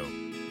ego.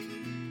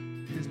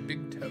 His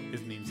big toe.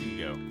 His name's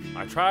Ego.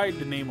 I tried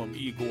to name him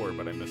Igor,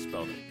 but I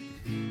misspelled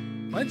it.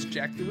 Mine's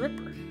Jack the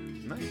Ripper.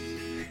 Nice.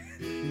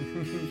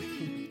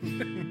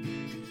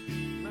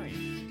 Nice.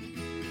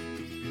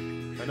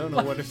 I don't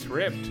know what it's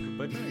ripped,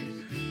 but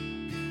nice.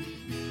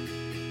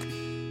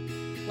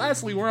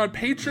 Lastly, we're on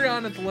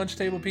Patreon at the Lunch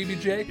Table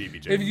PBJ.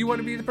 PBJ. If you want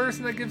to be the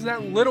person that gives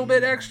that little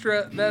bit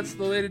extra, that's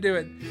the way to do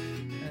it.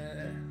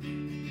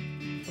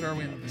 What are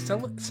we on?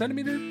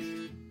 Centimeter?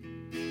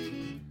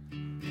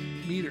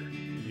 Meter.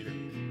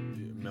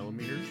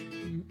 Millimeters?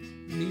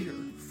 Meter.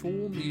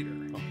 Full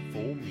meter. A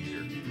full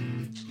meter.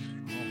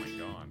 Oh my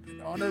god. In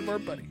honor of our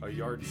buddy. A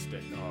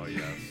yardstick. Oh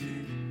yes.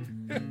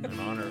 In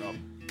honor of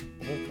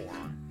whole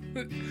forearm.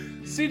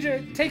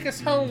 CJ, take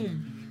us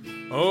home.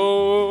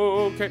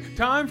 Okay.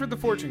 Time for the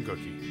fortune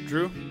cookie.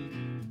 Drew,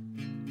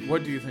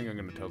 what do you think I'm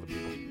going to tell the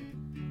people?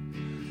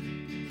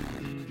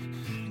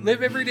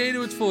 Live every day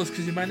to its fullest,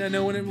 because you might not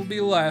know when it will be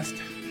the last.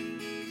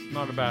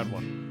 Not a bad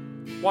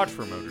one. Watch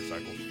for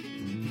motorcycles.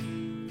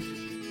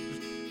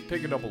 Just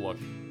take a double look.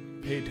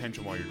 Pay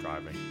attention while you're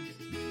driving.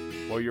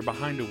 While you're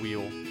behind a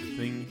wheel, the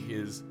thing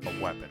is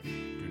a weapon.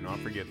 Do not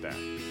forget that.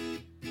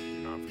 Do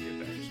not forget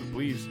that. So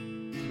please,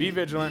 be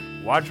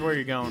vigilant. Watch where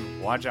you're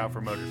going. Watch out for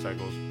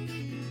motorcycles.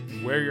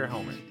 Wear your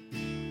helmet.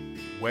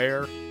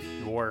 Wear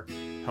your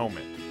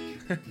helmet.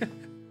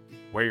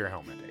 Wear your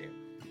helmet.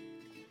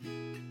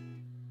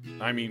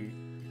 I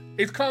mean,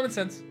 it's common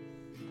sense.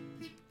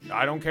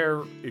 I don't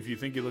care if you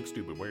think you look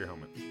stupid. Wear your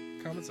helmet.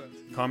 Common sense.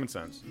 Common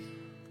sense.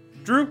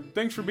 Drew,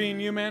 thanks for being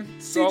you, man.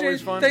 It's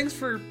always fun. Thanks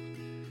for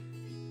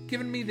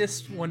giving me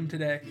this one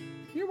today.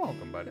 You're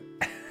welcome, buddy.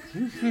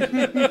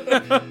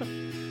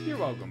 You're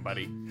welcome,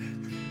 buddy.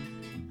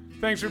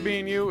 Thanks for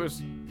being you.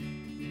 It's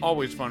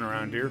always fun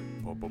around here.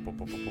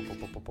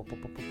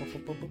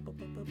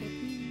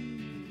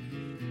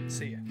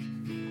 See ya.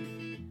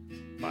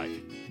 Bye.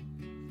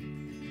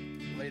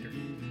 Later.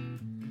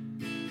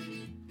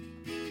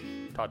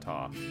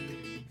 Ta-ta.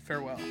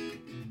 Farewell.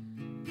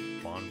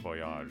 Bon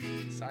voyage.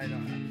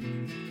 Sayonara.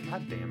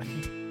 God damn it.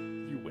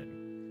 You win.